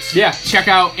 6. Yeah, check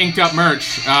out Inked Up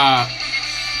Merch.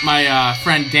 My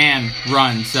friend Dan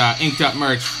runs Inked Up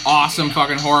Merch. Awesome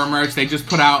fucking horror merch. They just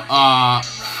put out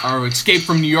our Escape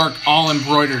from New York all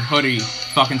embroidered hoodie.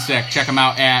 Fucking sick. Check them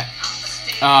out at...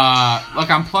 look,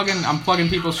 I'm plugging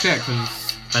people's shit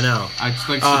because I know. I just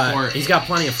like support. He's got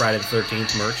plenty of Friday the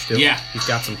 13th merch, too. Yeah. He's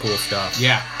got some cool stuff.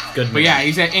 Yeah. Good But man. yeah,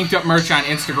 he's at Inked Up Merch on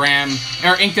Instagram,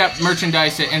 or Inked Up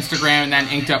Merchandise at Instagram, and then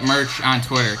Inked Up Merch on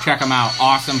Twitter. Check them out.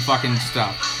 Awesome fucking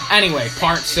stuff. Anyway,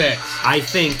 Part 6. I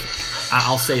think,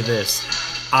 I'll say this,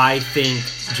 I think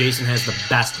Jason has the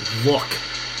best look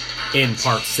in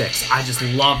Part 6. I just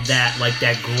love that, like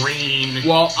that green,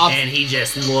 Well, and he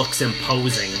just looks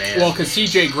imposing, man. Well, because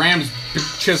CJ Graham's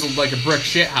chiseled like a brick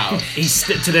shit house. He's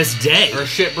to this day Or a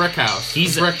shit brick house.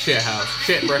 He's- brick shit house.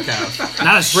 Shit brick house.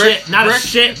 not a brick- shit, not brick- a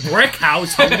shit brick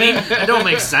house, homie. That don't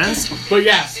make sense. But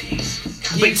yes.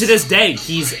 But to this day,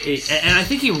 and I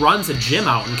think he runs a gym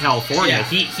out in California.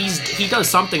 Yeah. He does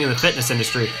something in the fitness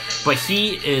industry, but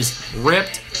he is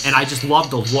ripped, and I just love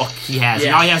the look he has.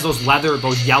 Yeah. Now he has those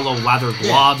yellow leather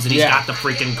gloves, and he's Yeah. got the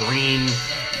freaking green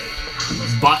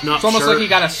button-up It's almost shirt. like he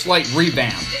got a slight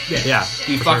revamp. Yeah,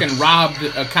 He fucking robbed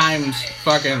Kimes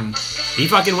fucking... he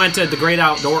fucking went to the Great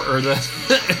Outdoor, or the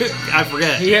I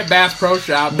forget. He hit Bass Pro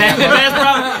Shop.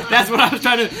 That's what I was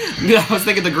trying to. I was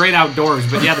thinking the Great Outdoors,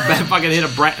 but yeah, the fucking hit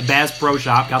a Bass Pro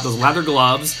Shop, got those leather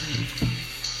gloves.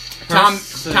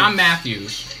 Tom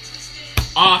Matthews.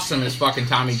 Awesome as fucking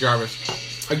Tommy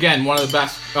Jarvis. Again, one of the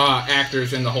best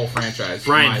actors in the whole franchise.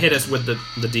 Brian, hit us with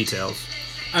the details.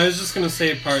 I was just gonna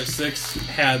say Part 6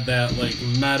 had that, like,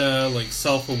 meta, like,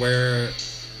 self-aware,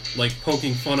 like,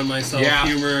 poking fun of myself Yeah.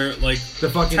 humor, like, The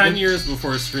fucking 10 years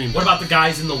before Scream. What about the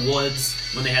guys in the woods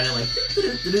when they had it like?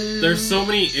 There's so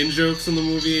many in-jokes in the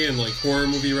movie and, like, horror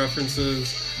movie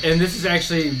references. And this is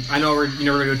actually, I know we're going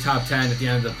to do top 10 at the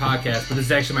end of the podcast, but this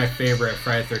is actually my favorite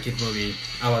Friday the 13th movie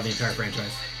out of the entire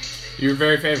franchise. Your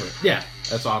very favorite. Yeah.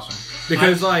 That's awesome.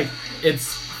 Because like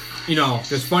it's, you know,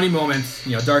 there's funny moments,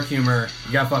 you know, dark humor.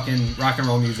 You got fucking rock and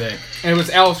roll music. And it was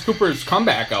Alice Cooper's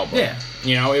comeback album. Yeah.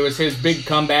 You know, it was his big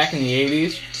comeback in the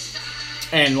 80s.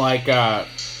 And, like,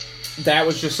 that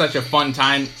was just such a fun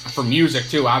time for music,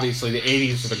 too. Obviously, the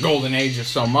 80s were the golden age of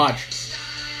so much.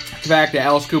 The fact that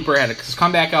Alice Cooper had his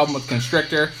comeback album with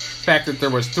Constrictor. The fact that there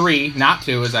was 3, not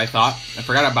 2, as I thought. I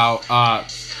forgot about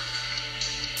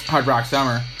Hard Rock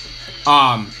Summer.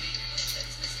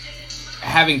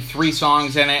 Having 3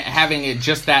 songs in it, having it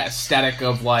just that aesthetic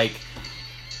of, like,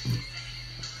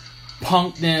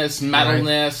 punkness,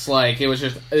 metalness, like, it was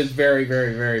very,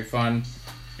 very, very fun.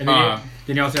 And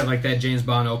then you also had like that James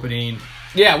Bond opening.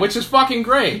 Yeah, which is fucking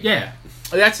great. Yeah.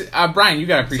 That's Brian, you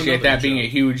gotta appreciate that, show. being a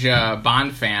huge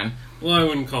Bond fan. Well, I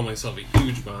wouldn't call myself a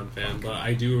huge Bond fan, but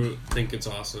I do think it's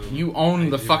awesome. You own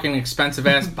the do. fucking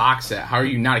expensive-ass box set. How are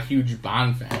you not a huge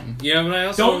Bond fan? Yeah, but I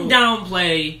also... Don't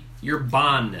downplay your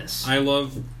Bondness. I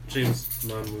love James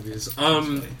Bond movies.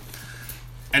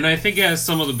 And I think it has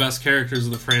some of the best characters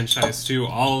of the franchise, too.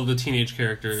 All of the teenage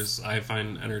characters I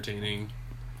find entertaining.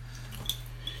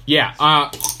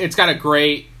 Yeah, it's got a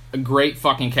great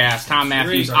fucking cast. Tom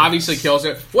Matthews Great obviously cast. kills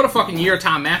it. What a fucking year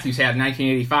Tom Matthews had in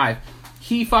 1985.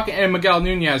 He fucking... And Miguel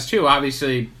Nunez, too,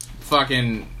 obviously...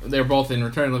 Fucking, they're both in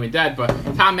Return of the Living Dead, but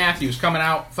Tom Matthews coming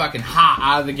out fucking hot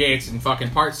out of the gates in fucking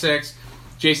part 6.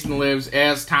 Jason lives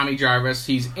as Tommy Jarvis.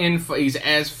 He's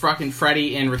as fucking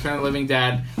Freddy in Return of the Living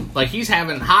Dead. Like, he's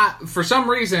having hot... For some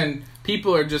reason,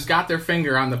 people are just got their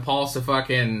finger on the pulse of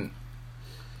fucking...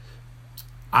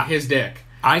 his dick.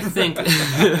 I think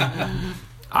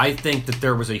that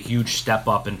there was a huge step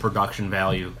up in production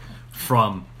value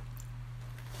from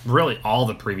really all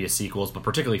the previous sequels, but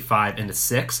particularly 5 into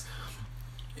 6.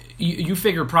 You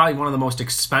figure probably one of the most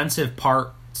expensive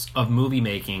parts of movie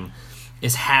making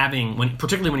is having,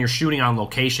 particularly when you're shooting on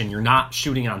location, you're not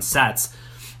shooting on sets,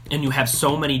 and you have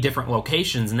so many different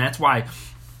locations, and that's why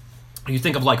you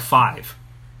think of like 5.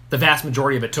 The vast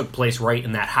majority of it took place right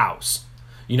in that house.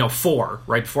 4,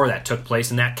 right before that, took place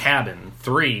in that cabin.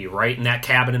 3, right in that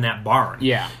cabin in that barn.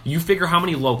 Yeah. You figure how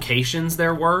many locations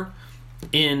there were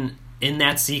in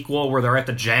that sequel where they're at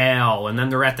the jail, and then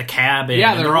they're at the cabin,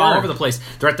 Yeah, and there they're all were. over the place.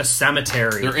 They're at the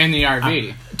cemetery. They're in the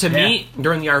RV. To me,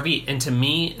 during the RV, and to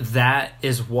me, that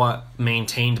is what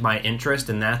maintained my interest,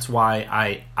 and that's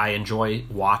why I enjoy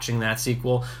watching that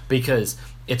sequel, because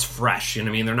it's fresh, you know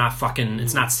what I mean? They're not fucking,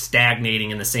 it's not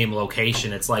stagnating in the same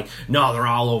location. It's like, no, they're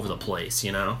all over the place,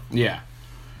 you know? Yeah.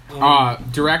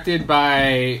 Directed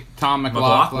by Tom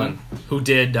McLaughlin. Who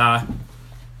did,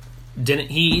 didn't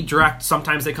he direct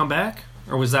Sometimes They Come Back?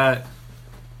 Or was that...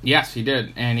 Yes, he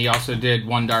did. And he also did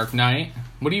One Dark Night.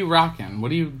 What are you rocking?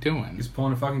 What are you doing? He's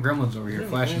pulling the fucking gremlins over here,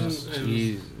 flashing us.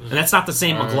 Jeez. And that's not the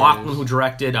same McLaughlin who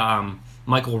directed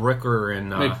Michael Rooker in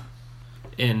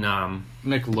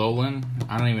McLaughlin?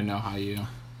 I don't even know how you...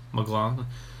 McLaughlin.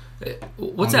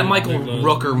 What's that Michael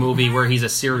Rooker movie where he's a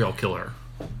serial killer?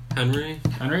 Henry?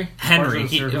 Henry?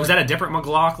 Was that a different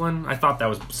McLaughlin? I thought that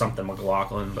was something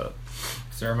McLaughlin, but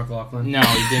Sarah McLaughlin? No,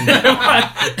 he didn't.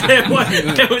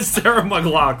 it was Sarah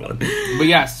McLaughlin. But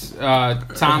yes,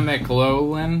 Tom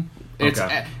McLaughlin. It's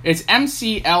Okay. it's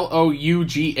McLoughlin.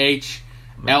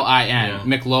 Yeah.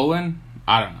 McLaughlin?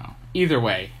 I don't know. Either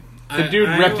way. The dude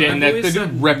I- ripped it I've in that. always The dude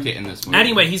said- ripped it in this movie.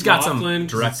 Anyway, he's got Laughlin, some 'cause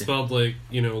it's directing. spelled like,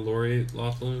 Lori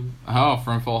Laughlin. Oh,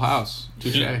 from Full House.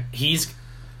 Touche.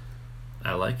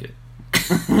 I like it.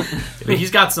 I mean, he's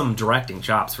got some directing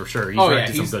chops for sure. He's Oh yeah,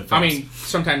 directed some good I films. mean,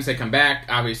 Sometimes They Come Back.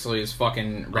 Obviously, is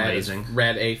fucking Amazing.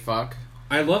 Red a fuck.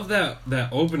 I love that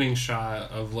opening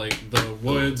shot of like the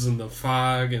woods and the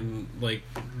fog and like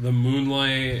the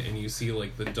moonlight, and you see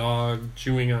like the dog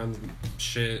chewing on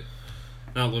shit,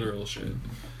 not literal shit.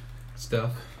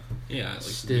 Stuff. Yeah, like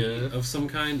Stuff. meat of some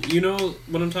kind. You know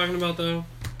what I'm talking about though?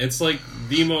 It's like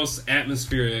the most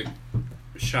atmospheric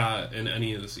shot in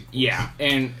any of the sequels. Yeah,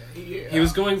 and He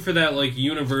was going for that like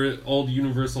old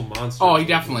Universal monster. Oh, he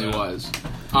definitely was.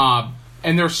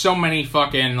 And there's so many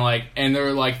fucking and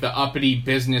they're like the uppity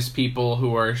business people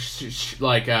who are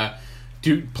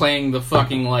playing the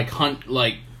fucking hunt,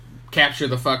 capture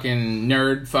the fucking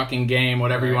nerd fucking game,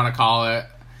 whatever you want to call it.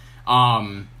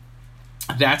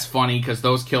 That's funny because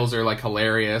those kills are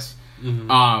hilarious. Mm-hmm.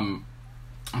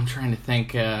 I'm trying to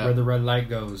think. Where the red light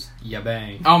goes, ya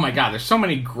bang. Oh my god, there's so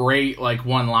many great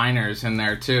one-liners in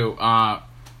there too.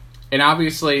 And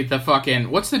obviously the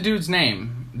fucking what's the dude's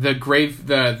name?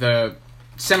 The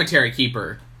cemetery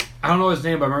keeper. I don't know his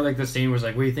name, but I remember the scene was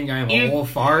what do you think I am, a whole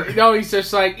fart? No, he's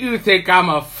just you think I'm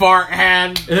a fart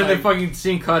head? And then the fucking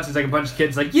scene cuts, it's a bunch of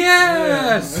kids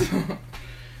yes!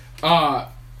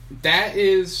 that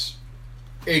is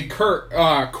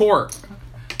Court.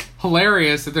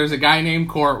 Hilarious that there's a guy named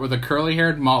Court with a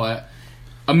curly-haired mullet.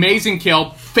 Amazing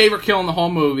kill. Favorite kill in the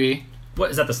whole movie.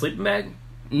 What is that? The sleeping bag?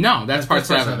 No, that's part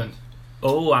 7.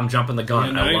 Oh, I'm jumping the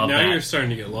gun. Yeah, I love now that. you're starting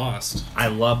to get lost. I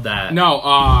love that.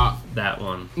 No, that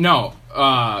one. No,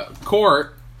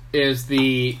 Court is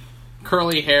the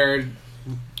curly-haired,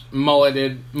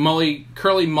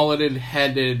 curly mulleted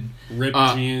headed, Ripped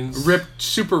jeans.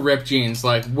 super ripped jeans,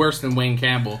 like worse than Wayne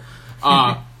Campbell.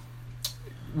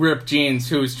 Ripped jeans,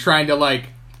 who's trying to like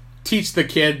teach the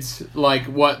kids like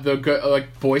what the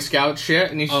like Boy Scout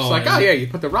shit, and he's just oh yeah, you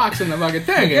put the rocks in the fucking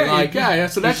thing, and like yeah,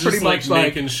 so that's pretty much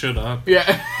like making shit up.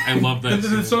 Yeah, I love that. And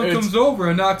then the son comes over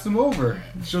and knocks him over,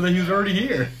 so that he was already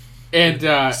here. And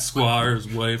Squire's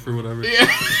wife or whatever. Yeah.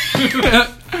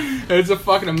 It's a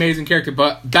fucking amazing character.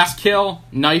 But best kill,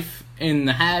 knife in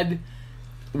the head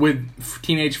with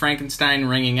Teenage Frankenstein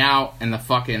ringing out and the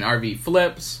fucking RV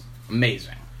flips.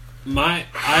 Amazing. I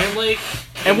like.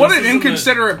 And what an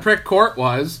inconsiderate prick Court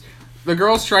was. The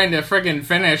girl's trying to friggin'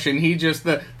 finish, and he just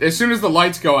as soon as the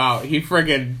lights go out, he's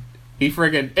done.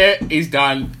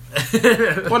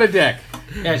 What a dick.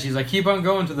 Yeah, she's like, keep on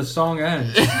going till the song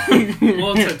ends.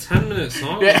 Well, it's a 10-minute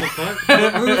song. Yeah. What the fuck?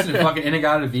 Who listened to fucking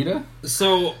In-A-Gadda-Da-Vida?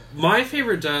 So, my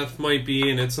favorite death might be,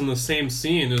 and it's in the same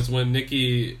scene, is when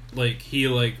Nikki,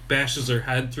 he bashes her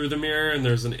head through the mirror, and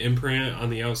there's an imprint on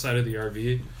the outside of the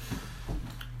RV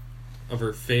of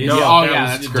her face. No,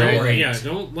 that's great.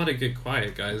 Don't let it get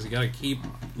quiet, guys. You gotta keep...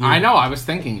 I know, I was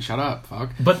thinking, shut up, fuck.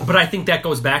 But I think that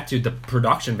goes back to the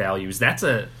production values.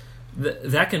 That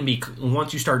can be,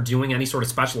 once you start doing any sort of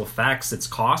special effects, it's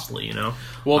costly, you know?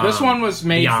 Well, this one was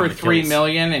made for $3 kills.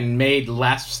 million and made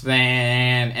less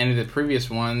than any of the previous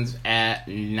ones at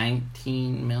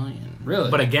 $19 million.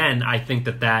 Really? But again, I think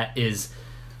that is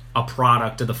a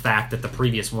product of the fact that the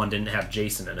previous one didn't have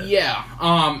Jason in it. Yeah.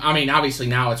 I mean, obviously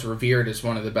now it's revered as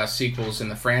one of the best sequels in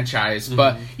the franchise,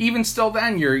 but even still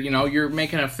then, you're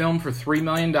making a film for $3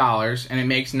 million and it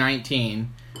makes 19.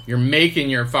 You're making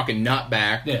your fucking nut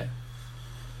back. Yeah.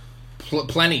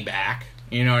 Plenty back,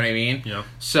 you know what I mean? Yeah.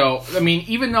 So, I mean,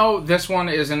 even though this one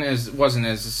wasn't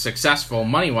as successful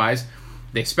money-wise,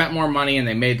 they spent more money and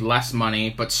they made less money,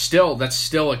 but still, that's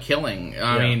still a killing.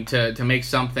 I mean, to make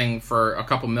something for a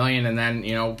couple million and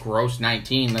then, gross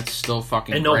 19, that's still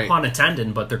fucking and no great. pun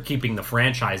intended, but they're keeping the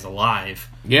franchise alive.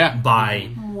 Yeah.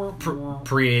 By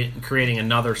creating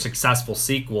another successful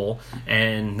sequel,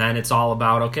 and then it's all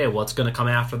about, okay, what's going to come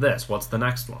after this? What's the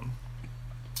next one?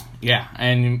 Yeah,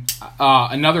 and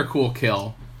another cool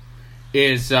kill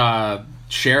is the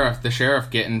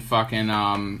sheriff getting fucking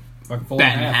bent in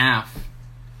half.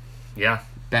 Yeah.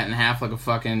 Bent in half like a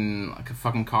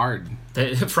fucking card.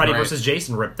 Freddy versus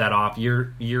Jason ripped that off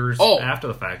years after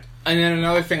the fact. And then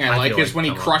another thing I like is like when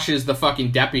he crushes the fucking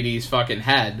deputy's fucking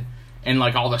head and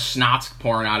like all the snot's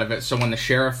pouring out of it, so when the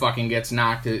sheriff fucking gets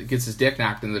his dick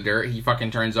knocked in the dirt, he fucking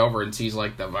turns over and sees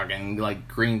like the fucking like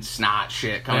green snot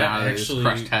shit coming out of his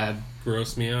crushed head.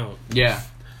 Grossed me out. Yeah.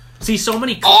 See, so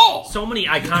many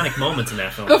iconic moments in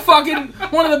that film. The fucking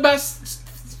one of the best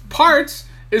parts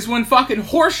is when fucking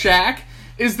Horseshack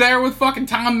is there with fucking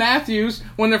Tom Matthews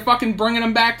when they're fucking bringing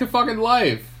him back to fucking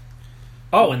life.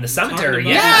 Oh, in the cemetery,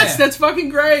 Yes, that's fucking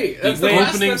great. That's the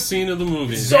opening scene of the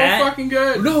movie. So fucking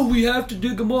good. No, we have to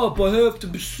dig him up. I have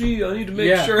to see. I need to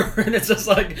make sure. And it's just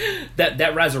like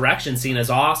that resurrection scene is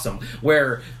awesome,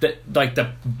 where the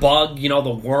bug,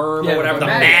 the worm or whatever, the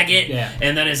maggot,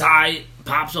 and then his eye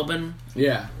pops open.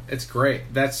 Yeah, it's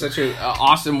great. That's such an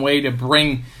awesome way to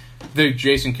bring the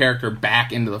Jason character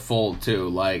back into the fold too.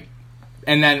 Like.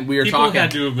 And then we were People talking. People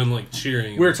had to have been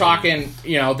cheering. We were talking,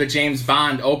 the James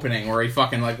Bond opening where he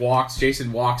fucking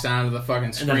Jason walks onto the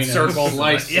fucking screen and circles.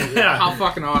 How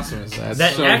fucking awesome is that?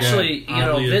 That so actually,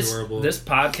 adorable. this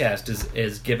podcast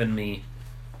is given me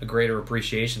a greater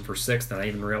appreciation for Six than I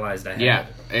even realized I had. Yeah,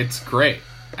 it's great.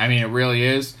 I mean, it really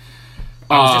is.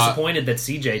 I was disappointed that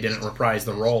CJ didn't reprise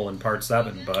the role in Part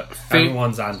 7, but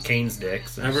everyone's on Kane's dick.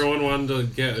 So. Everyone wanted to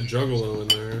get a juggalo in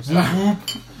there. So.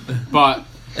 But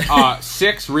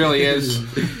 6 really is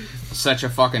such a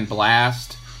fucking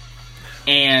blast.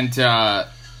 And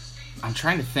I'm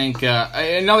trying to think.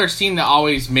 Another scene that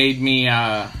always made me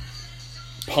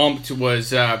pumped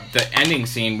was the ending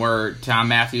scene where Tom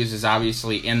Matthews is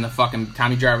obviously in the fucking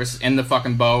Tommy Jarvis in the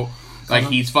fucking boat. Like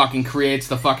he's fucking creates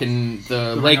the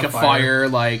lake of fire.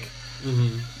 Like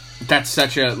that's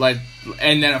such a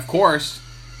and then of course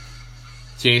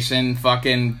Jason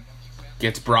fucking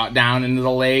gets brought down into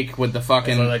the lake with the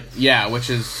fucking which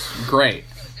is great.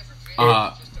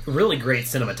 really great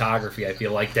cinematography. I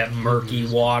feel like that murky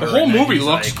water. The whole and then movie he's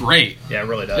looks like- great. Yeah, it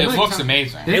really It does. looks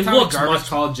amazing. Didn't It Tommy looks Jarvis much-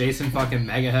 call Jason fucking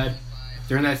Megahead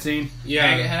during that scene?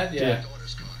 Yeah. Megahead, yeah.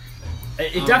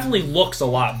 It definitely looks a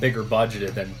lot bigger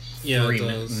budgeted than Yeah, it 3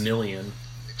 does. million.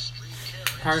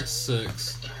 Part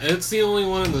 6. It's the only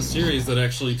one in the series that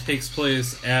actually takes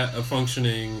place at a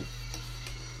functioning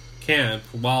camp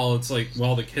while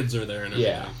the kids are there and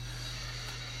everything. Yeah.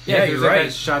 Yeah, there's you're like right.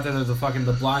 that shot that there's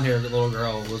the blonde haired little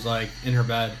girl was like in her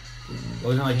bed.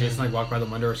 Wasn't it like Jason like walked by the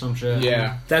window or some shit?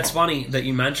 Yeah. That's funny that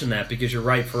you mentioned that because you're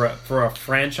right. For a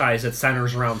franchise that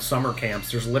centers around summer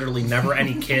camps, there's literally never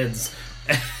any kids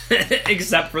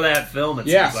except for that film. It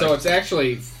Yeah, seems so like. it's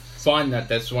actually fun that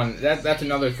this one... That's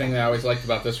another thing that I always liked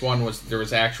about this one was there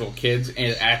was actual kids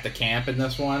at the camp in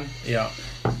this one. Yeah.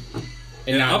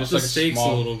 And It not ups just the like stakes a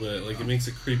small... a little bit. Like, it makes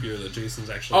it creepier that Jason's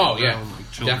actually Oh, around, yeah.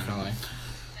 like, children. Definitely.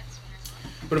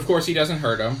 But of course he doesn't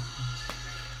hurt him.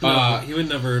 No, he would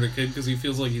never hurt a kid because he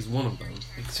feels like he's one of them.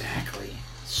 Exactly.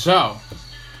 So,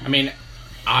 I mean,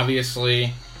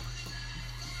 obviously,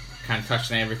 kind of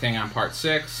touched on everything on part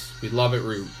 6. We love it.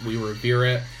 We revere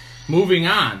it. Moving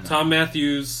on. Tom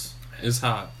Matthews is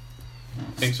hot.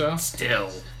 Think so?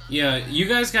 Still. Yeah, you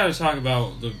guys got to talk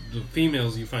about the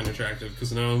females you find attractive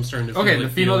because now I'm starting to feel Okay, like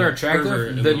the females feel are attractive? pervert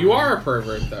in The- the You movie. are a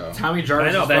pervert, though. Tommy Jarvis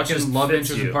I know, is that fucking just love fits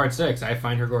interest you. in part 6. I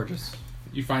find her gorgeous.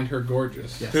 You find her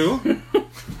gorgeous. Yes. Who?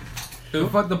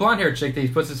 The blonde haired chick that he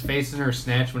puts his face in her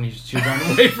snatch when she was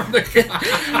running away from the guy.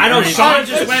 I know Sean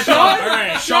just went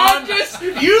off. Sean,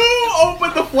 you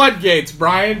opened the floodgates,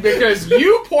 Brian, because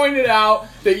you pointed out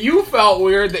that you felt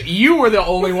weird that you were the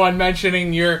only one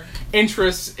mentioning your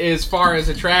interests as far as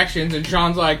attractions, and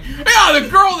Sean's like, yeah, the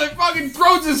girl that fucking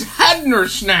throws his head in her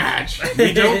snatch.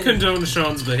 We don't condone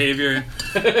Sean's behavior.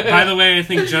 By the way, I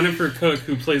think Jennifer Cook,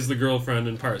 who plays the girlfriend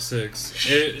in part 6,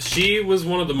 she was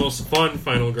one of the most fun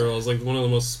final girls, like one of the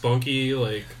most spunky,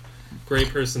 like great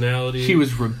personality. She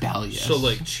was rebellious. She'll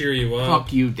like cheer you up.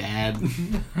 Fuck you, Dad.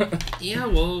 Yeah,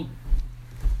 well,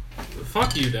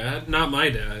 fuck you, Dad. Not my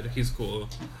dad. He's cool.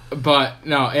 But,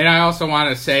 no, and I also want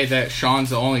to say that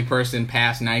Sean's the only person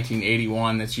past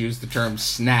 1981 that's used the term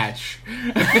snatch.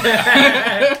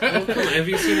 Well, come on, have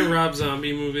you seen a Rob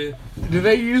Zombie movie? Do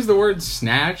they use the word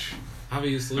snatch?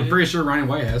 Obviously. I'm pretty sure Ryan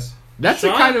White has. That's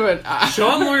Sean- a kind of an...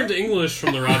 Sean learned English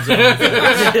from the Rob Zombie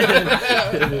films.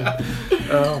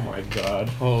 Oh my god.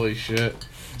 Holy shit.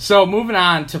 So, moving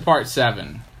on to part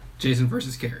 7. Jason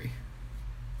versus Carrie.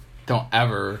 Don't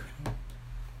ever...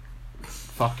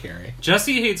 Fuck Carrie.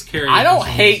 Jesse hates Carrie. I don't for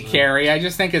some hate reason. Carrie, I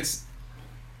just think it's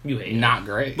You hate not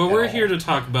great. But at we're all. here to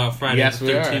talk about Friday Yes, the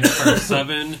we are. 13th, Part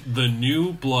 7, The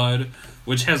New Blood,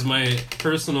 which has my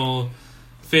personal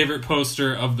favorite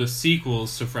poster of the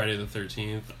sequels to Friday the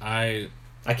 13th. I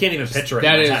can't even picture it.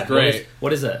 That in my is head. great.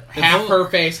 What is it? Half her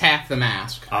face, half the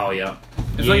mask. Oh yeah.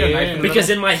 It's like a knife in the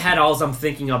Because in my head, all I'm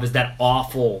thinking of is that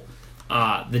awful,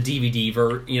 the DVD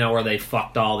where they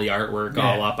fucked all the artwork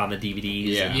all Yeah. up on the DVDs.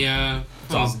 Yeah. Yeah,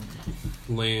 that was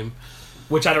lame.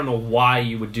 Which I don't know why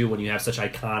you would do when you have such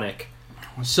iconic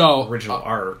So, original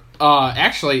art.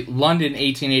 actually, London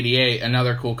 1888,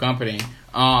 another cool company,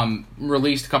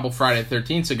 released a couple Friday the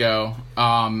 13th ago,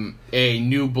 a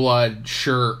New Blood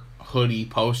shirt hoodie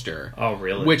poster. Oh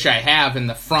really? Which I have in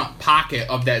the front pocket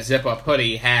of that zip-up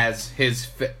hoodie has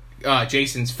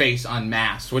Jason's face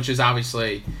unmasked, which is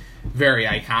obviously very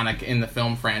iconic in the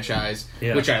film franchise,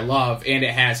 Yeah. which I love, and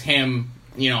it has him,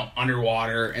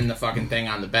 underwater and the fucking thing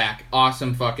on the back.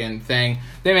 Awesome fucking thing.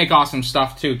 They make awesome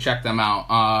stuff too. Check them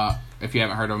out. If you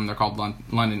haven't heard of them, they're called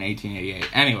London 1888.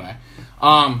 Anyway,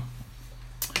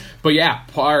 but yeah,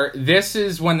 this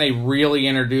is when they really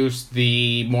introduced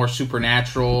the more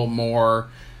supernatural,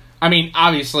 I mean,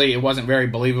 obviously, it wasn't very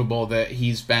believable that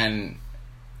he's been,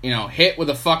 hit with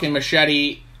a fucking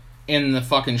machete in the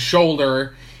fucking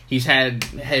shoulder. He's had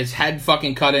his head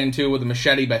fucking cut into with a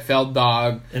machete by Feld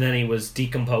Dog. And then he was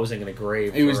decomposing in a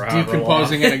grave. He was for however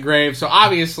decomposing long. in a grave. So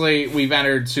obviously, we've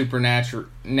entered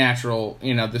natural,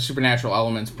 the supernatural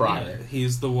elements prior. Yeah,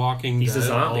 he's the Walking He's a Dead.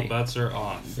 zombie. All bets are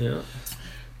off. Yeah.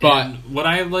 But And what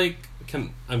I like,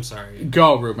 I'm sorry.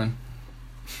 go, Ruben.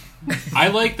 I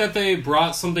like that they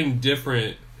brought something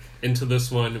different into this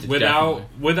one without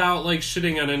like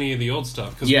shitting on any of the old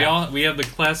stuff, because we have the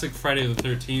classic Friday the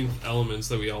 13th elements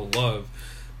that we all love,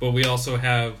 but we also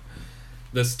have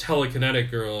this telekinetic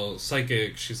girl,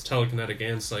 psychic. She's telekinetic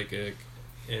and psychic,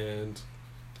 and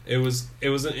it was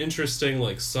an interesting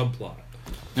like subplot.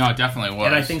 No, it definitely was.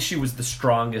 And I think she was the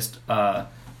strongest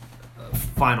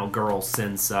final girl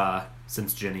since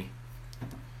Ginny.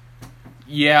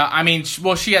 Yeah, I mean,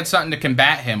 she had something to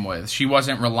combat him with. She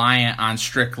wasn't reliant on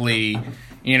strictly,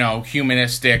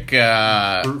 humanistic.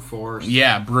 Brute force.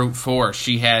 Yeah, brute force.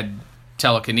 She had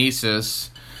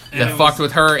telekinesis And that it fucked was-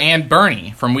 with her and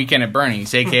Bernie from Weekend at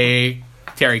Bernie's, aka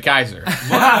Terry Kaiser.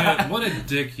 What a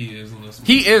dick he is in this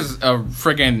movie. He is a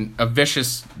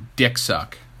vicious dick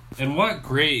suck. And what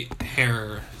great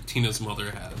hair Tina's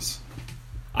mother has.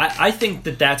 I think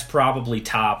that's probably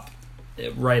top,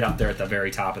 right up there at the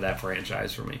very top of that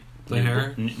franchise for me. The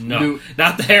hair? No,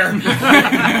 not the hair.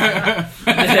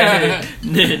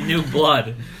 New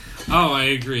Blood. Oh, I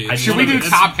agree. Should we do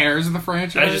top hairs in the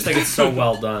franchise? I just think it's so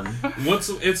well done.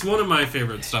 It's one of my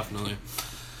favorites, definitely.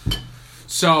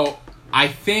 So, I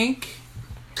think,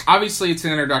 obviously, it's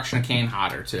an introduction of Kane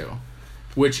Hodder, too,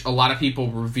 which a lot of people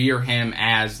revere him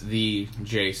as the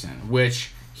Jason,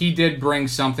 which he did bring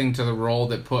something to the role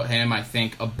that put him, I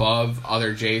think, above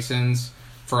other Jasons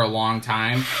for a long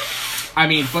time. I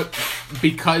mean, but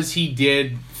because he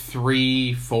did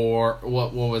 3, 4,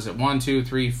 what was it? 1, 2,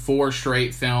 3, 4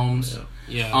 straight films.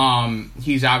 Yeah.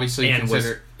 He's obviously And was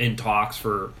considered in talks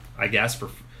for, I guess, for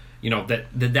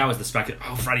that was the spec.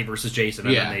 Oh, Freddy versus Jason,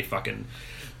 and then they fucking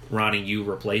Ronnie Yu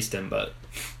replaced him. But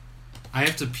I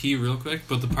have to pee real quick,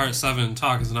 but the part 7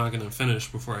 talk is not going to finish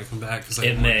before I come back because I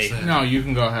It have more to may. say. No, you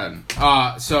can go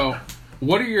ahead. So,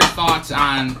 what are your thoughts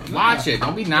on... Watch it.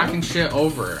 Don't be knocking shit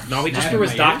over. no, he just threw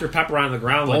his Dr. Pepper on the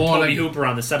ground like Oh, Toby like- Hooper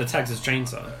on the set of Texas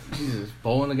Chainsaw. Jesus.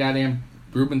 Bowling the goddamn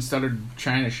Ruben Studdard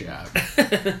China shop.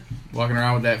 Walking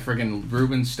around with that friggin'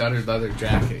 Ruben Studdard leather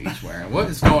jacket he's wearing. What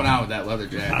is going on with that leather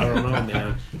jacket? I don't know,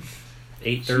 man.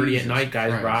 8:30 Jesus at night,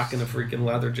 guys Christ. rocking a freaking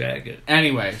leather jacket.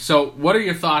 Anyway, so what are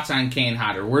your thoughts on Kane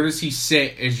Hodder? Where does he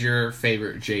sit as your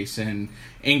favorite Jason?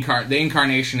 The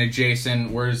incarnation of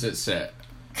Jason, where does it sit?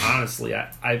 Honestly,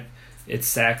 I it's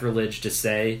sacrilege to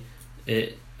say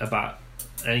it about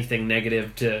anything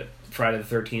negative to Friday the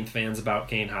 13th fans about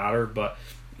Kane Hodder, but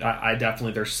I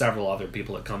definitely, there's several other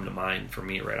people that come to mind for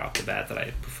me right off the bat that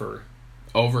I prefer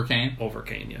Over Kane? over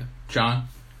Kane. Yeah, John?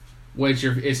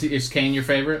 Is Kane your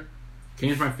favorite?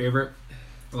 Kane's my favorite.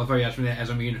 I love how you asked me that as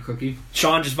I'm eating a cookie.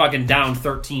 Sean just fucking downed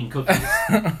 13 cookies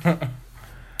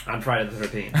on Friday the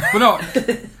 13th. But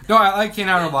no, I like Kane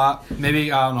Hodder a lot.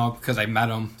 Maybe, I don't know, because I met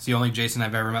him. It's the only Jason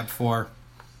I've ever met before.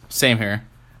 Same here.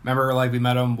 Remember, we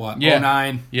met him, Yeah.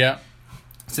 09, Yeah.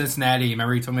 Cincinnati.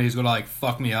 Remember he told me he was going to,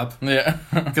 fuck me up? Yeah.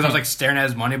 Because I was, staring at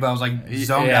his money, but I was,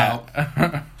 zoned out.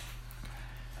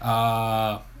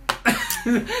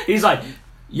 He's like,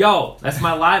 yo, that's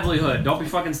my livelihood. Don't be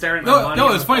fucking staring at my money.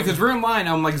 No, it's funny, because we're in line,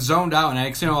 I'm, zoned out, and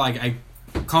I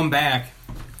come back,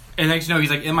 and next you know,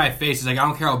 he's, in my face, he's like, I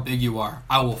don't care how big you are,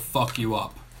 I will fuck you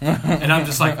up. And I'm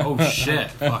just like, oh, shit,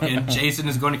 fucking Jason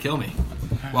is going to kill me.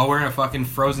 While wearing a fucking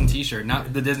Frozen t-shirt,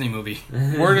 not the Disney movie.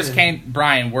 Where does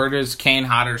Kane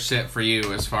Hodder sit for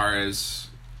you as far as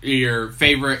your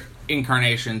favorite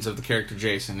incarnations of the character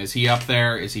Jason? Is he up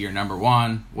there? Is he your number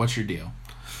one? What's your deal?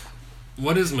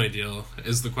 What is my deal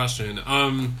is the question.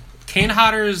 Kane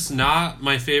Hodder's not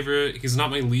my favorite. He's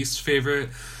not my least favorite.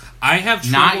 I have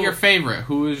trouble, Not your favorite.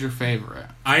 Who is your favorite?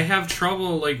 I have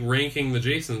trouble ranking the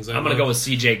Jasons. I'm going to go with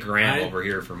CJ Graham over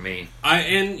here for me.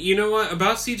 And you know what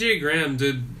about CJ Graham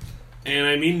and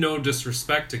I mean no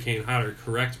disrespect to Kane Hodder,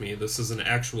 correct me. This is an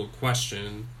actual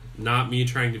question, not me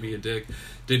trying to be a dick.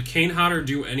 Did Kane Hodder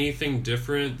do anything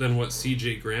different than what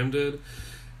CJ Graham did?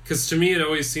 Because to me it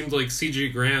always seemed like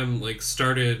CJ Graham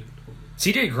started.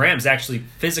 CJ Graham's actually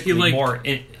physically more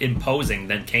imposing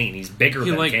than Kane. He's bigger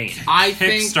than Kane. I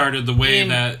think started the way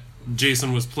that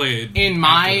Jason was played. In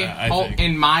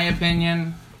my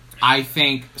opinion, I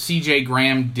think CJ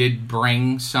Graham did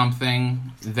bring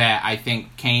something that I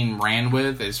think Kane ran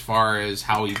with as far as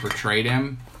how he portrayed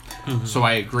him. Mm-hmm. So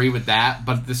I agree with that.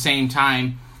 But at the same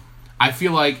time, I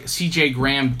feel like CJ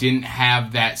Graham didn't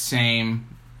have that same...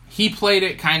 He played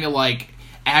it kind of like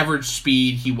average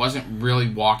speed. He wasn't really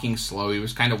walking slow. He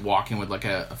was kind of walking with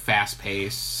a fast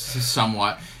pace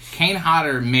somewhat. Kane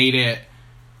Hodder made it,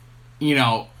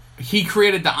 he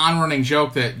created the on-running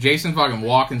joke that Jason's fucking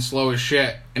walking slow as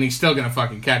shit and he's still gonna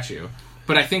fucking catch you.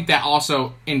 But I think that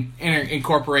also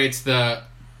incorporates the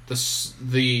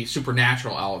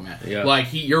supernatural element. Yeah.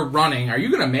 You're running. Are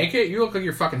you gonna make it? You look like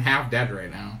you're fucking half dead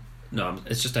right now. No,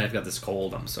 it's just I've got this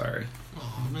cold. I'm sorry.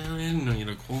 Oh man, I didn't know you had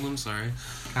a cold. I'm sorry.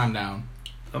 Calm down.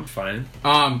 I'm fine.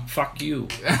 Fuck you.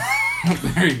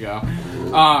 There you go.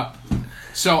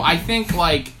 So I think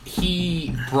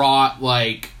he brought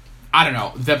I don't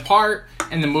know, the part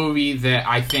in the movie that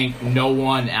I think no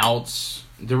one else...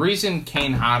 The reason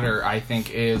Kane Hodder, I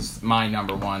think, is my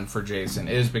number one for Jason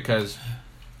is because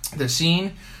the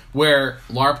scene where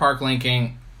Lar Park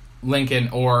Lincoln,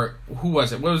 or who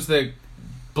was it? What was the...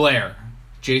 Blair.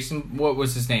 Jason, what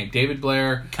was his name? David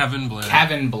Blair? Kevin Blair.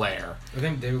 Kevin Blair. I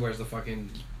think David Blair's the fucking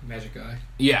magic guy.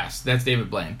 Yes, that's David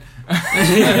Blaine.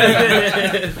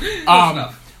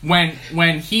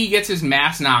 When he gets his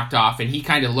mask knocked off and he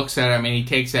kind of looks at him and he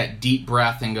takes that deep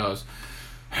breath and goes,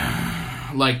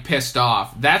 like pissed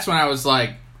off. That's when I was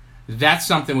like, that's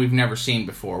something we've never seen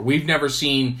before. We've never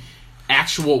seen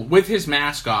actual, with his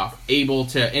mask off, able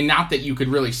to, and not that you could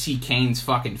really see Kane's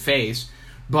fucking face,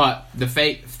 but the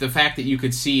fact that you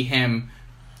could see him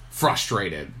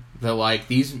frustrated. They're like,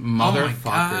 these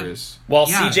motherfuckers. Well,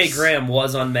 Yes. CJ Graham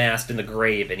was unmasked in the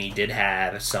grave, and he did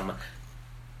have some.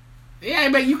 Yeah,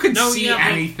 but you could No, see yeah,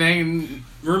 but- anything.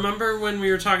 Remember when we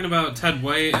were talking about Ted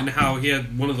White and how he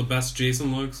had one of the best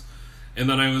Jason looks? And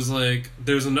then I was like,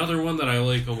 there's another one that I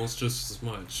like almost just as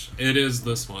much. It is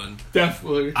this one.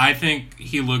 Definitely. I think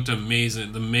he looked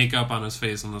amazing. The makeup on his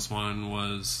face in this one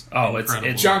was incredible.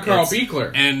 it's John Carl It's-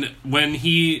 Buechler. And when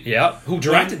he... Yep. Who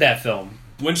directed that film?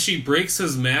 When she breaks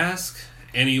his mask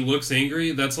and he looks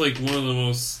angry, that's like one of the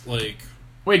most, like...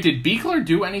 Wait, did Buechler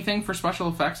do anything for special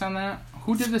effects on that?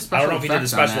 Who did the I special don't know if he did the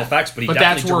effects on special that? effects, but he that's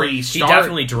definitely where he he started.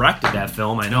 definitely directed that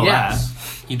film. I know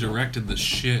Yes. He directed the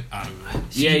shit out of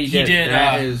it. Yeah, he did. did.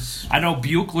 That is... I know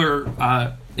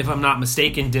Buechler, if I'm not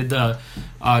mistaken, did the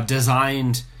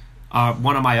designed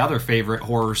one of my other favorite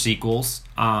horror sequels,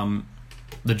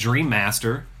 The Dream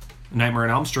Master, Nightmare on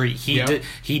Elm Street.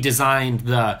 He designed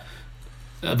the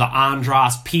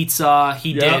Andros Pizza.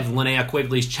 He Yep. did Linnea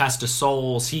Quigley's Chest of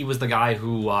Souls. He was the guy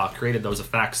who created those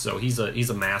effects. So he's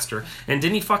a master. And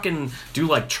didn't he fucking do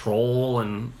like Troll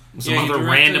and some Yeah, he other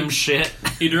directed- random shit?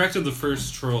 He directed the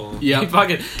first Troll. He Yeah.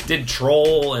 fucking did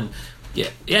Troll and yeah.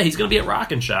 He's gonna be at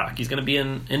Rock and Shock. He's gonna be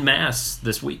in Mass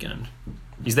this weekend.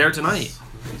 He's there tonight.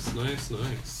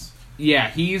 Nice. Yeah,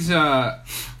 he's...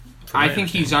 I think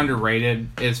he's underrated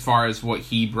as far as what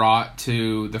he brought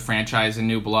to the franchise in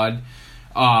New Blood.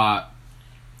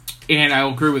 And I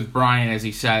agree with Brian, as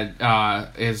he said,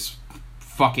 is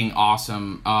fucking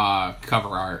awesome cover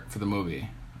art for the movie.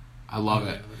 I love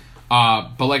it.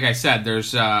 But like I said,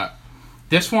 there's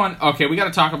this one. Okay, we got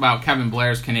to talk about Kevin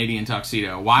Blair's Canadian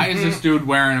tuxedo. Why is this dude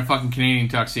wearing a fucking Canadian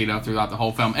tuxedo throughout the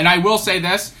whole film? And I will say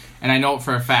this, and I know it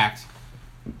for a fact.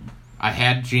 I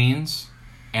had jeans,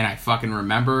 and I fucking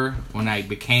remember when I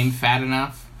became fat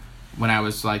enough, when I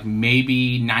was like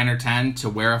maybe 9 or 10, to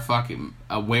wear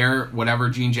wear whatever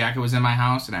jean jacket was in my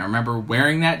house, and I remember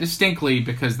wearing that distinctly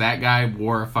because that guy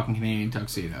wore a fucking Canadian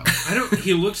tuxedo.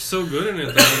 He looked so good in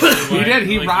it, though. He did.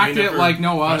 He I rocked it never like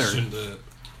no other. questioned it.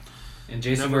 And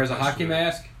Jason Never wears a questioned hockey it.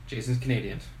 mask. Jason's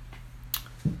Canadian.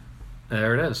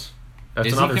 There it is. That's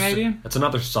Is he another Canadian? That's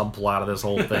another subplot of this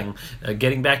whole thing.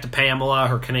 Getting back to Pamela,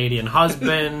 her Canadian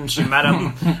husband. She met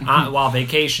him while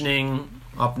vacationing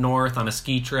up north on a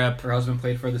ski trip. Her husband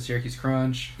played for the Syracuse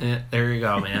Crunch. There you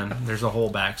go, man. There's a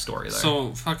whole backstory there.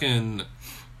 So, fucking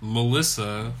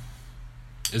Melissa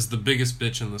is the biggest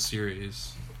bitch in the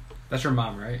series. That's her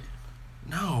mom, right?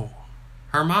 No.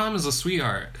 Her mom is a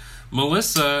sweetheart.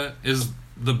 Melissa is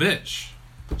the bitch.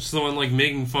 She's the one, like,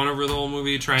 making fun of her the whole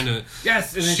movie, trying to...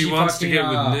 Yes, and then she wants to fucking, get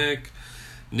with Nick.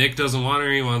 Nick doesn't want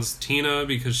her. He wants Tina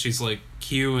because she's, like,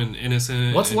 cute and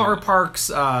innocent. what's and Laura Park's?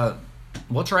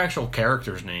 What's her actual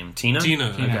character's name? Tina. Tina.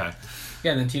 Okay.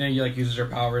 Yeah, and then Tina, uses her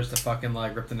powers to fucking,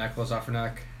 rip the necklace off her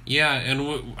neck. Yeah,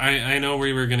 and I know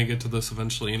we were going to get to this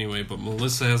eventually anyway, but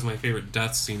Melissa has my favorite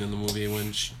death scene in the movie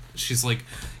when she's like,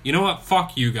 you know what,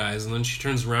 fuck you guys, and then she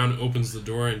turns around and opens the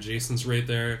door and Jason's right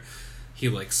there. He,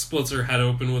 splits her head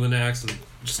open with an axe and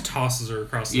just tosses her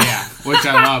across the Yeah, which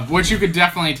I love. Which you could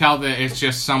definitely tell that it's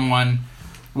just someone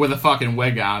with a fucking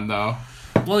wig on, though.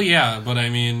 Well, yeah, but I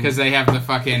mean... Because they have the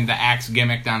axe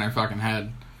gimmicked on their fucking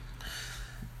head.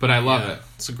 But I love it.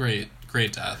 It's a great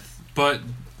death. But,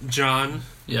 John,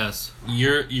 Yes.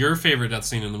 your favorite death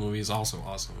scene in the movie is also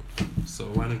awesome. So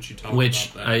why don't you tell me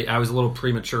Which about that? I was a little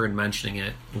premature in mentioning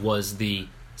it. Was the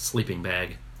sleeping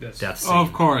bag Yes. death scene? Oh,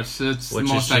 of course. It's the Which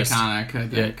most is just- iconic, I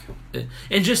think.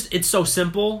 And just, it's so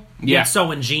simple. Yeah. It's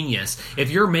so ingenious.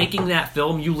 If you're making that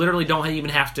film, you literally don't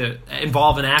even have to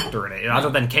involve an actor in it, other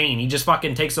than Kane. He just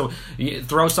fucking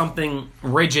throw something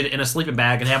rigid in a sleeping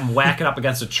bag and have him whack it up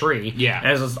against a tree. Yeah.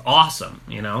 And it's just awesome,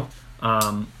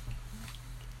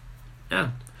 Yeah.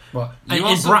 What? You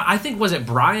also- I think, was it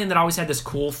Brian that always had this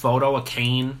cool photo of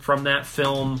Kane from that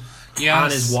film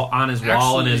Yes. on his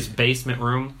wall in Actually- his basement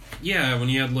room? Yeah, when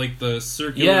you had, the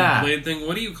circular Yeah. blade thing.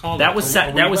 What do you call That that? was set.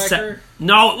 a That weed was set. whacker?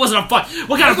 No, it wasn't a fuck.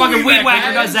 What kind of fucking weed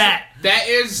whacker does that? That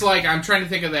is, I'm trying to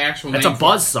think of the actual That's a name for it.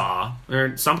 buzz saw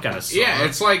or some kind of saw. Yeah,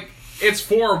 it's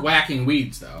for whacking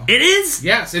weeds, though. It is.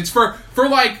 Yes, it's for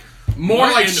more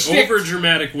like an stick over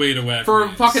dramatic way to whack for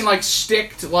movies. fucking like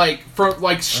sticked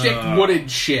wooded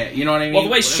shit. You know what I mean? Well, the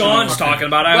way Sean's talking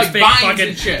about it, I was Like vines fucking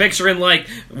and shit. picturing like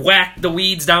whack the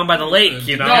weeds down by the lake.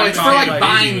 You know, No, it's for Talking like about-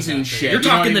 vines and shit. You're you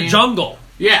know talking what I the mean? jungle.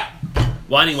 Yeah.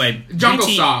 Well, anyway, Jungle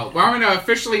BT Saw. Well, I'm going to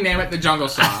officially name it the Jungle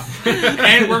Saw.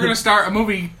 And we're going to start a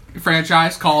movie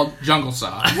franchise called Jungle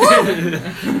Saw.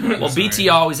 Well, BT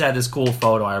always had this cool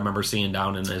photo I remember seeing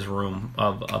down in his room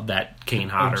of that Kane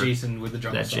Hodder. Jason with the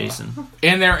jungle That saw. Jason.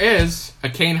 And there is a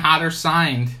Kane Hodder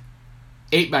signed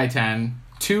 8x10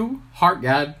 to Heart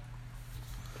God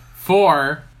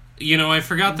for... You know, I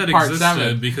forgot that Part existed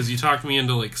 7. because you talked me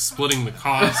into like splitting the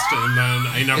cost, and then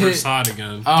I never saw it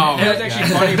again. Oh, And it's actually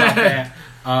God. funny about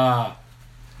that.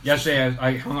 Yesterday,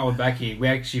 I hung out with Becky. We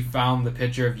actually found the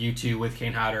picture of you two with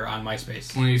Kane Hodder on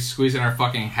MySpace. When he's squeezing our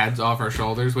fucking heads off our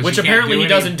shoulders, Which you can't apparently he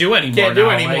doesn't do anymore. Can't do now.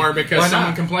 anymore Like, because why someone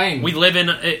not? complained. we live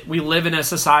in a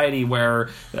society where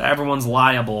everyone's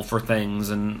liable for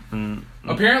things and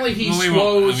Apparently he Well, we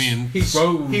won't- squoze.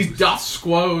 I mean- he does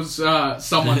squoze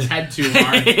someone's head too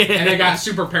hard, and they got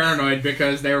super paranoid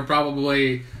because they were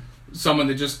probably someone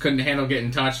that just couldn't handle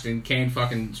getting touched, and Kane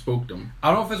fucking spooked them. I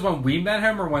don't know if it's when we met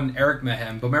him or when Eric met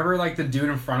him, but remember, like, the dude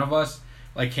in front of us?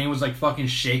 Like, Kane was, like, fucking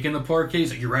shaking the poor kid.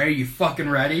 He's like, you ready? You fucking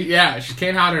ready? Yeah,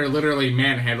 Kane Hodder literally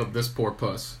manhandled this poor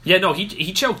puss. yeah, no, he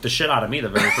choked the shit out of me the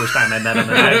very first time I met him.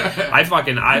 And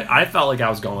I felt like I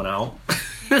was going out.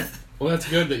 Well, that's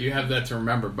good that you have that to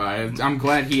remember by. I'm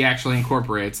glad he actually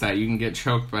incorporates that. You can get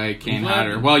choked by Kane glad-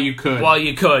 Hodder. Well, you could. Well,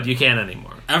 you can't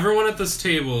anymore. Everyone at this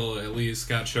table at least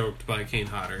got choked by Kane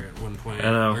Hodder at one point. I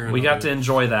know. or We got another. to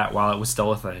enjoy that while it was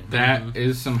still a thing. That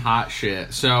is some hot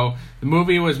shit. So the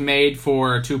movie was made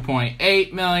for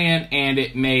 $2.8 million, and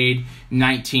it made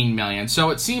 $19 million. So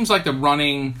it seems like the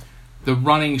running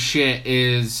shit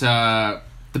is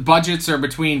the budgets are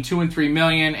between $2 and $3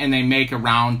 million, and they make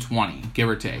around 20, give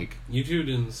or take. You two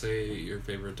didn't say your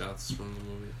favorite deaths from the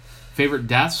movie. Favorite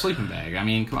death? Sleeping bag. I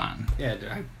mean, come on. Yeah,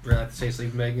 I really have to say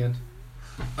sleeping bag again.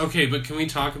 Okay, but can we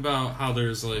talk about how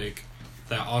there's like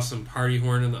that awesome party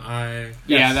horn in the eye,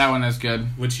 Yeah, that one is good.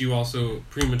 which you also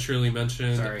prematurely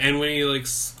mentioned, Sorry. and when he like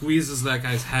squeezes that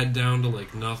guy's head down to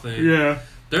like nothing. Yeah.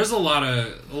 There's a lot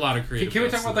of creative. Can we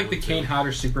deaths talk about, in like, the movie, Kane too.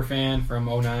 Hodder superfan from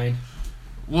 09?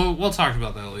 We'll talk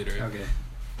about that later. Okay.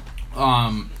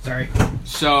 Sorry.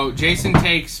 So Jason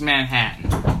Takes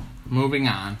Manhattan. Moving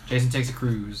on. Jason takes a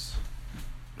cruise.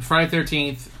 Friday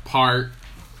 13th, Part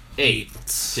 8.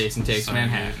 Jason Takes Sorry.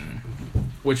 Manhattan.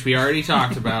 Which we already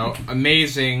talked about.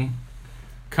 Amazing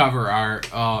cover art.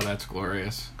 Oh, that's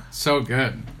glorious. So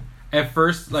good. At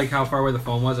first, like, how far away the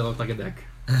phone was, it looked like a dick.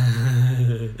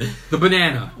 The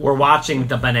banana. We're watching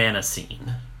the banana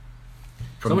scene.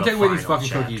 from Someone the take away these final fucking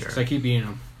chapter. cookies, because I keep eating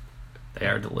them. They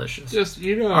are delicious. Just,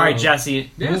 you know. All right,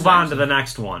 Jesse, Yeah, move on to the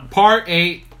next one. Part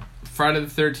 8, Friday the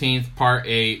 13th, Part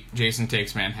 8, Jason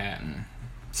Takes Manhattan.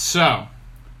 So,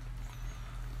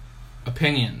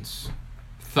 opinions,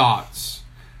 thoughts.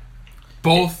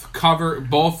 Both the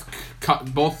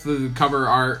cover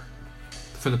art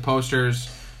for the posters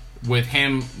with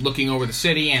him looking over the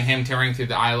city and him tearing through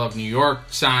the I Love New York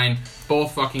sign.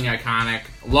 Both fucking iconic.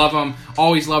 Love them.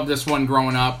 Always loved this one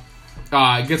growing up.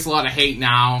 It gets a lot of hate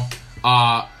now.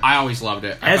 I always loved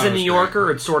it. I As thought a it was New great.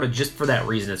 Yorker, it's sort of just for that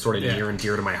reason. It's sort of Yeah. near and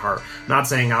dear to my heart. Not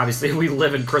saying obviously we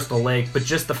live in Crystal Lake, but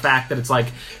just the fact that it's like,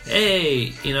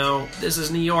 hey, you know, this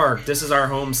is New York. This is our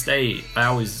home state. I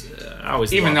always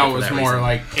Even loved though it for was that more reason.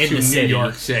 like in to the city. New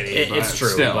York City. It's but true,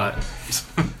 still. but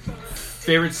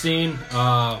Favorite scene,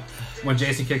 when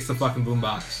Jason kicks the fucking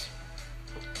boombox.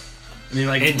 And he,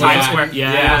 like, in lifts Times up- Square,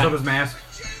 Yeah, yeah. lifts up his mask.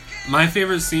 My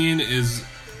favorite scene is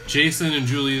Jason and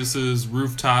Julius's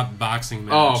rooftop boxing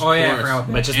match. Oh, Oh, yeah, I course. forgot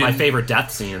about But just my And- favorite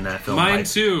death scene in that film. Mine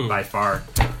too. by far.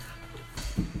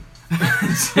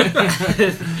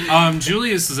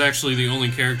 Julius is actually the only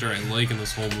character I like in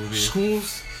this whole movie.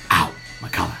 Schools out, my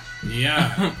color.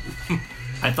 Yeah.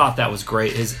 I thought that was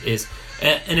great.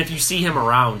 And if you see him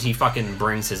around, he fucking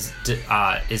brings his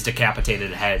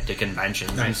decapitated head to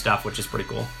conventions and Nice. stuff, which is pretty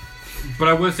cool. But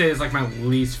I would say it's, like, my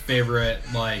least favorite,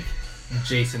 like,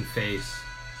 Jason face.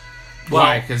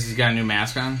 Why? Because he's got a new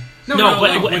mask on? No,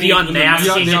 like but when the he- when the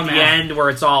unmasking the at the unmask. end where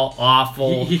it's all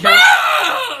awful. He kind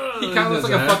of looks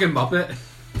like a fucking Muppet.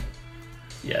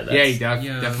 Yeah, Yeah, he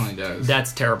Yeah. definitely does.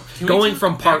 that's terrible. Can we Going talk-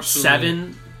 from part actually-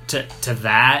 7 to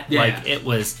that, Yeah. like it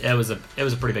was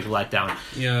a pretty big letdown.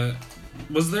 Yeah.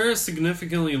 Was there a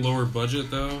significantly lower budget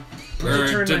though? Where'd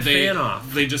you turn that fan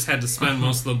off? They just had to spend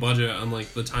most of the budget on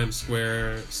like the Times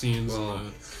Square scenes. Well,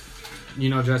 You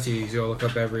know, Jesse's gonna look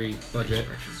up every budget.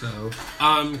 So,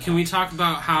 Can we talk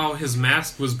about how his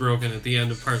mask was broken at the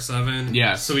end of part 7?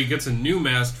 Yes. So he gets a new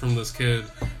mask from this kid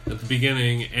at the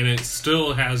beginning, and it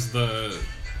still has the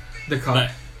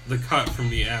cut. the cut from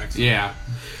the axe. Yeah.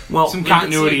 Well, Some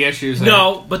continuity issues there.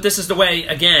 no, but this is the way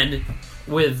again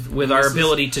with our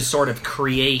ability to sort of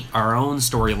create our own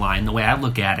storyline. The way I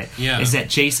look at it is that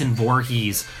Jason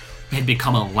Voorhees had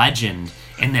become a legend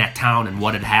in that town and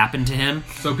what had happened to him.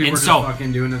 So people and were just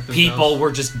fucking doing it themselves. People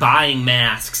were just buying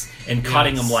masks and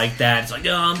cutting them like that. It's like,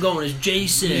 oh, I'm going as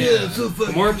Jason. Yeah, so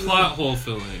fucking More plot hole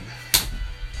filling.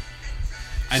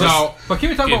 But can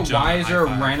we talk about why is there a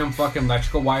high-five. random fucking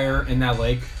electrical wire in that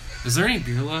lake? Is there any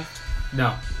beer left?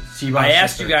 No. I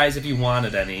asked you guys if you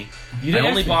wanted any. You didn't I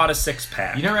only ask me. bought a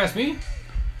 6-pack. You never asked me?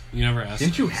 You never asked.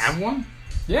 Didn't you have one?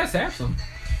 Yes, have some.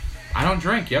 I don't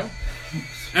drink, yo.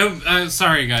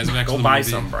 Sorry, guys. Back to Go the buy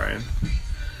movie. some, Brian.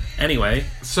 Anyway,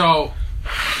 So,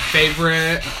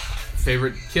 favorite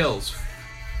kills.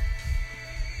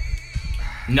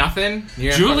 Nothing.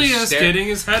 You're gonna Julius stare- getting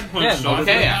his head punched Yeah, off.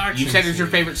 Okay, in the yeah. action You said it was your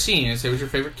scene. favorite scene. You said it was your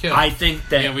favorite kill. I think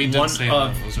that Yeah, we did one say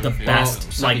of that was our the favorite. best,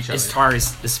 Well, suck like each other.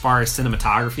 as far as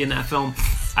cinematography in that film,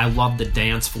 I love the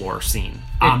dance floor scene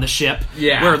on the ship.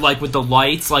 Yeah. where like with the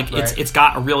lights, like Right. it's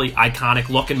got a really iconic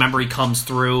look, and memory comes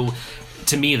through.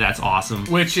 To me, that's awesome.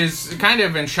 Which is kind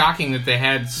of shocking that they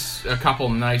had a couple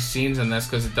nice scenes in this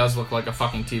because it does look like a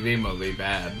fucking TV movie.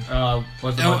 Bad.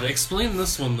 What's the Oh, budget? explain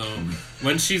this one though.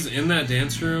 When she's in that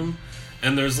dance room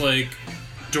and there's like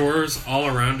doors all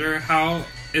around her, how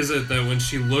is it that when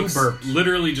she looks, burps?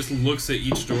 literally just looks at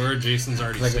each door, Jason's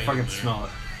already Like I standing fucking there? smell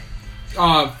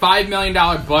it. $5 million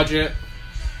budget.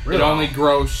 Really? It only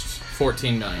grossed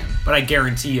 $14 million. But I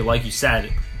guarantee you, like you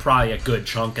said, probably a good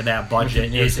chunk of that budget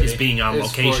New York is City. being on Is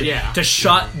for- location yeah. to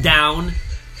shut down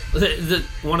the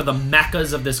one of the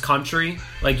meccas of this country.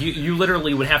 Like you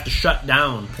literally would have to shut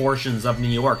down portions of New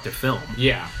York to film.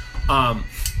 Yeah.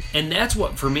 And that's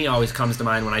what for me always comes to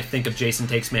mind when I think of Jason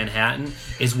Takes Manhattan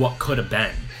is what could have been.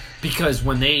 Because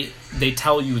when they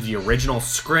tell you the original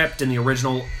script and the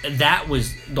original, that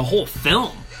was the whole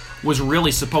film was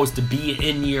really supposed to be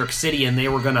in New York City, and they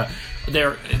were gonna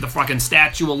the fucking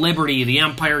Statue of Liberty, the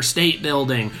Empire State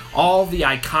Building, all the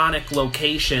iconic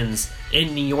locations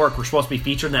in New York were supposed to be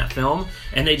featured in that film,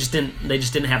 and they just didn't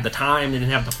have the time, they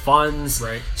didn't have the funds,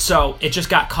 Right. So it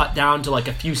just got cut down to like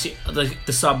a few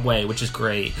the subway, which is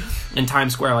great, in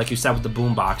Times Square, like you said with the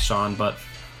boombox, Sean, but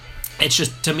it's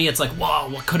just, to me, it's like,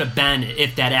 whoa, what could have been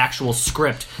if that actual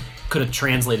script could have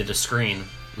translated to screen.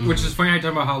 Which is funny. I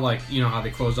talk about how, like, you know, how they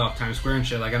closed off Times Square and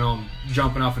shit. Like, I know I'm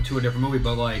jumping off into a different movie,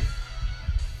 but like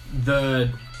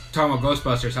talking about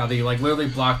Ghostbusters, how they like literally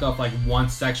blocked off like one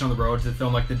section on the road to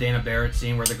film like the Dana Barrett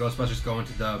scene where the Ghostbusters go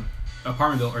into the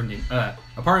apartment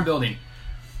building.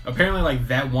 Apparently, like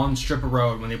that one strip of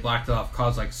road when they blocked it off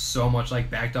caused like so much like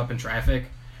backed up in traffic.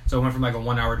 So it went from like a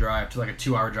 1 hour drive to like a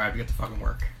 2 hour drive to get to fucking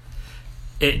work.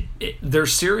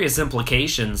 There's serious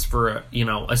implications for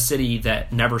a city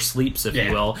that never sleeps, if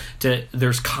you will.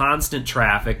 There's constant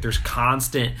traffic. There's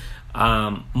constant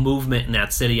movement in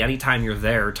that city. Anytime you're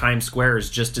there, Times Square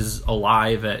is just as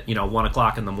alive at 1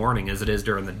 o'clock in the morning as it is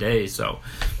during the day. So.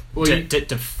 Well,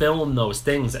 to film those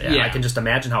things, I can just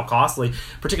imagine how costly.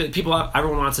 Particularly,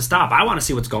 everyone wants to stop. I want to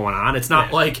see what's going on. It's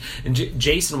not like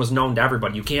Jason was known to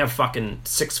everybody. You can't have fucking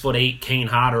 6'8" Kane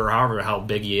Hodder, or however how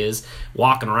big he is,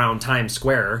 walking around Times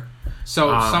Square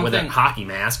with a hockey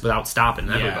mask without stopping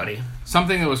everybody.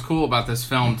 Something that was cool about this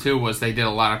film too was they did a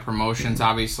lot of promotions.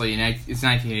 Obviously, it's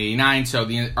 1989, so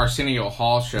the Arsenio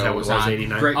Hall show That was was on.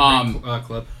 89. Great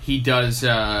clip. He does.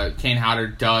 Kane Hodder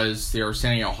does the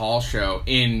Arsenio Hall show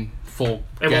in full.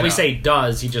 And when we getup. say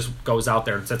does, he just goes out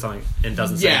there and says something and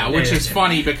doesn't say Yeah, anything. which is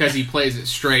funny because he plays it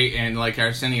straight, and like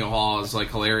Arsenio Hall is like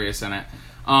hilarious in it.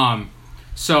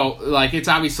 So like it's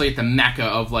obviously at the mecca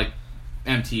of like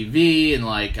MTV, and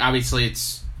like obviously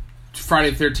it's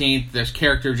Friday the 13th. The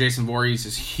character of Jason Voorhees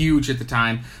is huge at the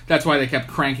time. That's why they kept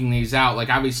cranking these out. Like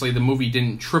obviously the movie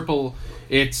didn't triple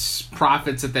its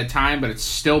profits at that time, but it's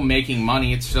still making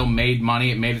money. It still made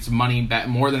money. It made its money back,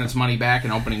 more than its money back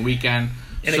in opening weekend.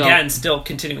 And So- again, still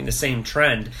continuing the same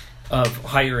trend of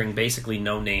hiring basically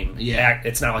no-name act.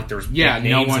 It's not like there's big no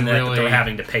names one in that really- they're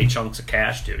having to pay chunks of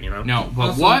cash to, No, but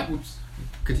Also, what? oops.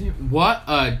 Continue. What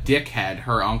a dickhead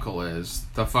her uncle is.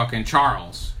 The fucking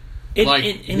Charles. And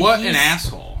what an he's-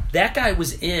 asshole. That guy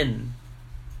was in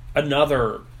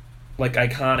another like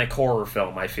iconic horror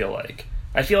film, I feel like.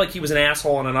 I feel like he was an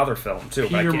asshole in another film, too.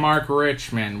 but I Peter can't- Mark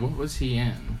Richmond. What was he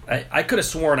in? I could have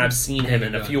sworn I've seen him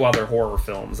in a few other horror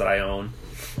films that I own.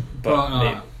 But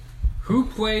maybe. Who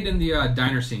played in the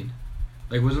diner scene?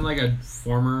 Like, wasn't like a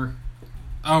former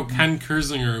Oh, Ken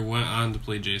Kersinger went on to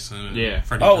play Jason. And Yeah.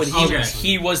 Freddy Oh, and vs. Okay.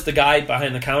 he was the guy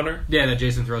behind the counter. Yeah, that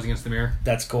Jason throws against the mirror.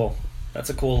 That's cool. That's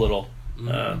a cool little.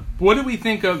 What do we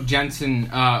think of Jensen?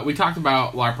 We talked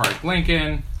about Lar Park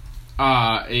Lincoln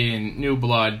in New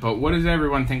Blood, but what does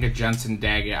everyone think of Jensen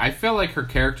Daggett? I feel like her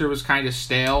character was kind of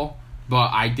stale,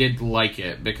 but I did like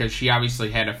it because she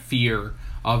obviously had a fear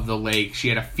of the lake. She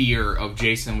had a fear of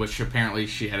Jason, which apparently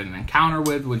she had an encounter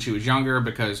with when she was younger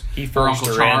because He her forced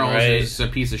Uncle her in, Charles right? is a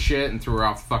piece of shit and threw her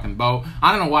off the fucking boat.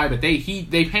 I don't know why, but they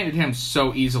painted him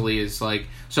so easily as like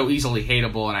so easily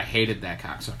hateable, and I hated that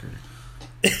cocksucker.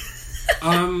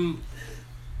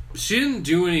 She didn't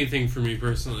do anything for me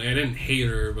personally. I didn't hate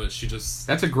her, but she just...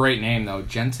 That's a great name though,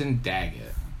 Jensen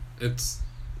Daggett. It's...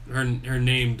 Her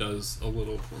name does a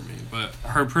little for me, but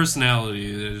her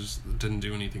personality just didn't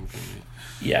do anything for me.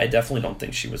 Yeah, I definitely don't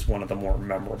think she was one of the more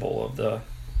memorable of the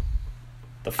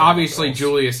Obviously, girls.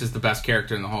 Julius is the best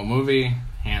character in the whole movie,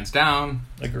 hands down.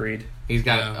 Agreed. He's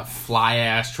got Yeah. a fly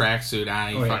ass tracksuit on.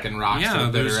 He Oh, yeah. fucking rocks to Yeah,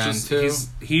 the bitter there's end just...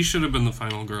 too. He should have been the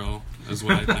final girl, is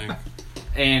what I think.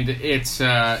 And it's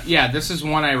this is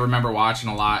one I remember watching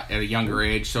a lot at a younger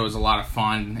age, so it was a lot of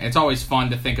fun. It's always fun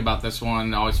to think about this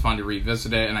one, always fun to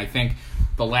revisit it, and I think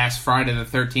the last Friday the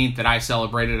 13th that I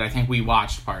celebrated, I think we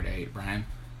watched part 8, Brian.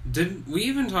 Did we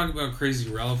even talk about Crazy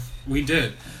Ralph? We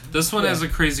did. This one has a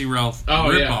Crazy Ralph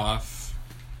Oh, yeah. ripoff,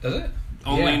 Does it?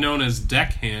 only Yeah. known as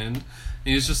Deckhand.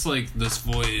 And it's just like, this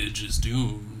voyage is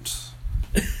doomed.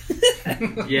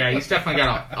 Yeah, he's definitely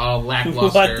got a What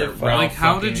lackluster the fuck? Ralph Like,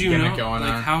 how fucking did you gimmick know? going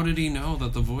Like, on. how did he know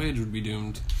that the voyage would be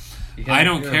doomed? Because I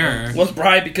don't you're care. Well, it's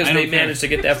probably because I they don't care. managed to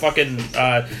get that fucking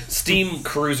steam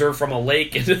cruiser from a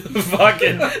lake into the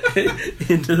fucking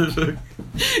into the.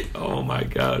 Oh my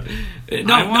god!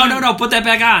 No! Put that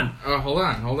back on. Oh, hold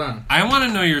on. I want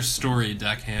to know your story,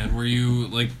 Deckhand. Were you,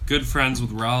 like, good friends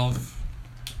with Ralph?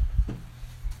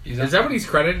 Is that what he's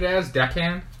credited as,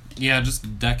 Deckhand? Yeah,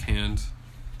 just Deckhand.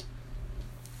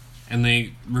 And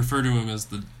they refer to him as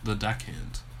the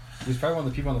Deckhand. He's probably one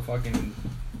of the people on the fucking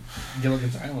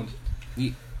Gilligan's Island.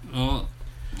 Well,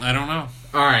 I don't know.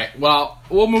 Alright, well,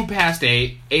 we'll move past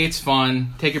 8. 8's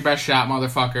fun. Take your best shot,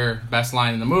 motherfucker. Best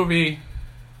line in the movie.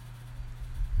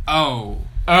 Oh.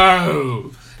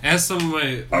 As some of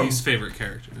my least favorite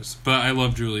characters. But I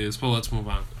love Julius. Well, let's move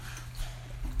on.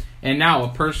 And now a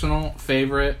personal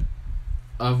favorite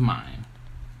of mine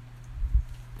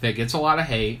that gets a lot of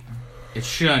hate. It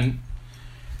shouldn't.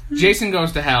 Jason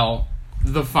Goes to Hell,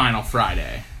 The Final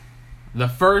Friday. The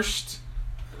first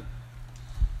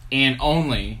and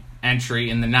only entry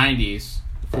in the 90s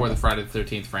for the Friday the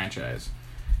 13th franchise.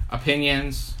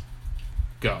 Opinions?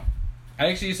 Go. I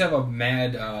actually used to have a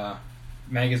Mad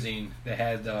magazine that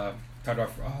had talked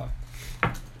about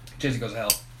Jason Goes to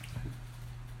Hell.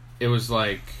 It was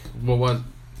like, what was...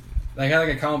 Like, it had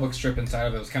like a comic book strip inside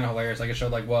of it. It was kind of hilarious. Like, it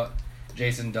showed like what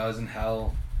Jason does in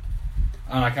Hell.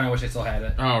 I don't know, I kind of wish I still had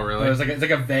it. Oh, But really? it was like it's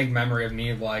like a vague memory of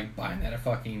me like buying that at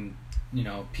fucking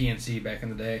PNC back in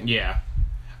the day. Yeah.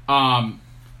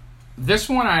 This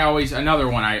one another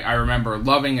one I remember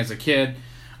loving as a kid.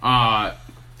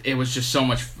 It was just so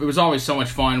much, it was always so much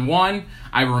fun. One,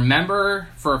 I remember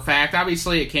for a fact,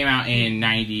 obviously it came out in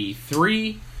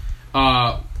 93.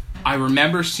 I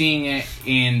remember seeing it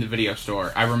in the video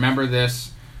store. I remember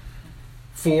this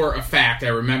for a fact. I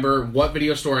remember what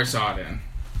video store I saw it in.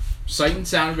 Sight and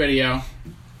Sound Video.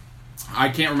 I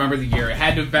can't remember the year. It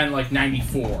had to have been like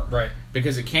 94. Right.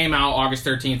 Because it came out August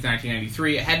 13th,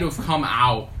 1993. It had to have come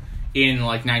out in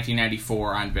like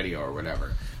 1994 on video or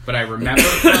whatever. But I remember it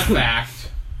for a fact.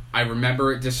 I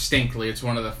remember it distinctly. It's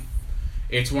one of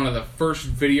the first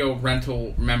video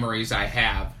rental memories I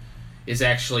have is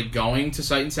actually going to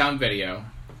Sight and Sound Video,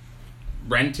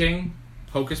 renting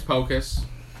Hocus Pocus,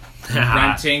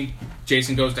 renting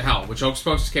Jason Goes to Hell, which Hocus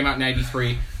Pocus came out in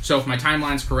 93. So if my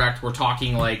timeline's correct, we're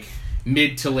talking like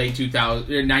mid to late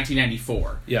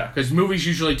 1994. Yeah. Because movies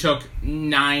usually took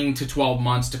 9 to 12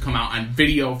 months to come out on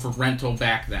video for rental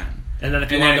back then. And then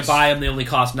if you And wanted then to buy them, they only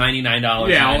cost $99.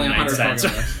 Yeah, only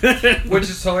 100 Which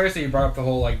is hilarious that you brought up the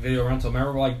whole like video rental.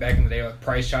 Remember like back in the day, like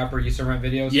Price Chopper used to rent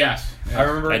videos. Yes. I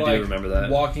remember I do like remember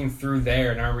that. walking through there,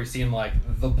 and I remember seeing like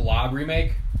the Blob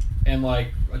remake and like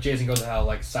Jason Goes to Hell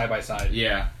like side by side.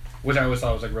 Yeah. Which I always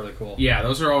thought was like really cool. Yeah,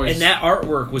 those are always... And that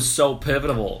artwork was so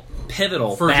pivotal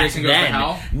For back Jason Goes to then.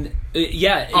 Hell?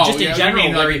 Yeah, Oh, just yeah, in you general.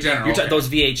 mean like where in general, you're okay. those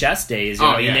VHS days, you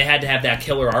Oh, know, yeah. and they had to have that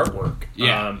killer artwork.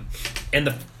 Yeah. And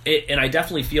I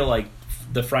definitely feel like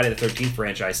the Friday the 13th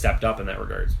franchise stepped up in that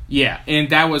regard. Yeah,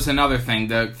 and that was another thing.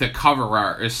 The cover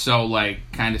art is so, like,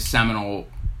 kind of seminal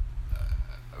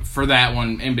for that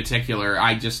one in particular.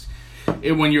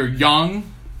 When you're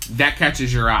young, that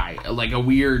catches your eye. Like a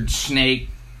weird snake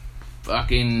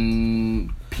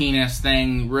fucking penis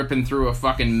thing ripping through a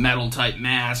fucking metal type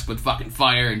mask with fucking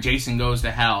fire, and Jason Goes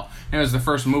to Hell. And it was the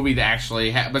first movie that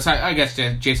actually had, besides, I guess,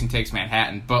 Jason Takes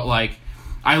Manhattan, but like,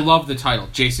 I love the title,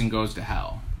 Jason Goes to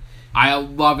Hell. I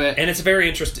love it. And it's very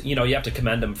interesting, you have to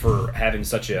commend him for having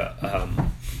such a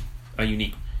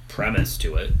unique premise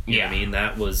to it. You know what I mean?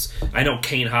 That was, I know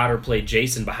Kane Hodder played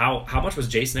Jason, but how much was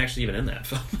Jason actually even in that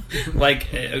film?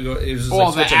 Like, it was just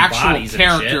well, like the actual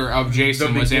character of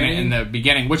Jason was in it in the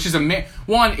beginning, which is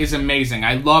one is amazing.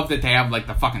 I love that they have like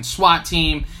the fucking SWAT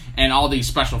team and all these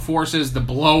special forces, the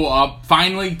blow up,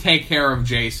 finally take care of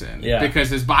Jason. Yeah. Because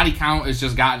his body count has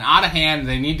just gotten out of hand.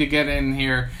 They need to get in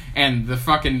here, and the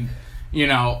fucking,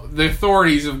 the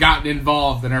authorities have gotten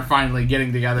involved and are finally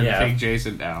getting together to take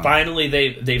Jason down. Finally,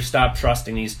 they've stopped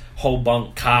trusting these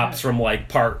hobunk cops from like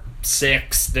part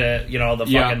 6 to, the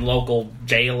fucking local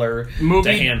jailer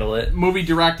to handle it. Movie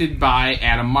directed by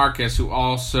Adam Marcus, who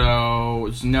also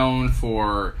is known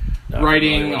for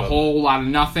writing a whole lot of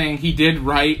nothing. He did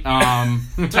write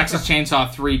Texas Chainsaw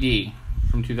 3D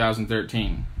from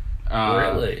 2013.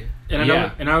 Really? And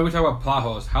I know we talk about plot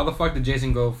holes. How the fuck did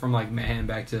Jason go from like Manhattan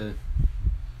back to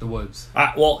the woods?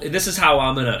 Well, this is how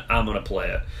I'm gonna play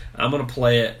it. I'm gonna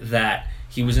play it that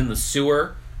he was in the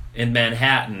sewer in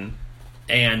Manhattan,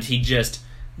 and he just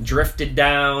drifted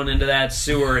down into that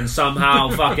sewer, and somehow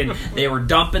fucking they were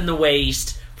dumping the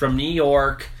waste from New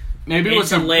York. Maybe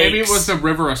it was the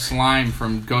River of Slime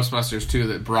from Ghostbusters 2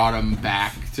 that brought him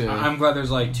back to... I'm glad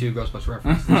there's like 2 Ghostbusters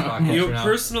references.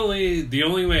 Personally, the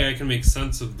only way I can make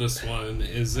sense of this one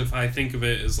is if I think of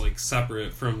it as like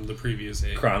separate from the previous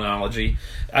 8. Chronology.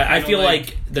 I feel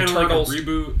like the Turtles... Like a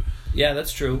reboot. Yeah,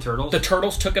 that's true. Turtles? The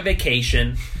Turtles took a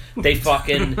vacation. They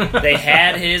they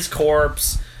had his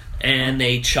corpse, and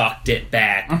they chucked it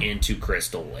back into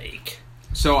Crystal Lake.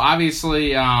 So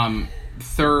obviously,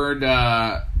 third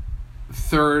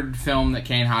film that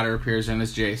Kane Hodder appears in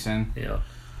is Jason. Yeah.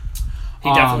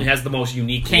 He definitely has the most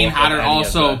unique Kane Hodder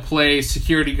also plays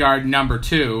security guard number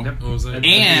 2. Yep. What was that?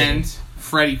 And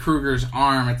Freddy Krueger's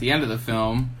arm at the end of the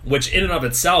film. Which in and of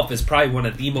itself is probably one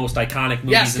of the most iconic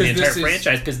movies in the entire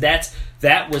franchise, because that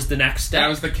was the next step. That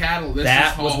was the catalyst.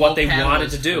 That was what they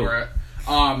wanted to do.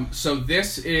 So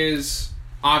this is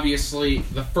obviously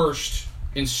the first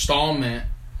installment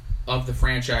of the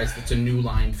franchise that's a New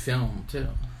Line film, too.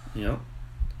 Yep.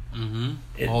 Mm-hmm.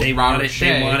 They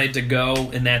wanted to go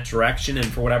in that direction, and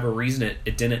for whatever reason,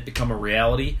 it didn't become a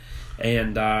reality,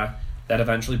 and that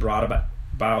eventually brought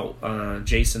about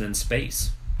Jason in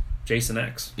space, Jason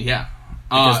X. Yeah,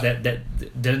 because that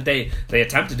didn't they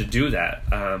attempted to do that,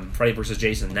 Freddy vs.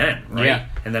 Jason then, right? Yeah,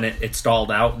 and then it stalled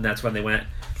out, and that's when they went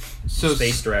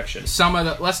space direction.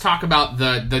 Let's talk about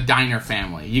the Diner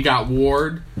family. You got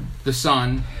Ward, the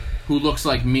son, who looks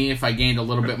like me if I gained a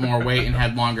little bit more weight and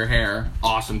had longer hair.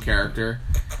 Awesome character.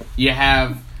 You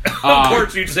have... of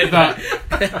course you'd say that.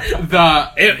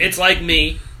 It's like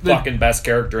me. Fucking best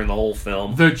character in the whole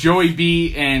film. The Joey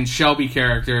B and Shelby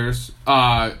characters.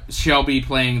 Shelby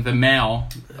playing the male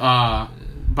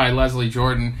by Leslie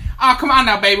Jordan. Oh, come on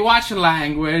now, baby. Watch your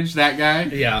language. That guy.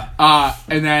 Yeah.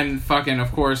 And then fucking,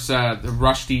 of course, the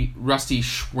Rusty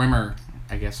Schwimmer,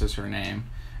 I guess is her name.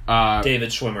 David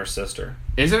Schwimmer's sister.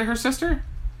 Is it her sister?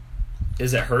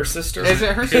 Is it her sister? Is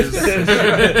it her sister?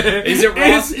 Is it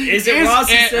Ross? Is it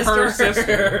Ross's sister? Her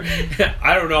sister?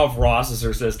 I don't know if Ross is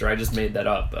her sister. I just made that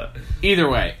up. But either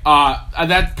way,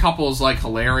 that couple's like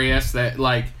hilarious. That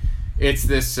like it's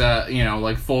this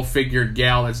like full figured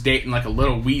gal that's dating like a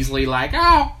little Weasley. Like,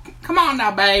 oh, come on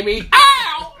now, baby.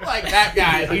 Ow! Like that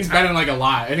guy. He's been in like a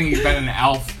lot. I think he's been in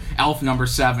Elf number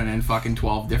 7 in fucking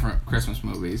 12 different Christmas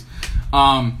movies.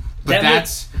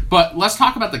 But let's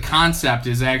talk about the concept.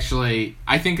 Is actually,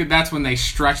 I think that's when they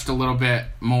stretched a little bit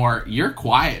more. You're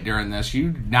quiet during this.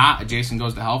 You're not a Jason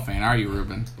Goes to Hell fan, are you,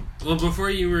 Ruben? Well, before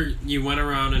you went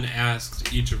around and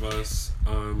asked each of us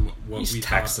what he's we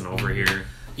texting thought. over here.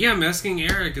 Yeah, I'm asking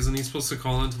Eric. Isn't he supposed to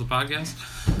call into the podcast?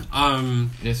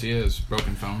 Yes, he is.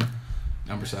 Broken phone,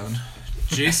 number 7.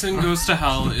 Jason Goes to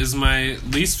Hell is my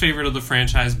least favorite of the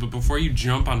franchise, but before you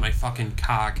jump on my fucking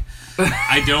cock,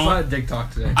 I don't... It's a lot of dick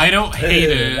talk today. I don't hate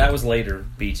it. That was later,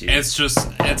 BT.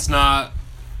 It's not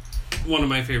one of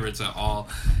my favorites at all.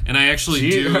 And I actually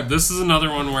do... This is another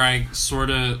one where I sort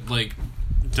of, like,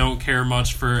 don't care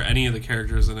much for any of the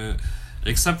characters in it.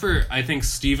 Except for, I think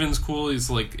Steven's cool. He's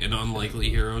like an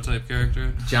unlikely hero type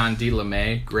character. John D.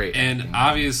 LeMay, great. And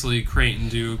obviously, Creighton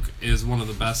Duke is one of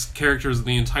the best characters of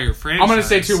the entire franchise. I'm going to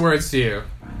say 2 words to you.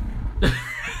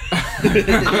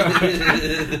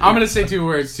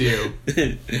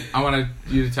 I want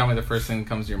you to tell me the first thing that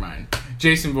comes to your mind.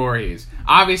 Jason Voorhees.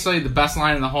 Obviously, the best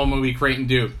line in the whole movie, Creighton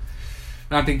Duke.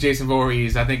 When I think Jason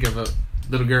Voorhees, I think of a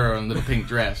little girl in a little pink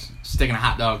dress sticking a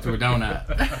hot dog through a donut.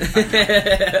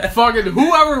 Fucking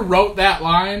whoever wrote that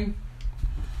line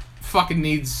fucking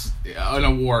needs an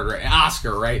award, right? An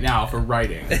Oscar right now for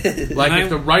writing. Like, if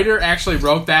the writer actually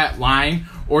wrote that line,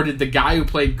 or did the guy who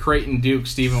played Creighton Duke,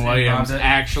 Stephen Williams,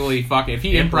 actually fucking... If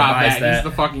he improv that, he's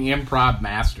the fucking improv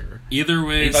master. Either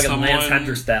way, someone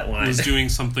that line. was doing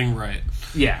something right.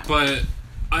 Yeah. But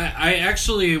I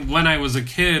actually, when I was a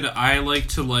kid, I like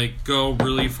to like go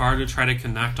really far to try to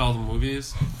connect all the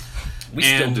movies. We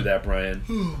still do that, Brian.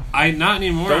 I not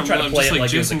anymore. Don't try to play just it like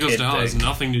Jason it was a Goes kid to Hell has thing.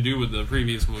 nothing to do with the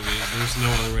previous movie. There's no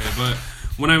other way. But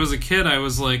when I was a kid, I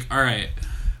was like, all right,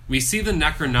 we see the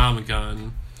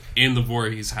Necronomicon in the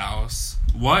Voorhees house.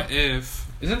 What if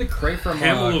Isn't the crate from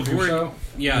Pamela Creepshow? Voorhees?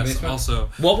 Yes, also.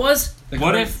 What was?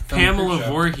 What if Pamela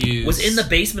Voorhees Was in the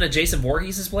basement of Jason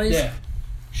Voorhees' place? Yeah.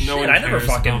 No one I never cares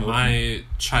fucking about my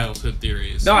childhood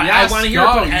theories. No, Yes, I want to hear go.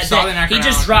 about You it. saw the He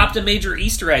just Necronomicon. dropped a major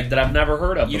Easter egg that I've never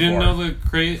heard of You before. didn't know the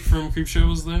crate from Creepshow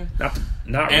was there?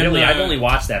 Not And really. the- I've only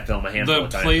watched that film a handful The of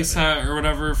times. playset or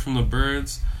whatever from the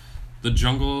Birds, the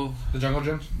jungle Jungle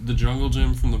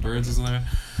gym from the Birds is there,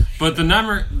 but the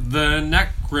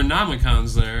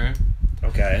Necronomicon's there.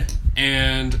 Okay.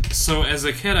 And so as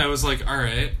a kid, I was like, all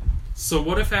right. So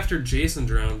what if after Jason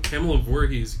drowned, Pamela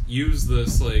Voorhees used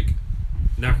this like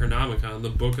Necronomicon, the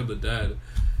Book of the Dead,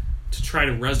 to try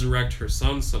to resurrect her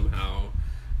son somehow,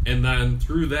 and then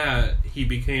through that he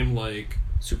became like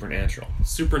Supernatural.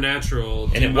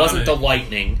 supernatural, And it wasn't the demonic.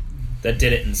 lightning that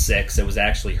did it in 6. It was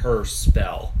actually her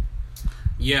spell.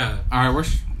 Yeah. All right,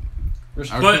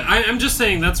 But I'm just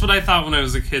saying, that's what I thought when I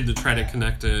was a kid to try to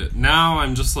connect it. Now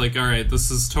I'm just like, all right,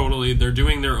 this is totally... They're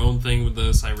doing their own thing with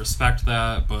this. I respect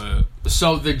that, but...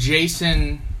 So the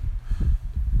Jason...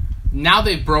 Now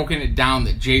they've broken it down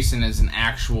that Jason is an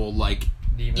actual, like,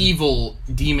 evil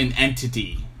demon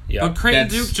entity. Yep. But Creighton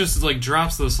That's- Duke just, like,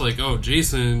 drops this, like, oh,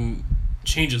 Jason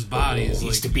changes bodies. Needs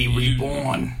like, to be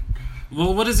reborn.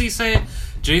 Well, what does he say?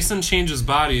 Jason changes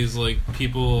bodies like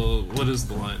people... What is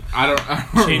the line? I don't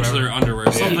Change remember. their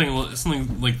underwear.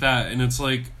 Something like that. And it's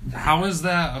like, how is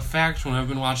that a fact when I've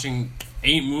been watching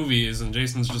 8 movies and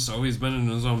Jason's just always been in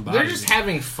his own body? They're just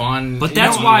having fun. But You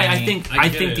that's know why what I mean? think I I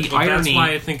get think it, the but that's irony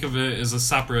why I think of it as a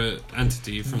separate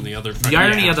entity from the other. the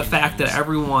irony of the fact that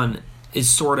everyone is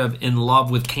sort of in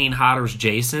love with Kane Hodder's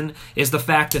Jason is the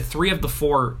fact that 3 of the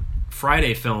 4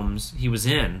 Friday films he was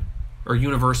in are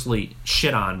universally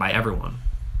shit on by everyone.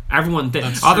 Everyone,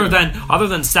 That's other true.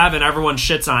 than 7, everyone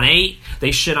shits on 8.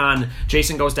 They shit on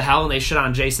Jason Goes to Hell and they shit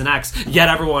on Jason X. Yet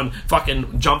everyone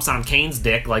fucking jumps on Kane's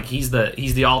dick like he's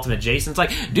the ultimate Jason. It's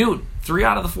like, dude, 3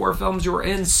 out of the 4 films you were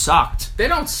in sucked. They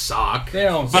don't suck. They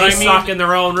don't. But They I mean- suck in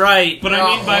their own right. But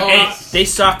I mean, by They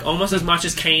suck almost as much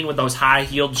as Kane with those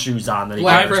high-heeled shoes on that he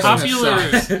Black wears.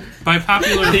 Christmas by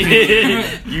popular opinion,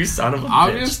 You son of a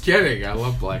I'm bitch. just kidding. I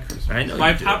love Black Christmas. I know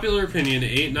by you do. popular opinion,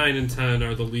 8, 9, and 10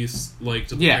 are the least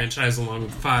liked of the Yeah. franchise, along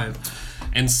with 5,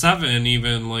 and 7.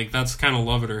 Even like that's kind of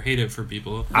love it or hate it for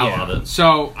people. I Yeah. love it.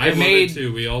 So I it love it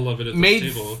too. We all love it at this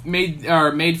table.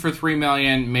 made for $3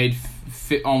 million, made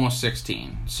almost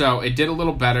 16. So it did a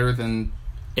little better than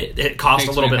It cost a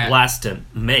Takes little bit Manhattan. less to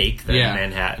make than Yeah.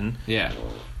 Manhattan, yeah.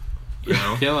 you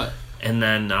know, Kill it. and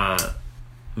then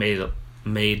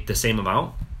made the same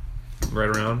amount, right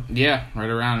around. Yeah, right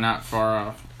around, not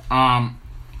far off.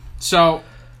 So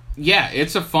yeah,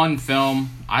 it's a fun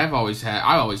film. I always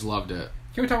loved it.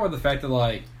 Can we talk about the fact that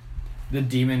like the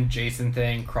demon Jason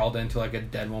thing crawled into like a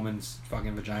dead woman's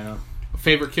fucking vagina?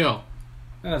 Favorite kill.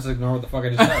 Let's ignore what the fuck I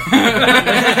just said.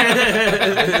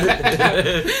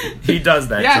 He does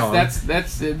that. Yes, Sean.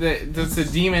 that's the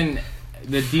demon.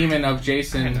 The demon of I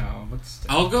Jason. know, but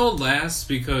still. I'll go last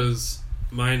because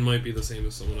mine might be the same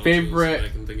as someone else's. Favorite and I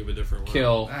can think of a different one.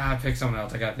 Kill. Pick someone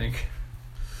else. I gotta think.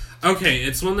 Okay,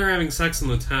 it's when they're having sex in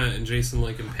the tent and Jason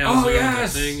like impales Oh, her on that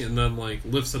yes! thing and then like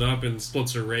lifts it up and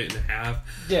splits her right in half.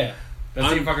 Yeah, that's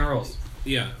I'm- even fucking rules.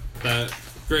 Yeah, that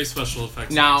great special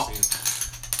effects. Now- scene.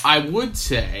 I would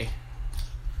say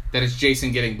that it's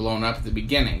Jason getting blown up at the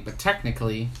beginning, but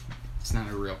technically, it's not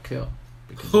a real kill.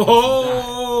 because he doesn't die.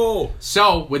 Oh,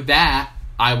 So with that,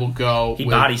 I will go he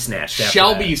with body snatched. After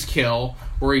Shelby's kill,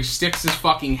 where he sticks his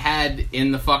fucking head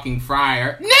in the fucking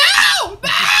fryer. No!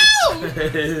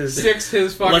 that. Sticks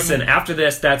his fucking... Listen, after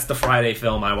this, that's the Friday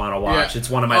film I want to watch. Yeah. It's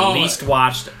one of my Oh, least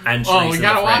watched entries oh, we in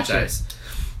gotta the watch franchise.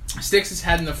 Sticks his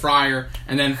head in the fryer,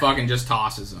 and then fucking just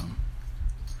tosses him.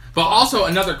 But also,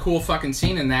 another cool fucking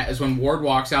scene in that is when Ward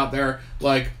walks out there,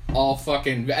 like, all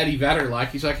fucking Eddie Vedder,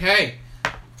 like, he's like, hey,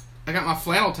 I got my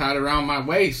flannel tied around my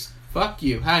waist. fuck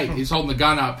you, hey. He's holding the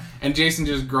gun up, and Jason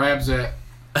just grabs it.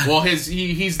 Well,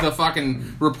 he's the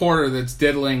fucking reporter that's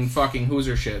diddling fucking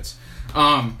Hoosier shits.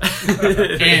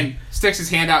 And sticks his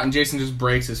hand out, and Jason just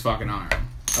breaks his fucking arm.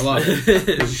 I love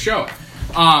it. Just show it.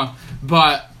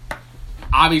 But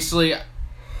obviously,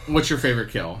 what's your favorite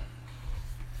kill?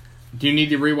 Do you need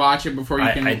to rewatch it before you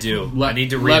can? I do. I need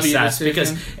to reassess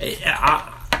because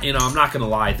I'm not gonna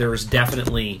lie. There's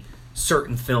definitely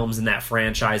certain films in that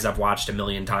franchise I've watched a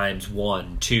million times.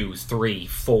 1, 2, 3,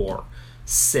 4,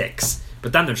 6.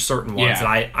 But then there's certain ones that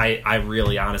I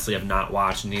really honestly have not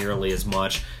watched nearly as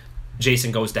much.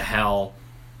 Jason Goes to Hell,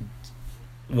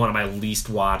 one of my least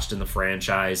watched in the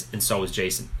franchise, and so is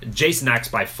Jason. Jason X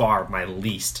by far my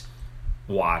least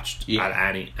watched out of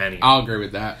any. I'll agree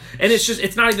with that. And it's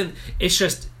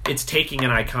taking an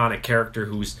iconic character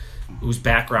whose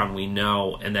background we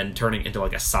know and then turning into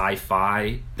like a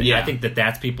sci-fi. I think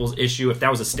that's people's issue. If that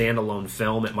was a standalone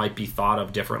film, it might be thought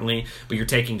of differently, but you're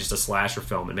taking just a slasher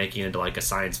film and making it into like a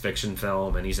science fiction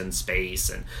film, and he's in space,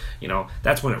 and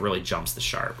that's when it really jumps the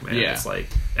shark, man. It's like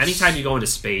anytime you go into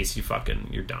space,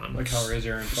 you're done. Like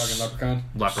Hellraiser and fucking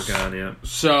Leprechaun, yeah.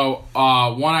 So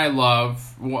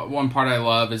one part I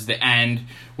love is the end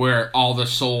where all the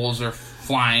souls are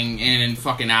flying in and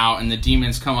fucking out, and the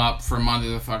demons come up from under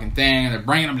the fucking thing, and they're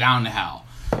bringing them down to hell.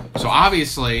 So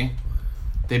obviously,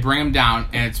 they bring them down,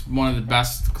 and it's one of the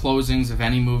best closings of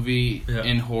any movie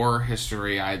in horror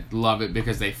history. I love it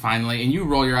because they finally, and you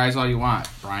roll your eyes all you want,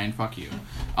 Brian, fuck you.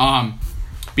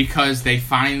 Because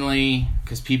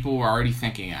people were already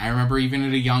thinking it. I remember even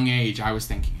at a young age, I was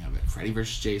thinking of it. Freddy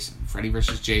versus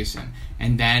Jason.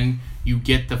 And then you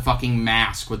get the fucking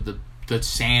mask with the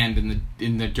sand and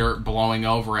in the dirt blowing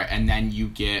over it, and then you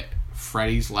get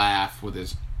Freddy's laugh with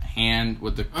his hand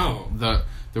with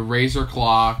the razor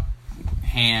claw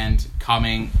hand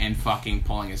coming and fucking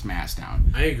pulling his mask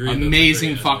down. I agree.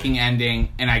 Amazing fucking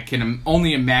ending, and I can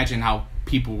only imagine how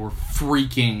people were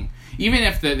freaking. Even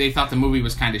if they thought the movie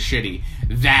was kind of shitty,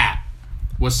 that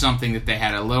was something that they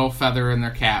had a little feather in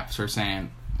their caps for saying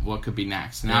what could be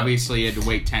next. And obviously you had to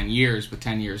wait 10 years, but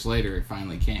 10 years later it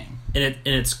finally came. And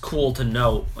it's cool to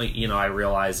note, I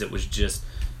realize it was just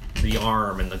the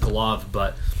arm and the glove,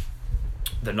 but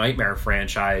the Nightmare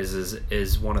franchise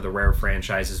is one of the rare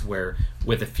franchises where,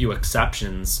 with a few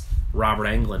exceptions, Robert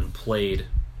Englund played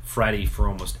Freddy for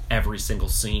almost every single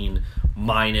scene,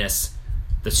 minus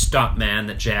the stuntman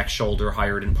that Jack Shoulder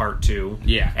hired in part 2.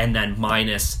 Yeah. And then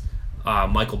minus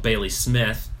Michael Bailey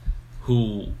Smith,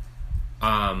 who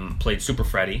played Super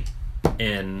Freddy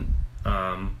in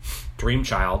Dream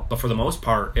Child, but for the most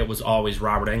part it was always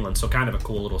Robert Englund. So kind of a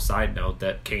cool little side note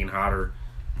that Kane Hodder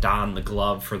donned the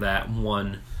glove for that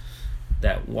one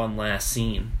last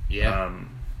scene.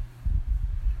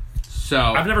 So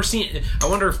I've never seen. I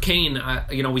wonder if Kane,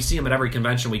 we see him at every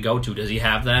convention we go to. Does he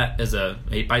have that as a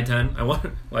 8x10? I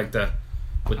wonder,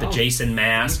 with the Jason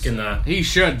mask and the. He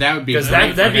should. That would be because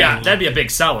that'd be a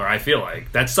big seller. I feel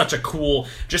like that's such a cool.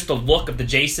 Just the look of the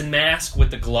Jason mask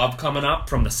with the glove coming up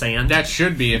from the sand. That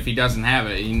should be if he doesn't have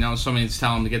it. Somebody's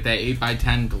telling him to get that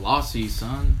 8x10 glossy,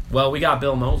 son. Well, we got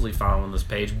Bill Mosley following this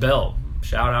page. Bill,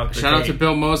 shout out to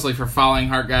Bill Mosley for following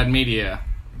Heart God Media.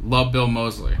 Love Bill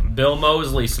Mosley. Bill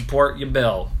Mosley, support you,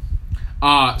 Bill.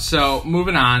 So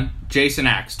moving on, Jason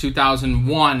X,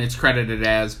 2001 it's credited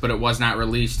as, but it was not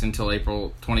released until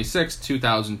April 26,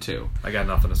 2002. I got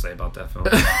nothing to say about that film.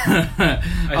 I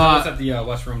saw this at the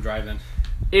West Room Drive-In.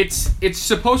 It's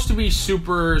supposed to be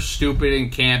super stupid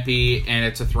and campy, and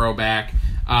it's a throwback.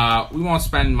 We won't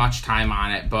spend much time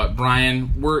on it, but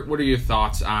Brian, what are your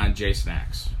thoughts on Jason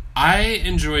X? I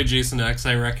enjoy Jason X.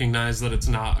 I recognize that it's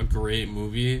not a great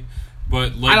movie,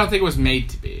 but I don't think it was made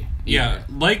to be. Yeah,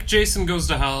 like Jason Goes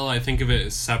to Hell, I think of it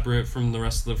as separate from the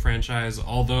rest of the franchise,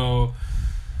 although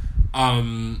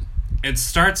it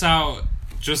starts out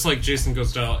just like Jason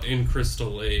Goes to Hell in Crystal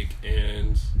Lake,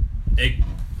 and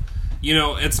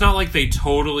it's not like they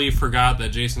totally forgot that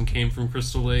Jason came from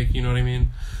Crystal Lake, you know what I mean?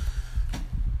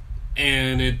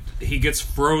 And he gets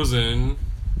frozen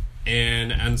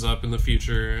and ends up in the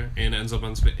future and ends up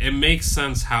on space. It makes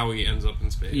sense how he ends up in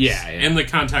space. Yeah. In the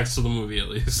context of the movie, at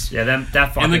least. Yeah,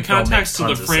 that fucking in the context of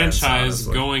the franchise,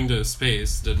 going to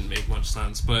space didn't make much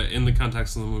sense, but in the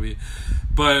context of the movie.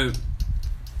 But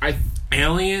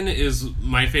Alien is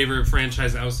my favorite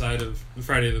franchise outside of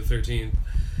Friday the 13th.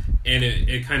 And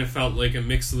it kind of felt like a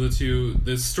mix of the two.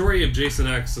 The story of Jason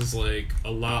X is like a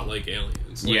lot like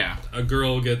Aliens. Like, a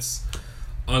girl gets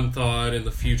unthawed in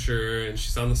the future, and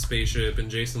she's on the spaceship, and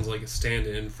Jason's like a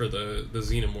stand-in for the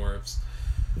xenomorphs.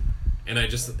 And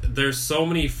there's so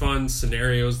many fun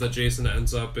scenarios that Jason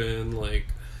ends up in, like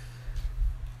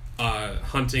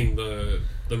hunting the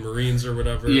Marines or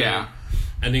whatever. Yeah.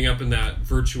 Ending up in that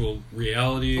virtual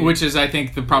reality. Which is, I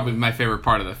think, probably my favorite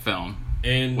part of the film.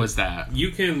 And was that.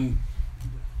 You can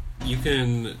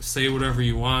say whatever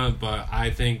you want, but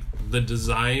I think the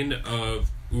design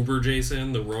of Uber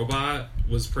Jason, the robot,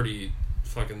 was pretty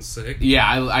fucking sick.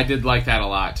 Yeah, I did like that a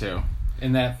lot, too.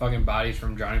 And that fucking Bodies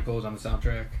from Johnny Clothes on the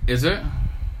soundtrack. Is it?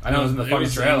 I know it was in the fucking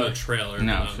trailer. In the trailer,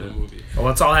 No, not in the movie. Well,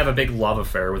 let's all have a big love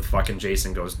affair with fucking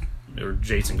Jason Goes to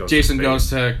Space. Goes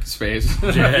to space.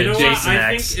 You know Jason what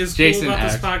I X. think is Jason cool about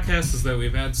X. this podcast is that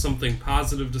we've had something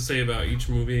positive to say about each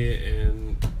movie,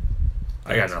 and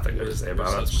I got nothing good to say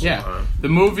about it. Yeah. The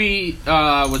movie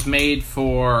was made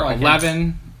for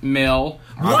 $11 million.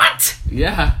 What?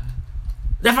 Yeah.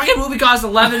 That fucking movie cost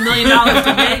 $11 million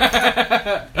to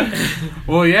make.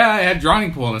 Well, yeah, it had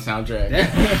Drowning Pool on the soundtrack.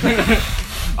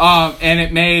 And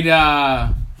it made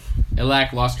a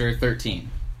lackluster 13.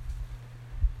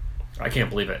 I can't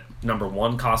believe it. Number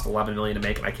 1 cost $11 million to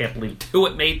make, and I can't believe 2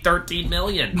 it made $13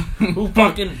 million. Who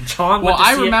fucking Sean? Well, went to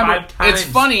I see remember it 5 times. it's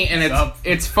funny, and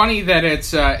it's funny that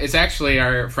it's actually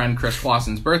our friend Chris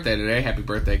Clausen's birthday today. Happy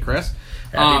birthday, Chris!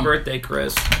 Happy birthday,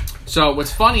 Chris. So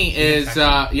what's funny is,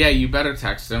 you better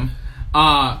text him.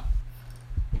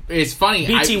 It's funny.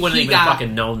 BT wouldn't even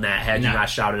fucking known that had you not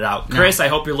shouted out. Chris, I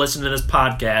hope you're listening to this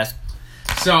podcast.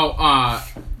 So,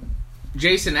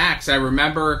 Jason X, I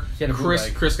remember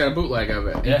Chris got a bootleg of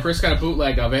it. And Chris got a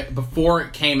bootleg of it before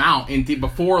it came out.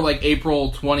 Before, like,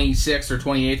 April 26th or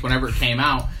 28th, whenever it came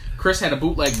out. Chris had a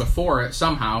bootleg before it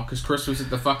somehow, because Chris was at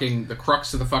the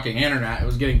crux of the fucking internet. It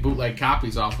was getting bootleg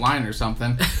copies offline or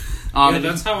something. Yeah,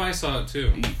 that's how I saw it,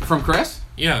 too. From Chris?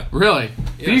 Yeah. Really?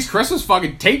 Yeah. These Chris was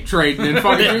fucking tape trading in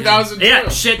fucking 2002. Yeah,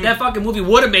 shit, that fucking movie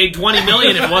would have made $20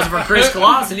 million if it wasn't for Chris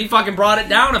Claus, and he fucking brought it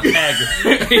down a peg.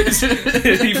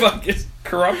 He fucking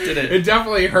corrupted it. It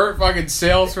definitely hurt fucking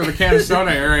sales for the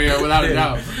Canastota area, without a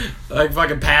doubt. Like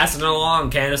fucking passing it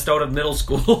along, Canastota Middle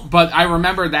School. But I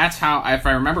remember that's how, if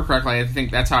I remember correctly, I think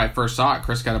that's how I first saw it.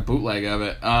 Chris got a bootleg of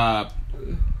it.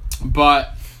 But,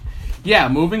 yeah,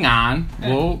 moving on.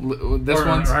 This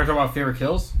one's... Are you talking about favorite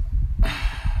kills?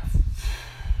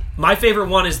 My favorite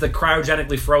one is the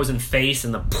cryogenically frozen face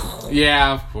and the...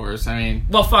 Yeah, of course. I mean...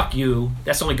 Well, fuck you.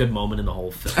 That's the only good moment in the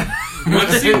whole film. One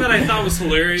scene that I thought was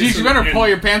hilarious... Geez, you better pull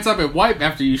your pants up and wipe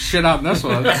after you shit out in this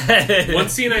one. One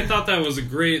scene I thought that was a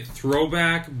great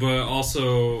throwback, but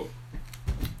also...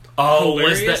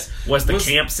 was the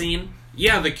camp scene?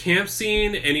 Yeah, the camp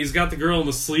scene, and he's got the girl in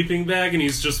the sleeping bag, and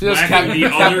he's just Just whacking the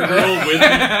other girl with him.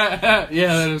 Yeah,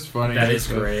 that is funny. That is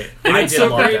great. And I it's did so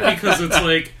love great that. because it's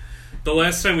like... The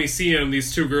last time we see him,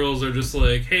 these two girls are just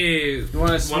like, hey, You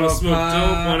want to smoke smoke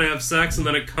dope, want to have sex, and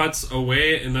then it cuts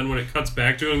away, and then when it cuts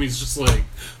back to him, he's just like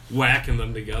whacking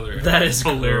them together. That is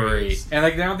hilarious. And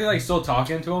like, aren't they like still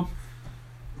talking to him?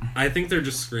 I think they're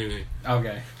just screaming.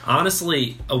 Okay.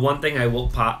 Honestly, one thing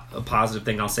a positive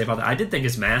thing I'll say about that, I did think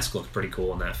his mask looked pretty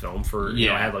cool in that film. It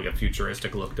had like a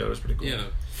futuristic look to it. It was pretty cool. Yeah.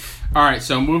 All right,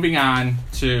 so moving on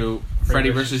to Freddy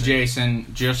vs. Jason,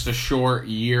 just a short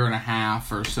year and a half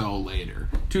or so later.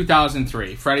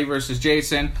 2003. Freddy vs.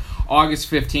 Jason, August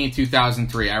 15th,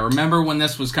 2003. I remember when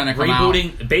this was kind of coming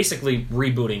out. Basically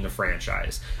rebooting the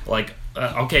franchise. Like,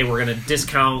 okay, we're going to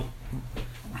discount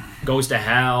Goes to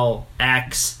Hell,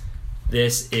 X.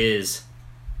 This is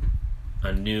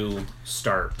a new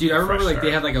start. Dude, I remember fresh like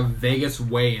they had like a Vegas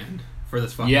weigh-in for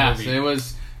this fucking Yes, movie.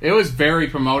 it was very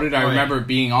promoted. I Oh, remember it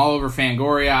being all over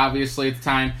Fangoria, obviously, at the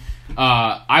time.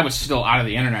 I was still out of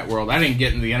the internet world. I didn't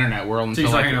get into the internet world until you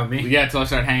started hanging out with me? Yeah, until I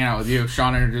started hanging out with you.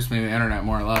 Sean introduced me to the internet,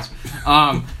 more or less.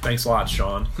 Thanks a lot,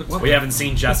 Sean. We haven't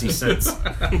seen Jesse since.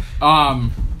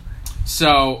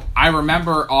 So I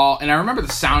remember I remember the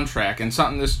soundtrack, and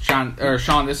Sean,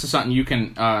 this is something you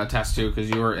can attest to because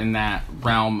you were in that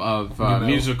realm of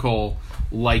musical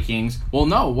likings. Well,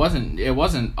 no, it wasn't. It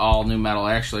wasn't all new metal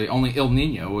actually. Only Il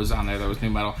Nino was on there that was new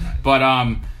metal, but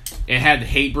it had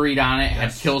Hatebreed on it, it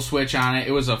had Kill Switch on it.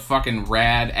 It was a fucking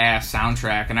rad ass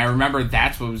soundtrack, and I remember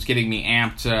that's what was getting me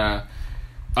amped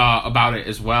about it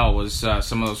as well. Was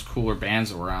some of those cooler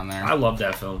bands that were on there. I love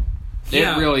that film. It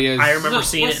really is. I remember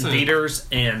seeing it in theaters,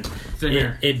 and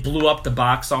it blew up the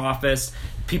box office.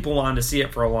 People wanted to see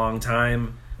it for a long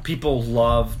time. People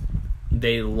love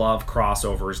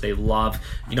crossovers. They love,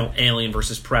 Alien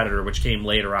versus Predator, which came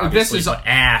later, obviously. But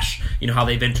Ash, how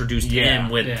they've introduced him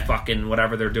with fucking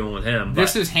whatever they're doing with him.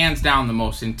 This is hands down the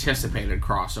most anticipated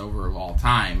crossover of all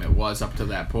time. It was up to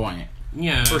that point.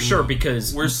 Yeah. For sure,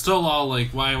 because we're still all like,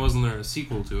 why wasn't there a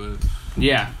sequel to it?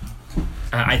 Yeah.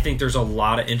 I think there's a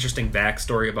lot of interesting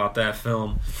backstory about that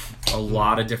film. A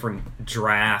lot of different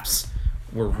drafts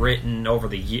were written over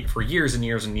for years and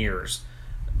years and years.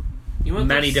 You know,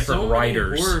 Many different writers.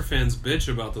 Many horror fans bitch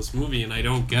about this movie, and I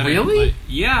don't get Really? it. Really?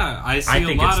 Yeah, I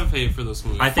see a lot of hate for this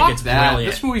movie. I think Fuck it's that.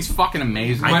 brilliant. This movie's fucking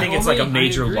amazing. I think it's like a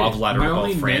major agree. love letter My to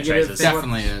only both negative franchises. thing-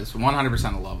 Definitely is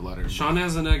 100% a love letter. Sean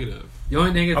has a negative. The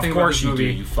only negative Of thing course about this you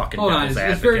movie, do, you fucking hold on, devil's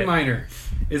it's very advocate. minor.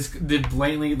 It's the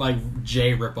blatantly like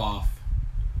Jay ripoff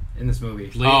in this movie.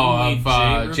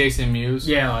 Blatantly Jason Mewes.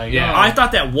 Yeah, like Yeah. I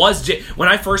thought that was when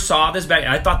I first saw this back.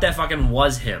 I thought that fucking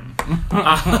was him.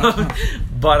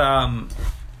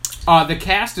 But The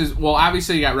cast is, well,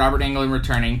 obviously you got Robert Englund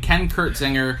returning, Ken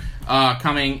Kurtzinger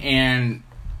coming and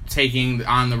taking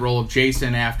on the role of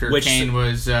Jason after Which- Kane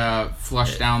was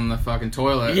flushed down the fucking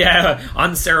toilet. yeah,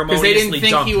 unceremoniously 'Cause they didn't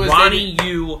think dumped. he was- Ronnie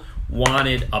Yu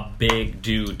wanted a big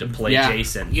dude to play Yeah.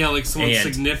 Jason. Yeah, like someone And-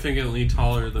 significantly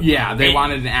taller than Yeah, him. they And-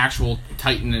 wanted an actual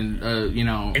Titan and,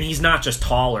 And he's not just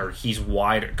taller; he's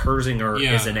wider. Kurzinger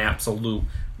Yeah. is an absolute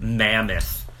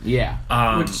mammoth. yeah.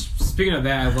 Which, speaking of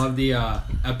that, I love the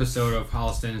episode of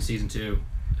Holliston in season 2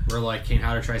 where like Kane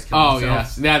Hodder tries killing Oh, himself.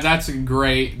 yes. Yeah, that's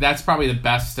great. That's probably the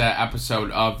best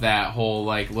episode of that whole,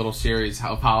 like, little series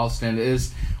of Holliston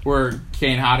is where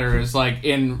Kane Hodder is, like,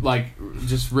 in, like,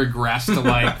 just regressed to,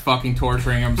 like, fucking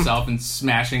torturing himself and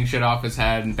smashing shit off his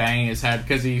head and banging his head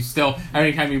because he's still,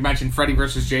 every time you mention Freddy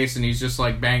versus Jason, he's just,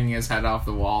 like, banging his head off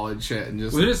the wall and shit and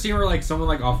just... Was it a scene where like someone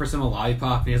like offers him a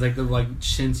lollipop and he has like the like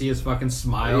chintziest fucking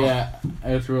smile? Yeah,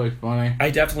 it's really funny.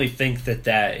 I definitely think that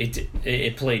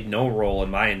it played no role in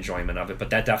my enjoyment of it,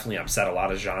 but that definitely upset a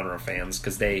lot of genre fans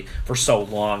because they, for so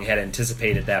long, had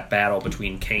anticipated that battle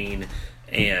between Kane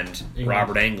and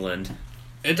Robert Englund.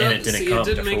 It and it does. didn't It come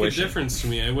did to make fruition. a difference to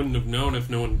me. I wouldn't have known if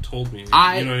no one told me. You know what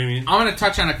I mean? I'm going to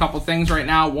touch on a couple things right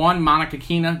now. One, Monica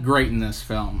Keena, great in this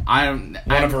film. One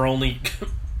of her only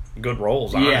good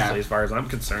roles, honestly, Yeah. as far as I'm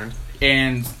concerned.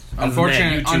 And Other than that YouTube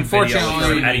video with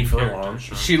unfortunately, Eddie Furlong.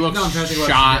 she looks No, I'm trying to think what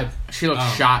shot. she did. She looks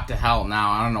shot to hell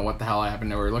now. I don't know what the hell happened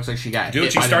to her. It looks like she got Dude,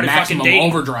 hit she by the started fucking maximum dating.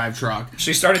 overdrive truck.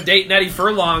 She started dating Eddie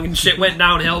Furlong and shit went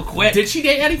downhill quick. Did she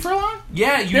date Eddie Furlong?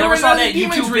 Yeah, you They never were saw in that the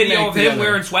Demons YouTube video remake of him together.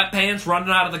 wearing sweatpants running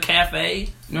out of the cafe?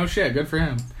 No shit. Good for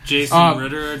him. Jason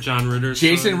Ritter, John Ritter.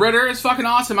 Jason Ritter is fucking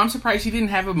awesome. I'm surprised he didn't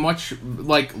have a much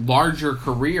like larger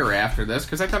career after this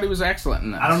because I thought he was excellent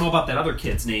in this. I don't know about that other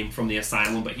kid's name from the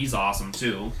asylum, but he's awesome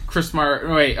too.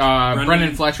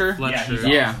 Brendan Fletcher. Fletcher.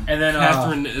 Yeah, And then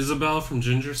Catherine Isabel from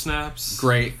Ginger Snaps.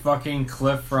 great. fucking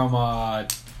Cliff from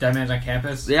Dead Man's on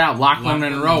Campus. Yeah, Lachlan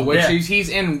Monroe, which Yeah. he's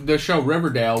in the show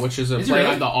Riverdale, which is a Is he play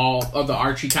really? of the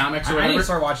Archie comics or I need whatever. to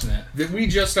start watching that. We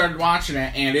just started watching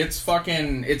it, and it's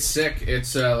sick.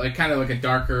 It's like kind of like a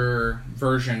darker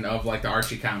version of like the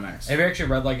Archie comics. Have you actually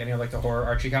read like any of like the horror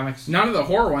Archie comics? None of the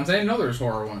horror ones. I didn't know there was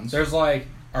horror ones. There's like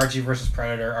Archie versus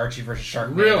Predator, Archie versus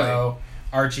Sharknado, Really?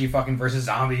 Archie fucking versus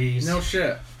zombies. No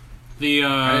shit. The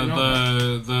didn't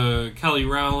know the Kelly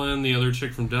Rowland, the other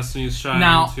chick from Destiny's Child.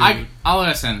 Now too. I'll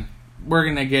listen. We're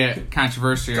gonna get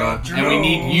controversial, and we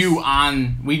need you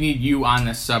on. We need you on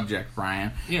this subject,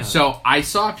 Brian. Yeah. So I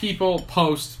saw people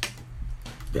post,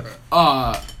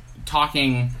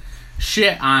 talking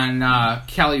shit on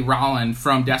Kelly Rowland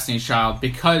from Destiny's Child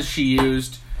because she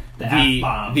used The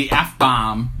F-bomb. the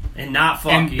F-bomb. And not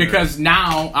fuck And you. because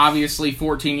now, obviously,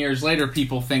 14 years later,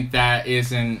 people think that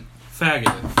isn't.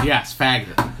 faggot. Yes,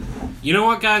 faggot. You know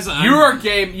what, guys? You are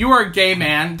gay. You are a gay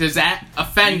man. Does that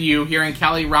offend you hearing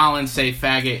Kelly Rowland say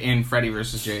faggot in Freddy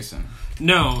vs. Jason?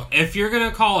 No, if you're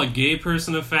gonna call a gay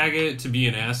person a faggot to be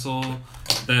an asshole,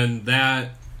 then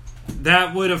that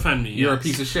would offend me. You're yes. a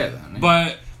piece of shit. Then.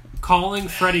 But calling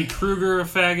Freddy Krueger a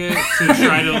faggot to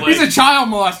try to like, He's a child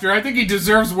molester. I think he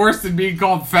deserves worse than being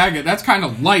called faggot. That's kind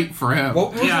of light for him.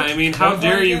 yeah, I mean, how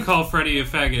dare you call Freddy a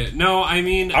faggot? No, I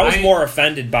mean, I was more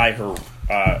offended by her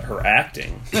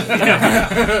acting.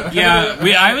 I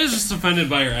was just offended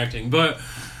by her acting, but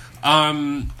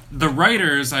the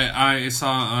writers I saw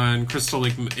on Crystal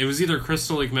Lake, it was either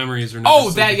Crystal Lake Memories or Never Oh,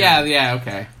 Sleep that Again. yeah,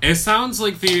 okay. It sounds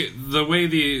like the way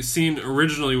the scene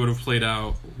originally would have played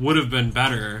out would have been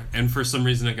better, and for some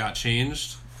reason it got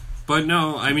changed. But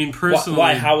no, I mean personally,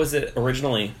 Why? How was it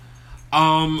originally?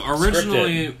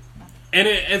 originally, and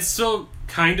it's still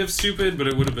kind of stupid, but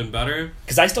it would have been better.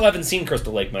 Because I still haven't seen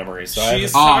Crystal Lake Memories. So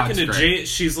She's talking to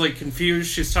she's like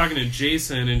confused. She's talking to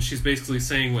Jason, and she's basically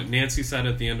saying what Nancy said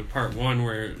at the end of part 1,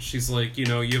 where she's like, you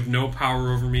know, you have no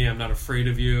power over me. I'm not afraid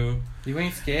of you. You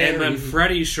ain't scared. And then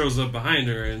Freddy shows up behind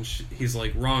her, and he's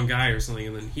like, wrong guy or something,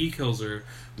 and then he kills her,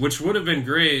 which would have been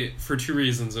great for 2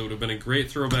 reasons. It would have been a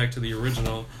great throwback to the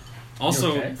original.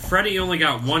 Also, okay? Freddy only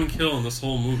got 1 kill in this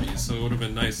whole movie, so it would have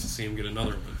been nice to see him get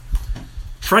another one.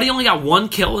 Freddy only got 1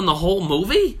 kill in the whole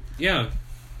movie? Yeah.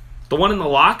 The one in the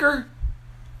locker?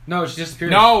 No, she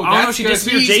disappeared. No, no, that's she good.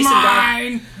 disappeared. He's Jason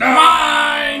mine.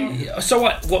 Mine. So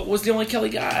what? What was the only kill he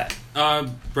got?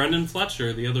 Brendan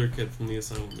Fletcher, the other kid from the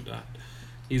asylum who died.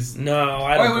 He's No,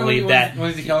 I don't believe that.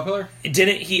 Was he Caterpillar?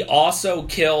 Didn't he also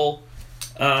kill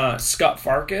Scott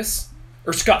Farkas?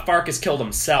 Or Scott Farkas killed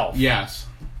himself? Yes.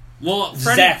 well.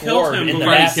 Freddy Zach killed Lord him. in but the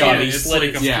we last see one, it. he It's slit like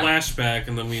a his- Yeah. flashback,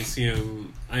 and then we see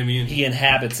him. I mean, He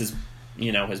inhabits his,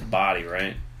 his body,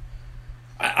 right?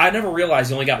 I never realized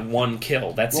he only got one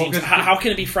kill. That Well, seems. 'cause How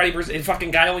can it be Freddy versus the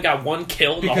fucking guy only got one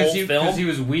kill in the whole film? Because he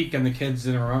was weak and the kids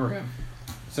didn't remember him.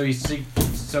 So he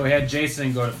had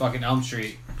Jason go to fucking Elm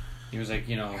Street. He was like,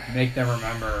 make them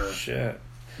remember. Shit.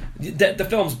 The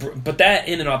film's, but that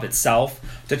in and of itself,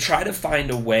 to try to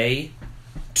find a way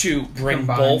to bring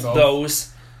Combine both both.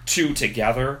 those two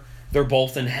together, they're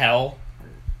both in hell,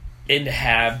 and to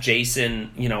have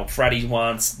Jason, Freddy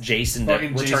wants Jason to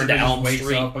Fucking return Jason to just Elm wakes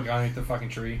Street. up underneath the fucking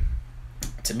tree.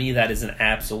 To me, that is an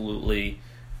absolutely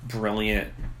brilliant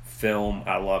film.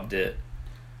 I loved it,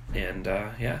 and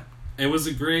yeah. it was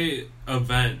a great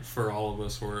event for all of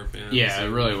us horror fans. Yeah, it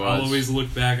really was. I'll always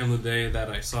look back on the day that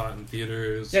I saw it in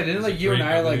theaters. Yeah, didn't It was a you and great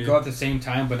I memory. go at the same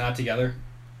time but not together?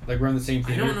 Like we're in the same I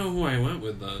theater. don't know who I went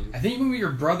with then. I think you went with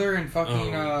your brother and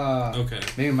fucking Okay.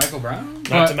 maybe Michael Brown. Not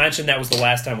But- to mention that was the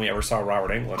last time we ever saw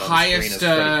Robert Englund on the screen Highest as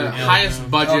Freddy Krueger. highest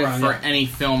budget Oh, right, for yeah. any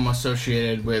film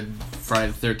associated with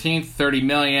Friday the 13th. 30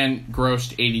 million,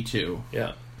 grossed 82.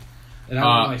 Yeah. And I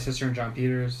went with my sister and John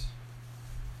Peters.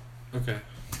 Okay.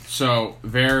 So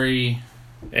very.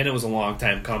 And it was a long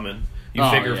time coming. You Oh,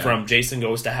 figure yeah. from Jason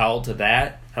Goes to Hell to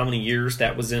that, how many years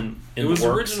that was in It the was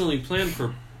works? originally planned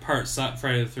for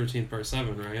Friday the 13th Part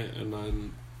 7, right? And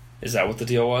then Is that what the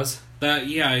deal was? that,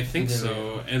 yeah, I think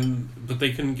so. But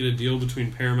they couldn't get a deal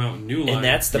between Paramount and New Line. And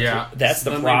that's the Yeah. that's So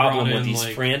the then they problem brought with in, these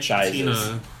like, franchises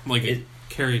Tina, like It-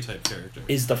 a Carrie type character.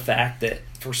 is the fact that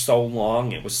for so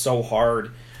long it was so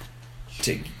hard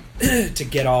to to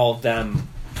get all of them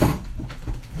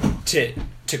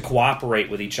to cooperate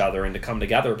with each other and to come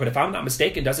together. But if I'm not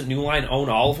mistaken, doesn't New Line own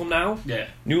all of them now? Yeah.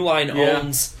 New Line Yeah.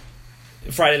 owns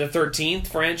Friday the 13th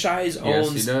franchise, Yes,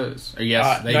 owns he does. Or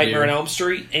yes, they Nightmare on do. Elm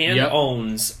Street, and Yep.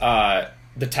 owns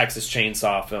the Texas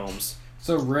Chainsaw films.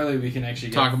 So really, we can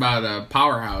actually Talk about a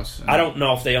powerhouse. I don't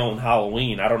know if they own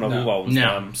Halloween. I don't know who No. owns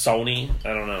No. them. Sony? I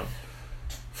don't know.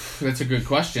 That's a good I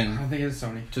question. don't think it's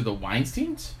Sony. To the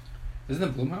Weinsteins? Isn't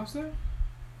it Blumhouse there?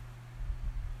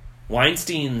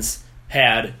 Weinstein's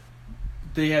had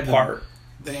They had part.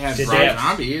 They had Did Rob they have-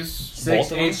 Zombies. Six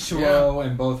both of them? H2O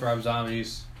and both Rob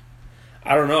Zombies.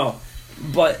 I don't know.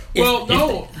 But if, Well, if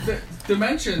no.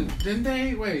 Dimension. Didn't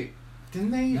they? Wait.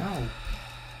 Didn't they? No.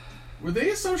 Were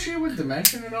they associated with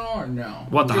Dimension at all or no?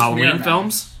 What, the Just Halloween Miramax?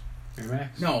 films?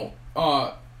 Miramax? No.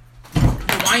 The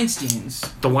Weinsteins.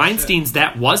 The Weinsteins,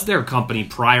 that was their company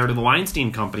prior to the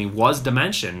Weinstein Company, was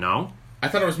Dimension, no? I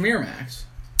thought it was Miramax.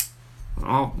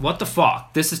 Oh, what the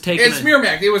fuck? This is taking It's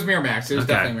Miramax. It was Miramax. It was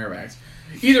Okay. definitely Miramax.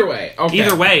 Either way. Okay.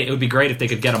 Either way, it would be great if they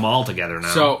could get them all together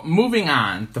now. So, moving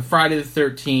on. The Friday the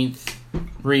 13th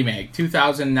remake.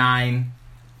 2009.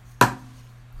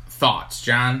 Thoughts,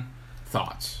 John?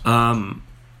 Thoughts.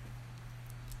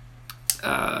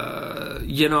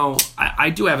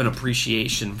 I do have an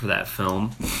appreciation for that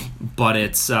film, but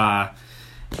it's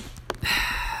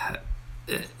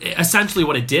essentially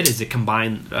what it did is it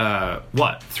combined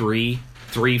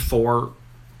four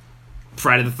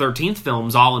Friday the 13th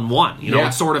films all in one. Yeah.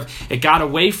 It's sort of, it got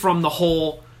away from the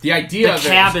whole The idea the of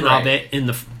cabin it is of great. it in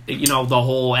the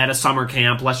whole at a summer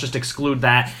camp. Let's just exclude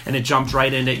that, and it jumped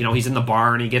right into he's in the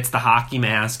bar and he gets the hockey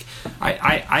mask.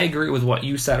 I agree with what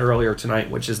you said earlier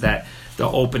tonight, which is that the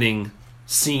opening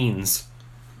scenes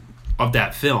of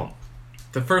that film,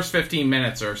 The first 15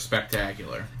 minutes are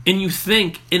spectacular. and you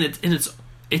think, and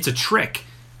it's a trick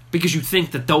because you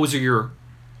think that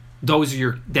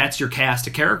that's your cast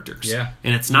of characters, Yeah.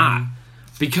 and it's not,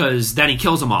 because then he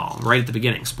kills them all right at the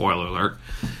beginning. Spoiler alert.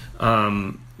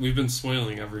 We've been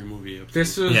spoiling every movie.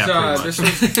 This was Yeah, pretty this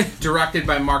was directed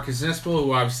by Marcus Nispel,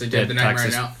 who obviously did the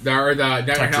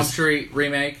Nightmare on Elm Street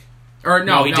remake. Or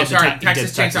No, he did the sorry, he did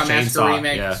Texas Chainsaw Massacre Chainsaw,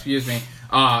 remake. yeah. Excuse me.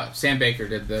 Sam Baker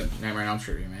did the Nightmare on Elm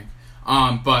Street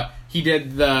remake. But he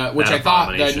did the That I thought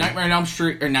the abomination. Nightmare on Elm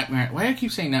Street or Nightmare. Why do I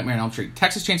keep saying Nightmare on Elm Street?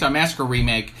 Texas Chainsaw Massacre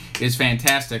remake is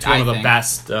fantastic. It's one of the think.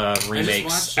 best I just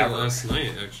remakes watched it ever. last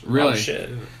night, actually. Really? Oh, shit.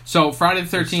 So Friday the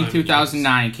First 13th, time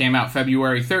 2009 came out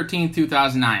February 13th,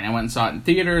 2009. I went and saw it in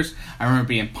theaters. I remember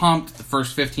being pumped. The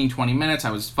first 15, 20 minutes, I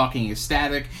was fucking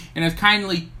ecstatic. And it kind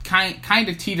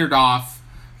of teetered off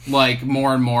like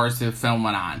more and more as the film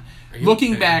went on. Are you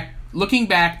Looking okay?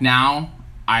 back now,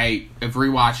 I have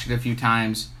rewatched it a few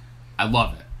times. I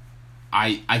love it.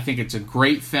 I think it's a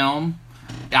great film.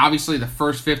 obviously the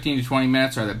first 15 to 20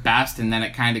 minutes are the best, and then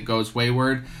it kind of goes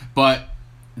wayward. But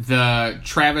the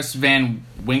Travis Van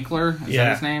Winkler, is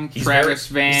that his name? He's very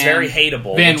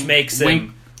hateable, which makes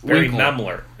him very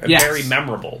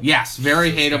memorable. Yes,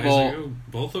 very hateable. Guys, are you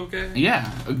both okay?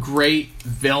 Yeah, a great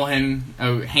villain,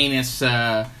 a heinous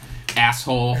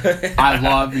asshole. I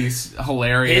love. He's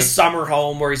hilarious. His summer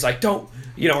home where he's like, don't,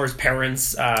 or his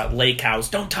parents' lake house,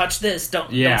 don't touch this,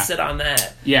 don't sit on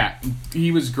that. Yeah,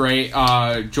 he was great.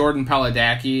 Jordan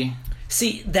Paladaki.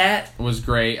 See, that was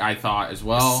great, I thought, as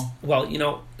well. Well,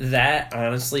 that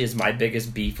honestly is my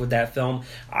biggest beef with that film.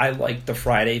 I liked the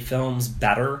Friday films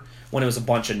better when it was a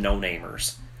bunch of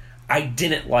no-namers. I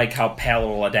didn't like how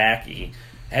Paladaki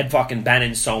had fucking been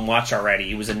in so much already.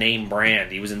 He was a name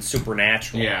brand. He was in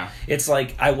Supernatural. Yeah. It's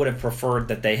like I would have preferred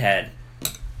that they had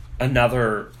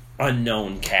another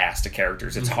unknown cast of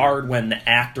characters. It's hard when the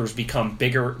actors become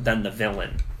bigger than the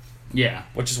villain. Yeah.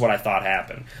 Which is what I thought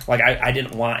happened. Like, I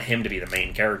didn't want him to be the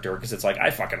main character, because it's like, I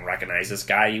fucking recognize this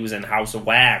guy. He was in House of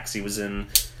Wax. He was in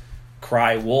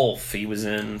Cry Wolf. He was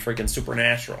in freaking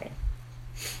Supernatural.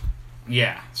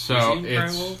 Yeah, so was he in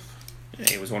it's... Cry Wolf? Yeah,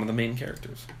 he was one of the main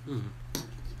characters.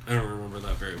 I don't remember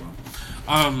that very well.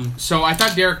 So I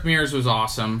thought Derek Mears was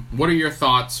awesome. What are your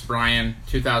thoughts, Brian?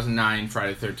 2009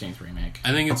 Friday the 13th remake.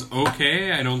 I think it's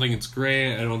okay. I don't think it's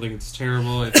great. I don't think it's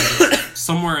terrible. I think it's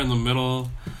somewhere in the middle.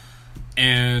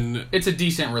 And it's a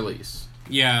decent release.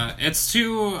 Yeah, it's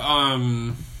too.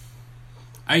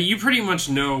 You pretty much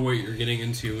know what you're getting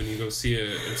into when you go see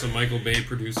it. It's a Michael Bay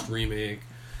produced remake.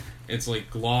 It's like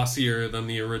glossier than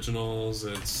the originals.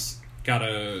 It's got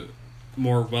a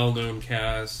more well-known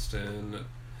cast, and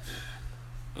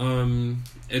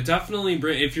it definitely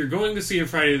if you're going to see a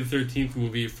Friday the 13th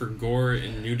movie for gore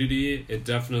and nudity, it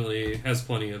definitely has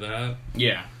plenty of that.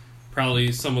 Yeah.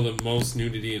 Probably some of the most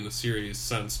nudity in the series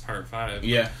since Part 5.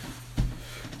 Yeah.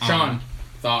 Sean,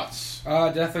 thoughts?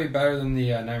 Definitely better than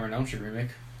the Nightmare on Elm Street remake.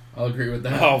 I'll agree with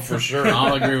that. Oh, for sure.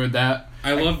 I'll agree with that.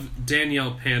 I love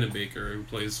Danielle Panabaker, who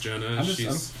plays Jenna. I'm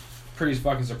pretty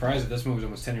fucking surprised that this movie's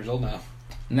almost 10 years old now.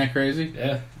 Isn't that crazy?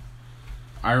 Yeah.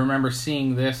 I remember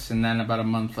seeing this and then about a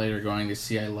month later going to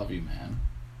see I Love You, Man.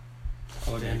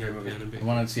 Danielle I Panabaker.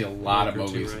 wanted to see a lot of I like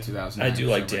her movies too, in right? 2009. I do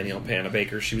like Danielle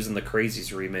Panabaker. She was in the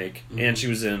Crazies remake, and she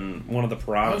was in one of the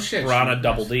Piranha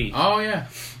Double D. Oh, yeah.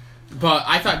 But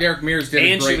I thought Derek Mears did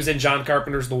a great... she was in John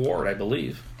Carpenter's The Ward, I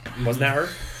believe. Wasn't that her?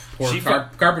 Poor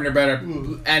Carpenter better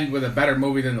end with a better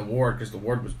movie than The Ward, because The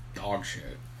Ward was dog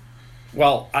shit.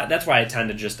 Well, that's why I tend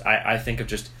to just... I think of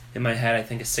just... In my head, I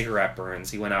think of Cigarette Burns.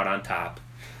 He went out on top.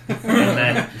 And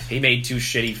then he made 2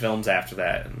 shitty films after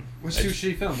that. What's 2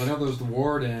 shitty films? I know there was The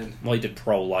Ward and... Well, he did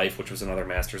Pro-Life, which was another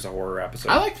Masters of Horror episode.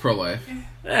 I liked Pro-Life.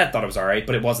 I thought it was alright,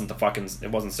 but it wasn't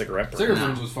It wasn't Cigarette Burns. Cigarette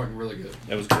Burns was fucking really good.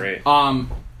 It was great.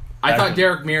 I thought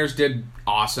Derek Mears did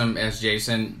awesome as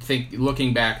Jason.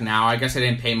 Looking back now, I guess I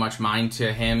didn't pay much mind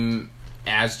to him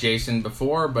as Jason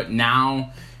before, but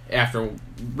now, after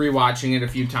rewatching it a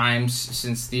few times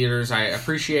since theaters, I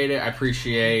appreciate it. I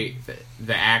appreciate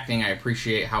the acting. I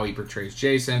appreciate how he portrays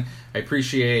Jason. I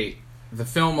appreciate the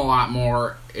film a lot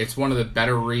more. It's one of the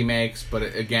better remakes, but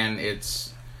again, it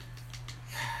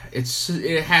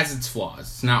has its flaws.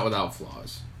 It's not without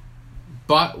flaws.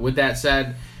 But with that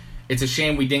said, it's a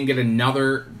shame we didn't get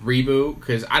another reboot,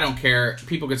 because I don't care.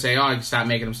 People could say, oh, stop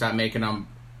making them.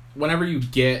 Whenever you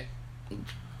get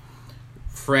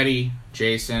Freddy,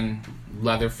 Jason,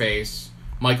 Leatherface,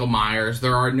 Michael Myers,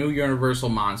 there are new Universal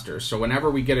monsters. So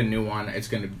whenever we get a new one, it's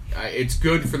good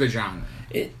for the genre.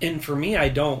 And for me, I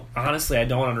don't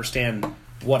understand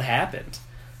what happened,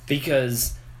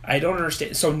 because I don't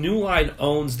understand. So New Line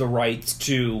owns the rights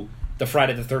to the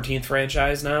Friday the 13th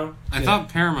franchise now? I thought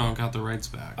Paramount got the rights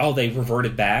back. Oh, they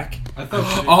reverted back? I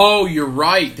thought oh, you're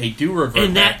right. They do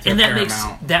revert back to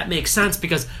Paramount. That makes sense,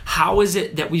 because how is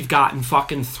it that we've gotten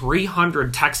fucking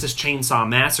 300 Texas Chainsaw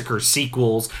Massacre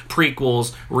sequels,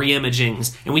 prequels,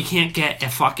 reimagings, and we can't get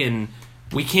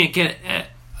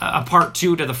a part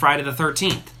 2 to the Friday the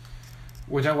 13th?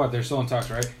 Which they're still in talks,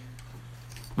 right?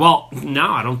 Well, no,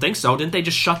 I don't think so. Didn't they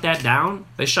just shut that down?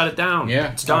 They shut it down.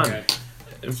 Yeah. It's done. Okay.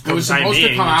 It was supposed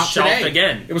to come out today.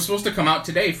 Again. It was supposed to come out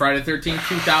today, Friday the 13th,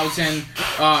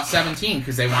 2017,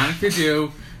 because they wanted to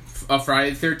do a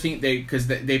Friday the 13th, because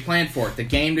they planned for it. The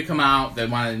game to come out, they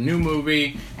wanted a new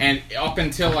movie, and up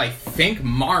until, I think,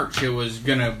 March, it was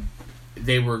gonna...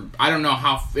 I don't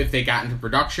know if they got into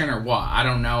production or what. I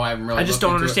don't know. I haven't really. I just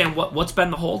don't understand what's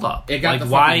been the holdup. It got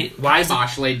why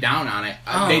kibosh laid down on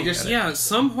it.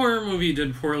 Some horror movie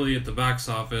did poorly at the box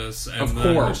office. And of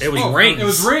course, it was Rings. It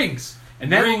was Rings,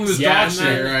 and that movie was dog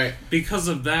shit. Right. Because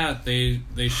of that, they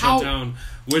shut down.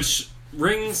 Which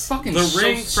Rings, Fucking the so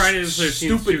Ring, Friday the 13th,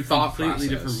 stupid two thought completely process.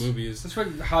 different movies. That's what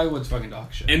Hollywood's fucking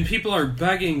dog shit. And people are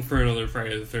begging for another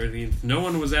Friday the 13th. No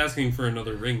one was asking for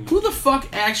another Ring movie. Who the fuck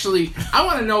actually? I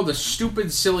want to know the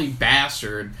stupid, silly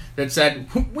bastard that said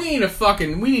we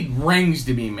need rings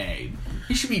to be made.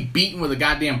 He should be beaten with a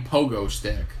goddamn pogo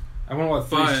stick. I wonder what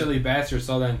three But- silly bastards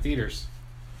saw that in theaters.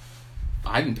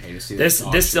 I didn't pay to see This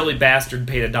dog this shit. silly bastard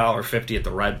paid $1.50 at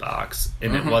the Red Box,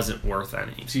 and it wasn't worth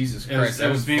any. Jesus It was- Christ! it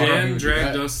was being- fucking- Dan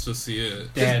dragged us to see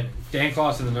it. Dan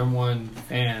Clausen, the #1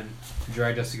 fan,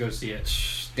 dragged us to go see it.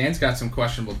 Dan's got some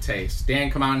questionable taste. Dan,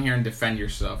 come on here and defend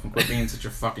yourself and quit being such a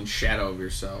fucking shadow of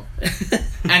yourself.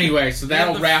 Anyway, so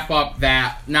that'll wrap up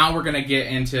that. Now we're gonna get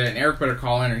into, and Eric better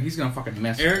call in or he's gonna fucking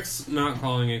miss it. Eric's not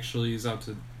calling, actually. He's out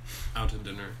to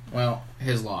dinner. Well,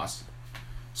 his loss.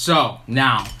 So,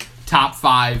 now, top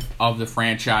 5 of the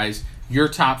franchise. Your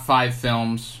top 5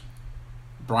 films.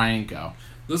 Brian, go.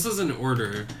 This is in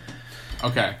order.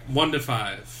 Okay. 1 to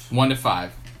 5. 1 to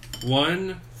 5.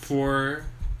 1, 4,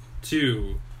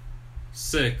 2,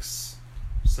 6,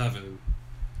 7.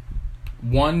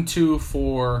 1, 2,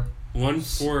 4. 1,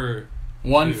 4,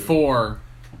 1, Two. 4,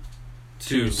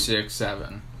 2, 2. 6,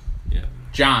 7. Yeah.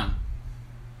 John.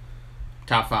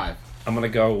 Top 5. I'm gonna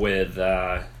go with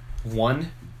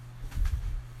 1,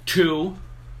 2.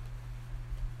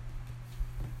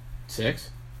 6,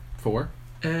 4.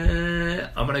 I'm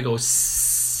gonna go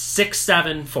 6,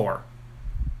 7, 4.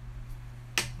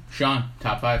 Sean,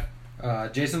 top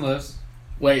 5. Jason Lives,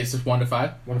 Wait, is this 1 to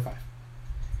 5? 1 to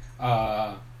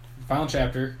 5. Final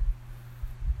Chapter.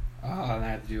 And I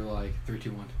had to do like 3,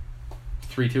 2, 1.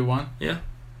 3, 2, 1. Yeah,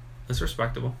 that's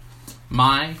respectable.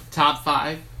 My top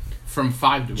 5 from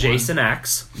 5 to 1. Jason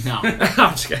X. No.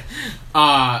 I'm just kidding.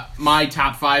 My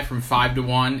top 5 from 5 to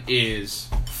 1 is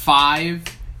 5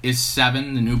 is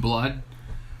 7, The New Blood.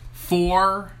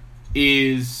 4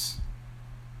 is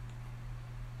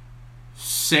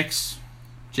 6,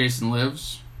 Jason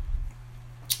Lives.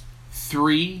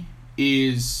 3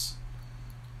 is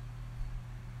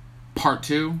Part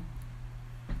 2.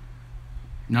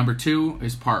 Number 2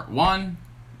 is Part 1.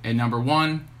 And number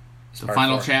 1 is the Part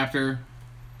final 4. chapter.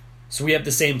 So we have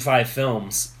the same 5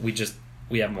 films. We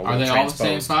have them a Are little they all the same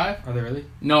transposed. 5? Are they really?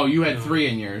 No, you had 3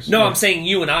 in yours. No, I'm saying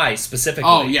you and I specifically.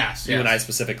 Oh, yes, You yes. and I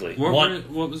specifically.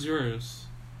 What was yours?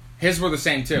 His were the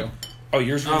same too. Oh,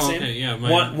 yours were the Oh, same? okay, yeah,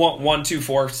 mine- 1, 2,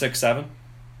 4, 6, 7.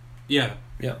 Yeah.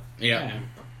 Yeah. Yeah.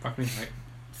 Fuck me. Right.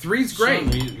 3's great. Sean,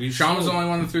 we Sean was the still- only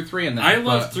one that threw 3 in there. I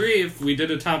love but 3. If we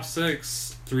did a top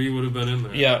 6, 3 would have been in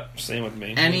there. Yeah, same with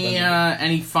me.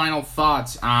 Any final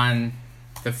thoughts on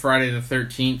the Friday the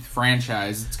 13th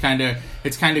franchise? It's kind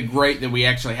of great that we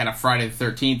actually had a Friday the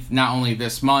 13th not only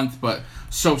this month but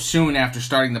so soon after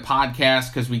starting the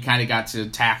podcast, because we kind of got to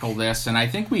tackle this, and I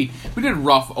think we did a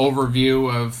rough overview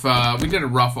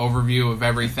of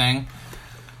everything.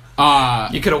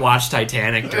 You could have watched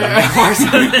Titanic during the course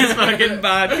of this fucking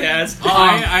podcast.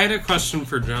 I had a question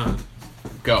for John.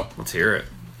 Go. Let's hear it.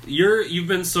 You've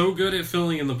been so good at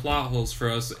filling in the plot holes for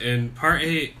us, and part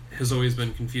 8 has always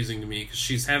been confusing to me because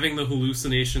she's having the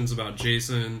hallucinations about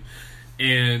Jason,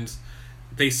 and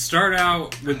they start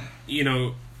out with,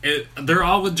 they're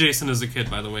all with Jason as a kid,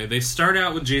 by the way. They start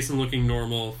out with Jason looking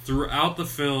normal. Throughout the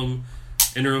film,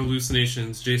 in her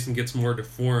hallucinations, Jason gets more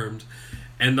deformed,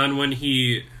 and then when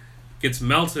he gets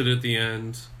melted at the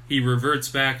end, he reverts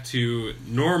back to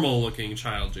normal-looking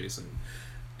child Jason.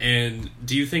 And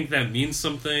do you think that means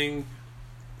something?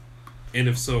 And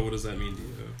if so, what does that mean to you?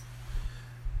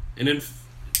 And if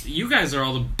you guys are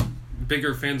all the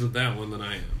bigger fans of that one than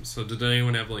I am, so did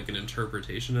anyone have like an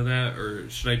interpretation of that, or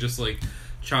should I just like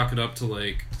chalk it up to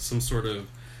like some sort of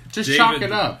Just chalk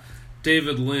it up.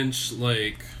 David Lynch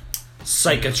like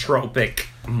Psychotropic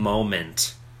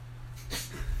moment.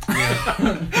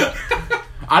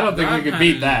 I don't think we could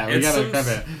beat that. We It's gotta some have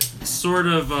it. sort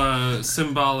of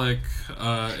symbolic.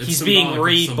 It's He's being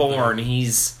symbolic of reborn. something.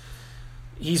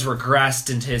 He's regressed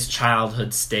into his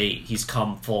childhood state. He's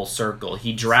come full circle.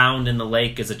 He drowned in the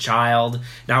lake as a child.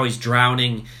 Now he's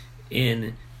drowning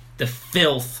in the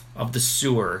filth of the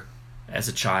sewer as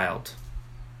a child.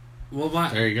 Well, why,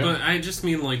 There you go. But I just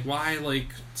mean, like, why, like,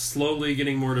 slowly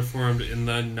getting more deformed and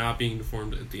then not being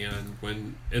deformed at the end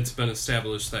when it's been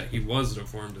established that he was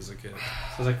deformed as a kid? So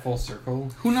it's like full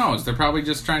circle. Who knows? They're probably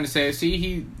just trying to say, see,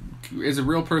 he is a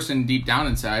real person deep down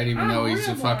inside, even though he's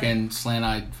a fucking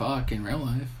slant-eyed fuck in real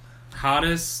life.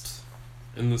 Hottest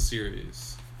in the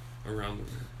series around the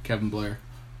world. Kevin Blair.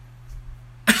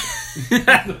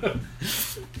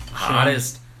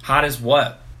 Hottest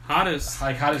what? Hottest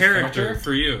Hottest character character?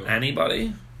 for you.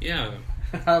 Anybody Yeah.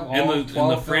 Have all In the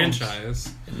 12 films.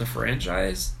 franchise. in the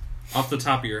franchise? Off the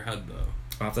top of your head,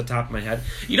 though. Off the top of my head,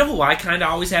 you know who I kind of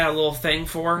always had a little thing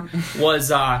for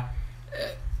was, and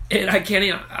I can't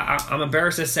even. I'm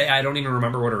embarrassed to say I don't even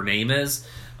remember what her name is,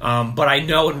 but I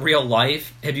know in real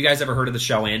life. Have you guys ever heard of the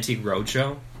show Antique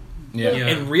Roadshow? Yeah.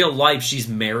 In real life, she's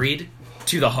married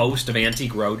to the host of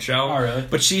Antique Roadshow. Oh, really?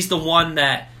 But she's the one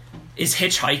that is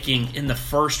hitchhiking in the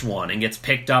first one and gets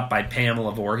picked up by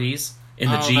Pamela Voorhees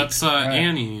in the Jeep. That's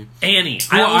Annie. Annie.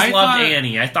 Well, I always I loved thought-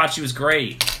 Annie. I thought she was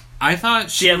great. I thought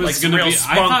she had, was like, some gonna real be. I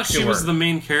spunk thought to she was her. the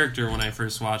main character when I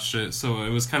first watched it, so it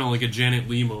was kind of like a Janet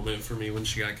Leigh moment for me when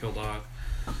she got killed off.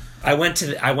 I went to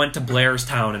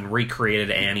Blairstown and recreated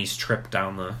Annie's trip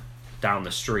down the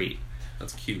street.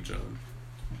 That's cute, John.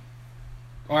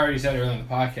 I already said earlier in the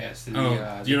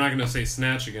podcast. You're not gonna say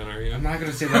Snatch again, are you? I'm not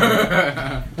going to say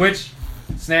that. Which,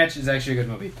 Snatch is actually a good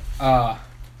movie.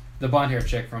 The blonde hair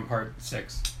chick from part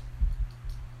 6.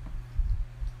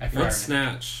 I forgot What's her name.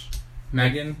 Snatch?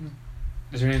 Megan?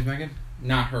 Is her name Megan?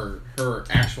 Not her. Her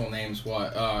actual name's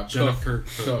what? Jennifer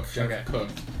Cook. Cook. Jennifer Cook.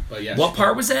 But yes. What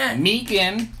part was that?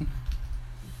 Megan.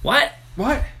 What?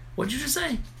 What? What'd you just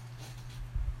say?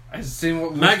 I seen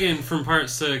what Megan from part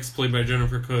 6, played by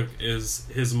Jennifer Cook, is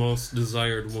his most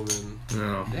desired woman.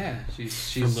 No. Yeah,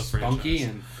 she's From the spunky franchise.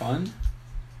 and fun.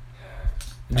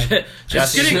 It's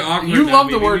Jesse's, getting awkward. You now. love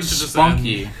the Maybe we word should just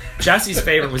spunky. end. Jesse's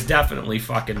favorite was definitely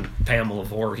fucking Pamela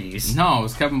Voorhees. No, it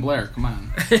was Kevin Blair. Come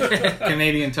on.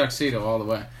 Canadian tuxedo all the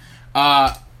way.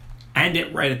 End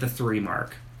it right at the 3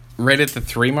 mark. Right at the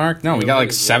 3 mark? No, we got like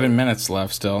Really 7 minutes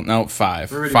left still. No,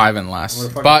 5. We're already- 5 and less. We're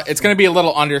fucking- But it's going to be a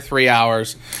little under 3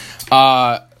 hours.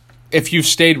 If you've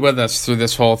stayed with us through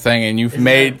this whole thing and you've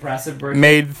made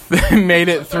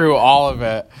it through all of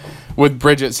it with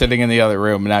Bridget sitting in the other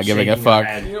room and not giving a Shaking her fuck.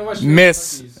 head. You know what?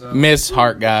 Miss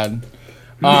Heart God.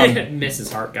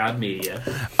 Mrs. Heart God Media.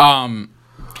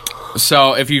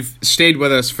 So if you've stayed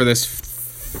with us for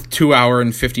this 2 hour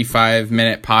and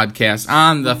 55-minute podcast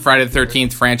on the Friday the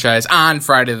 13th franchise on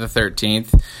Friday the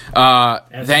 13th,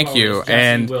 As thank well you. as Jesse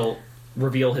And will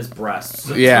reveal his breasts.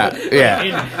 yeah.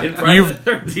 in Friday the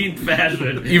 13th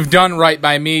fashion. You've done right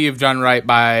by me. You've done right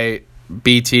by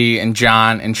BT and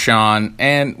John and Sean,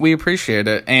 and we appreciate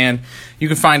it. And you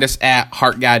can find us at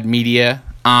Heart God Media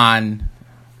on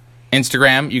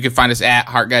Instagram. You can find us at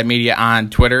Heart God Media on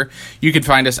Twitter. You can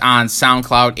find us on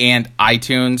SoundCloud and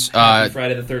iTunes. Happy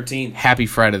Friday the 13th. Happy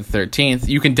Friday the 13th.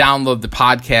 You can download the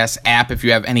podcast app if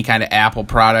you have any kind of Apple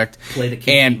product. Play the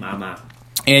Kiki Mama.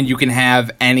 And you can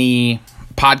have any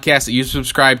podcast that you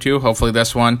subscribe to, hopefully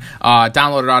this one,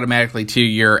 download it automatically to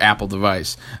your Apple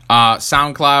device.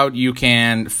 SoundCloud, you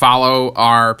can follow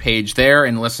our page there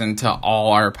and listen to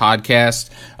all our podcasts.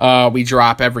 We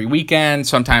drop every weekend,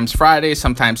 sometimes Fridays,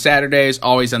 sometimes Saturdays,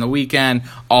 always on the weekend,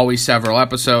 always several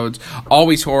episodes,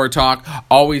 always horror talk,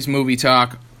 always movie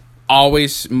talk,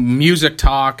 always music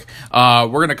talk. We're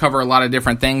going to cover a lot of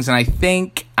different things, and I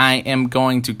think I am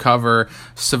going to cover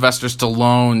Sylvester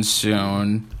Stallone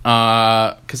soon,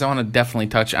 because I want to definitely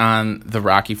touch on the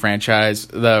Rocky franchise,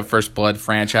 the First Blood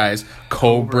franchise,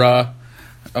 Cobra.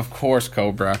 Of course,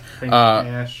 Cobra.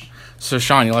 Ash. So,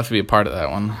 Sean, you'll have to be a part of that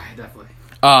one. Definitely.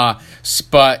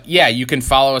 But yeah, you can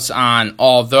follow us on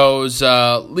all those.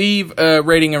 Leave a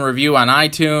rating and review on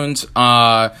iTunes.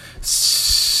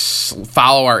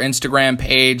 Follow our Instagram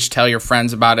page. Tell your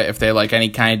friends about it if they like any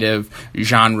kind of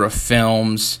genre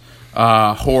films,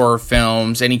 horror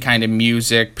films, any kind of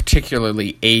music,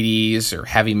 particularly 80s or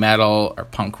heavy metal or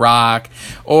punk rock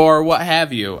or what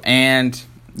have you. And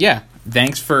yeah,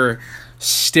 thanks for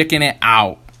sticking it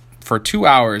out for 2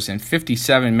 hours and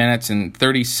 57 minutes and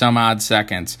 30 some odd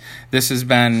seconds. This has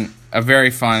been a very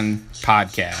fun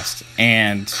podcast.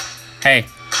 And hey,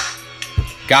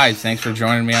 guys, thanks for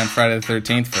joining me on Friday the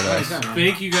 13th for this.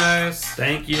 Thank you guys.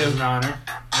 Thank you. It was an honor.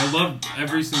 I love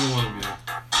every single one of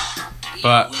you.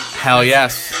 But hell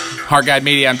yes. Heart Guide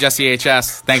Media, I'm Jesse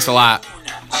HS. Thanks a lot.